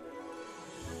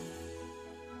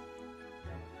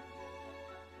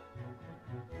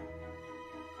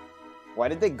 Why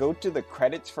did they go to the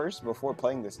credits first before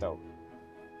playing this though?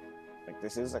 Like,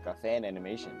 this is like a fan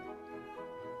animation.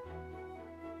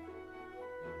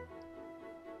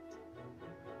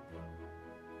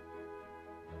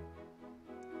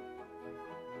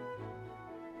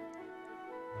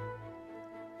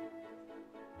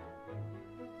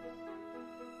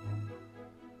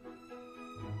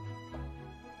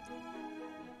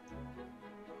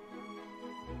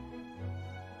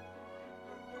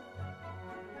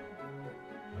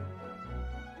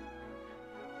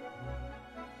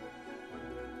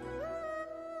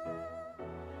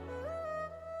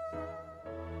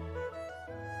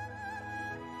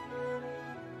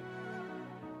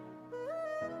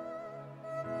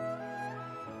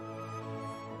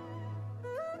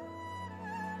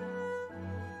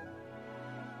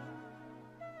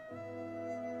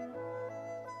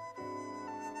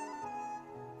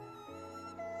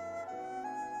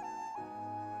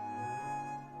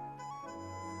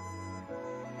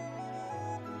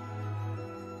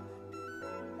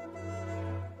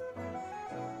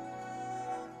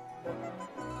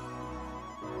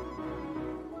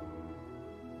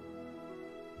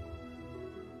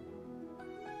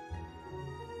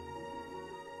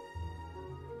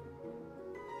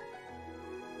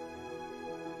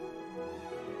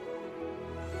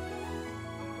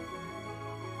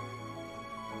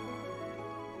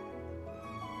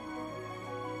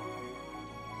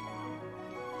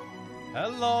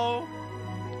 Hello.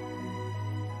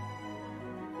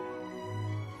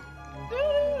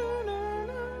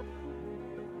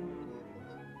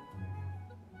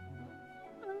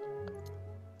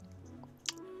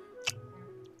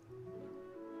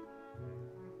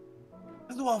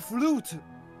 This is a flute.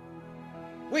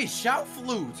 Wait, shout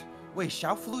flute. Wait,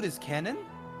 shout flute is canon?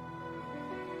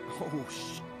 Oh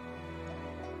shit.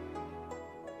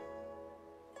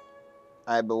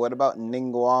 Alright, but what about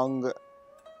Ningguang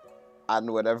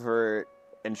on whatever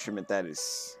instrument that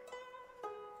is?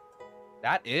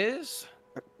 That is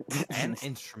an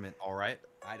instrument, all right.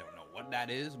 I don't know what that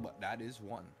is, but that is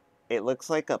one. It looks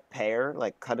like a pear,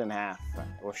 like cut in half,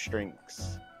 or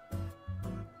strings.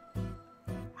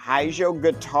 HoYo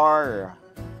guitar.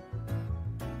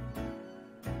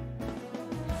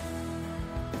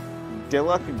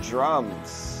 Dilongoo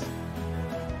drums.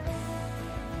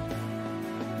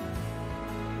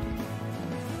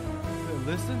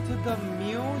 Listen to the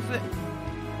music.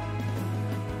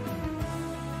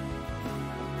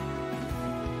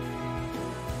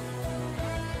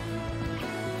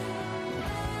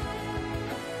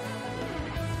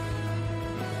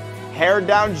 Hair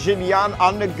down Jinyan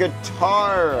on the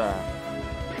guitar.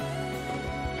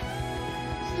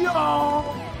 Yo!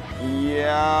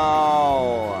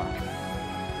 Yo!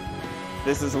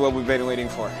 This is what we've been waiting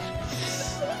for.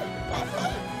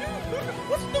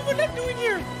 What's that doing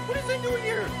here? What is that doing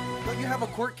here? Don't you have a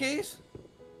court case?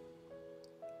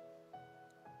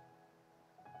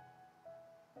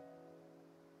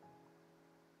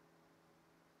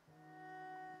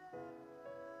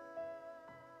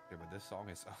 Yeah, but this song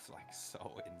is like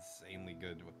so insanely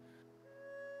good.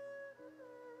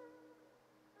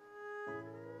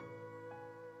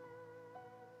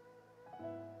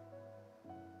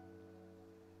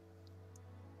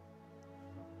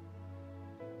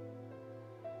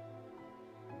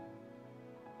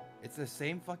 It's the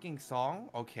same fucking song?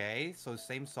 Okay, so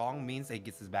same song means it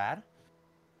gets as bad?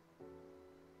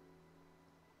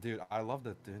 Dude, I love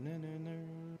the... That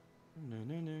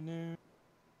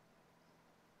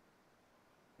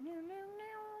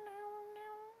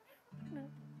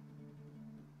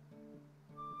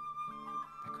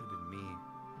could have been me.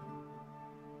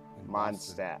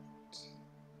 Mondstadt.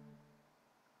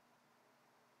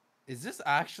 Is this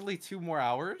actually 2 more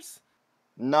hours?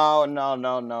 No,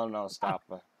 stop.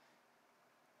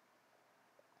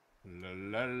 La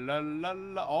la la la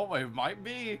la. Oh, it might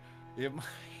be. It might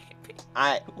be.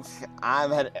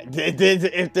 I'm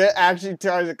if there actually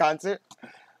is a concert,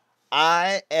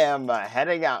 I am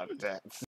heading out.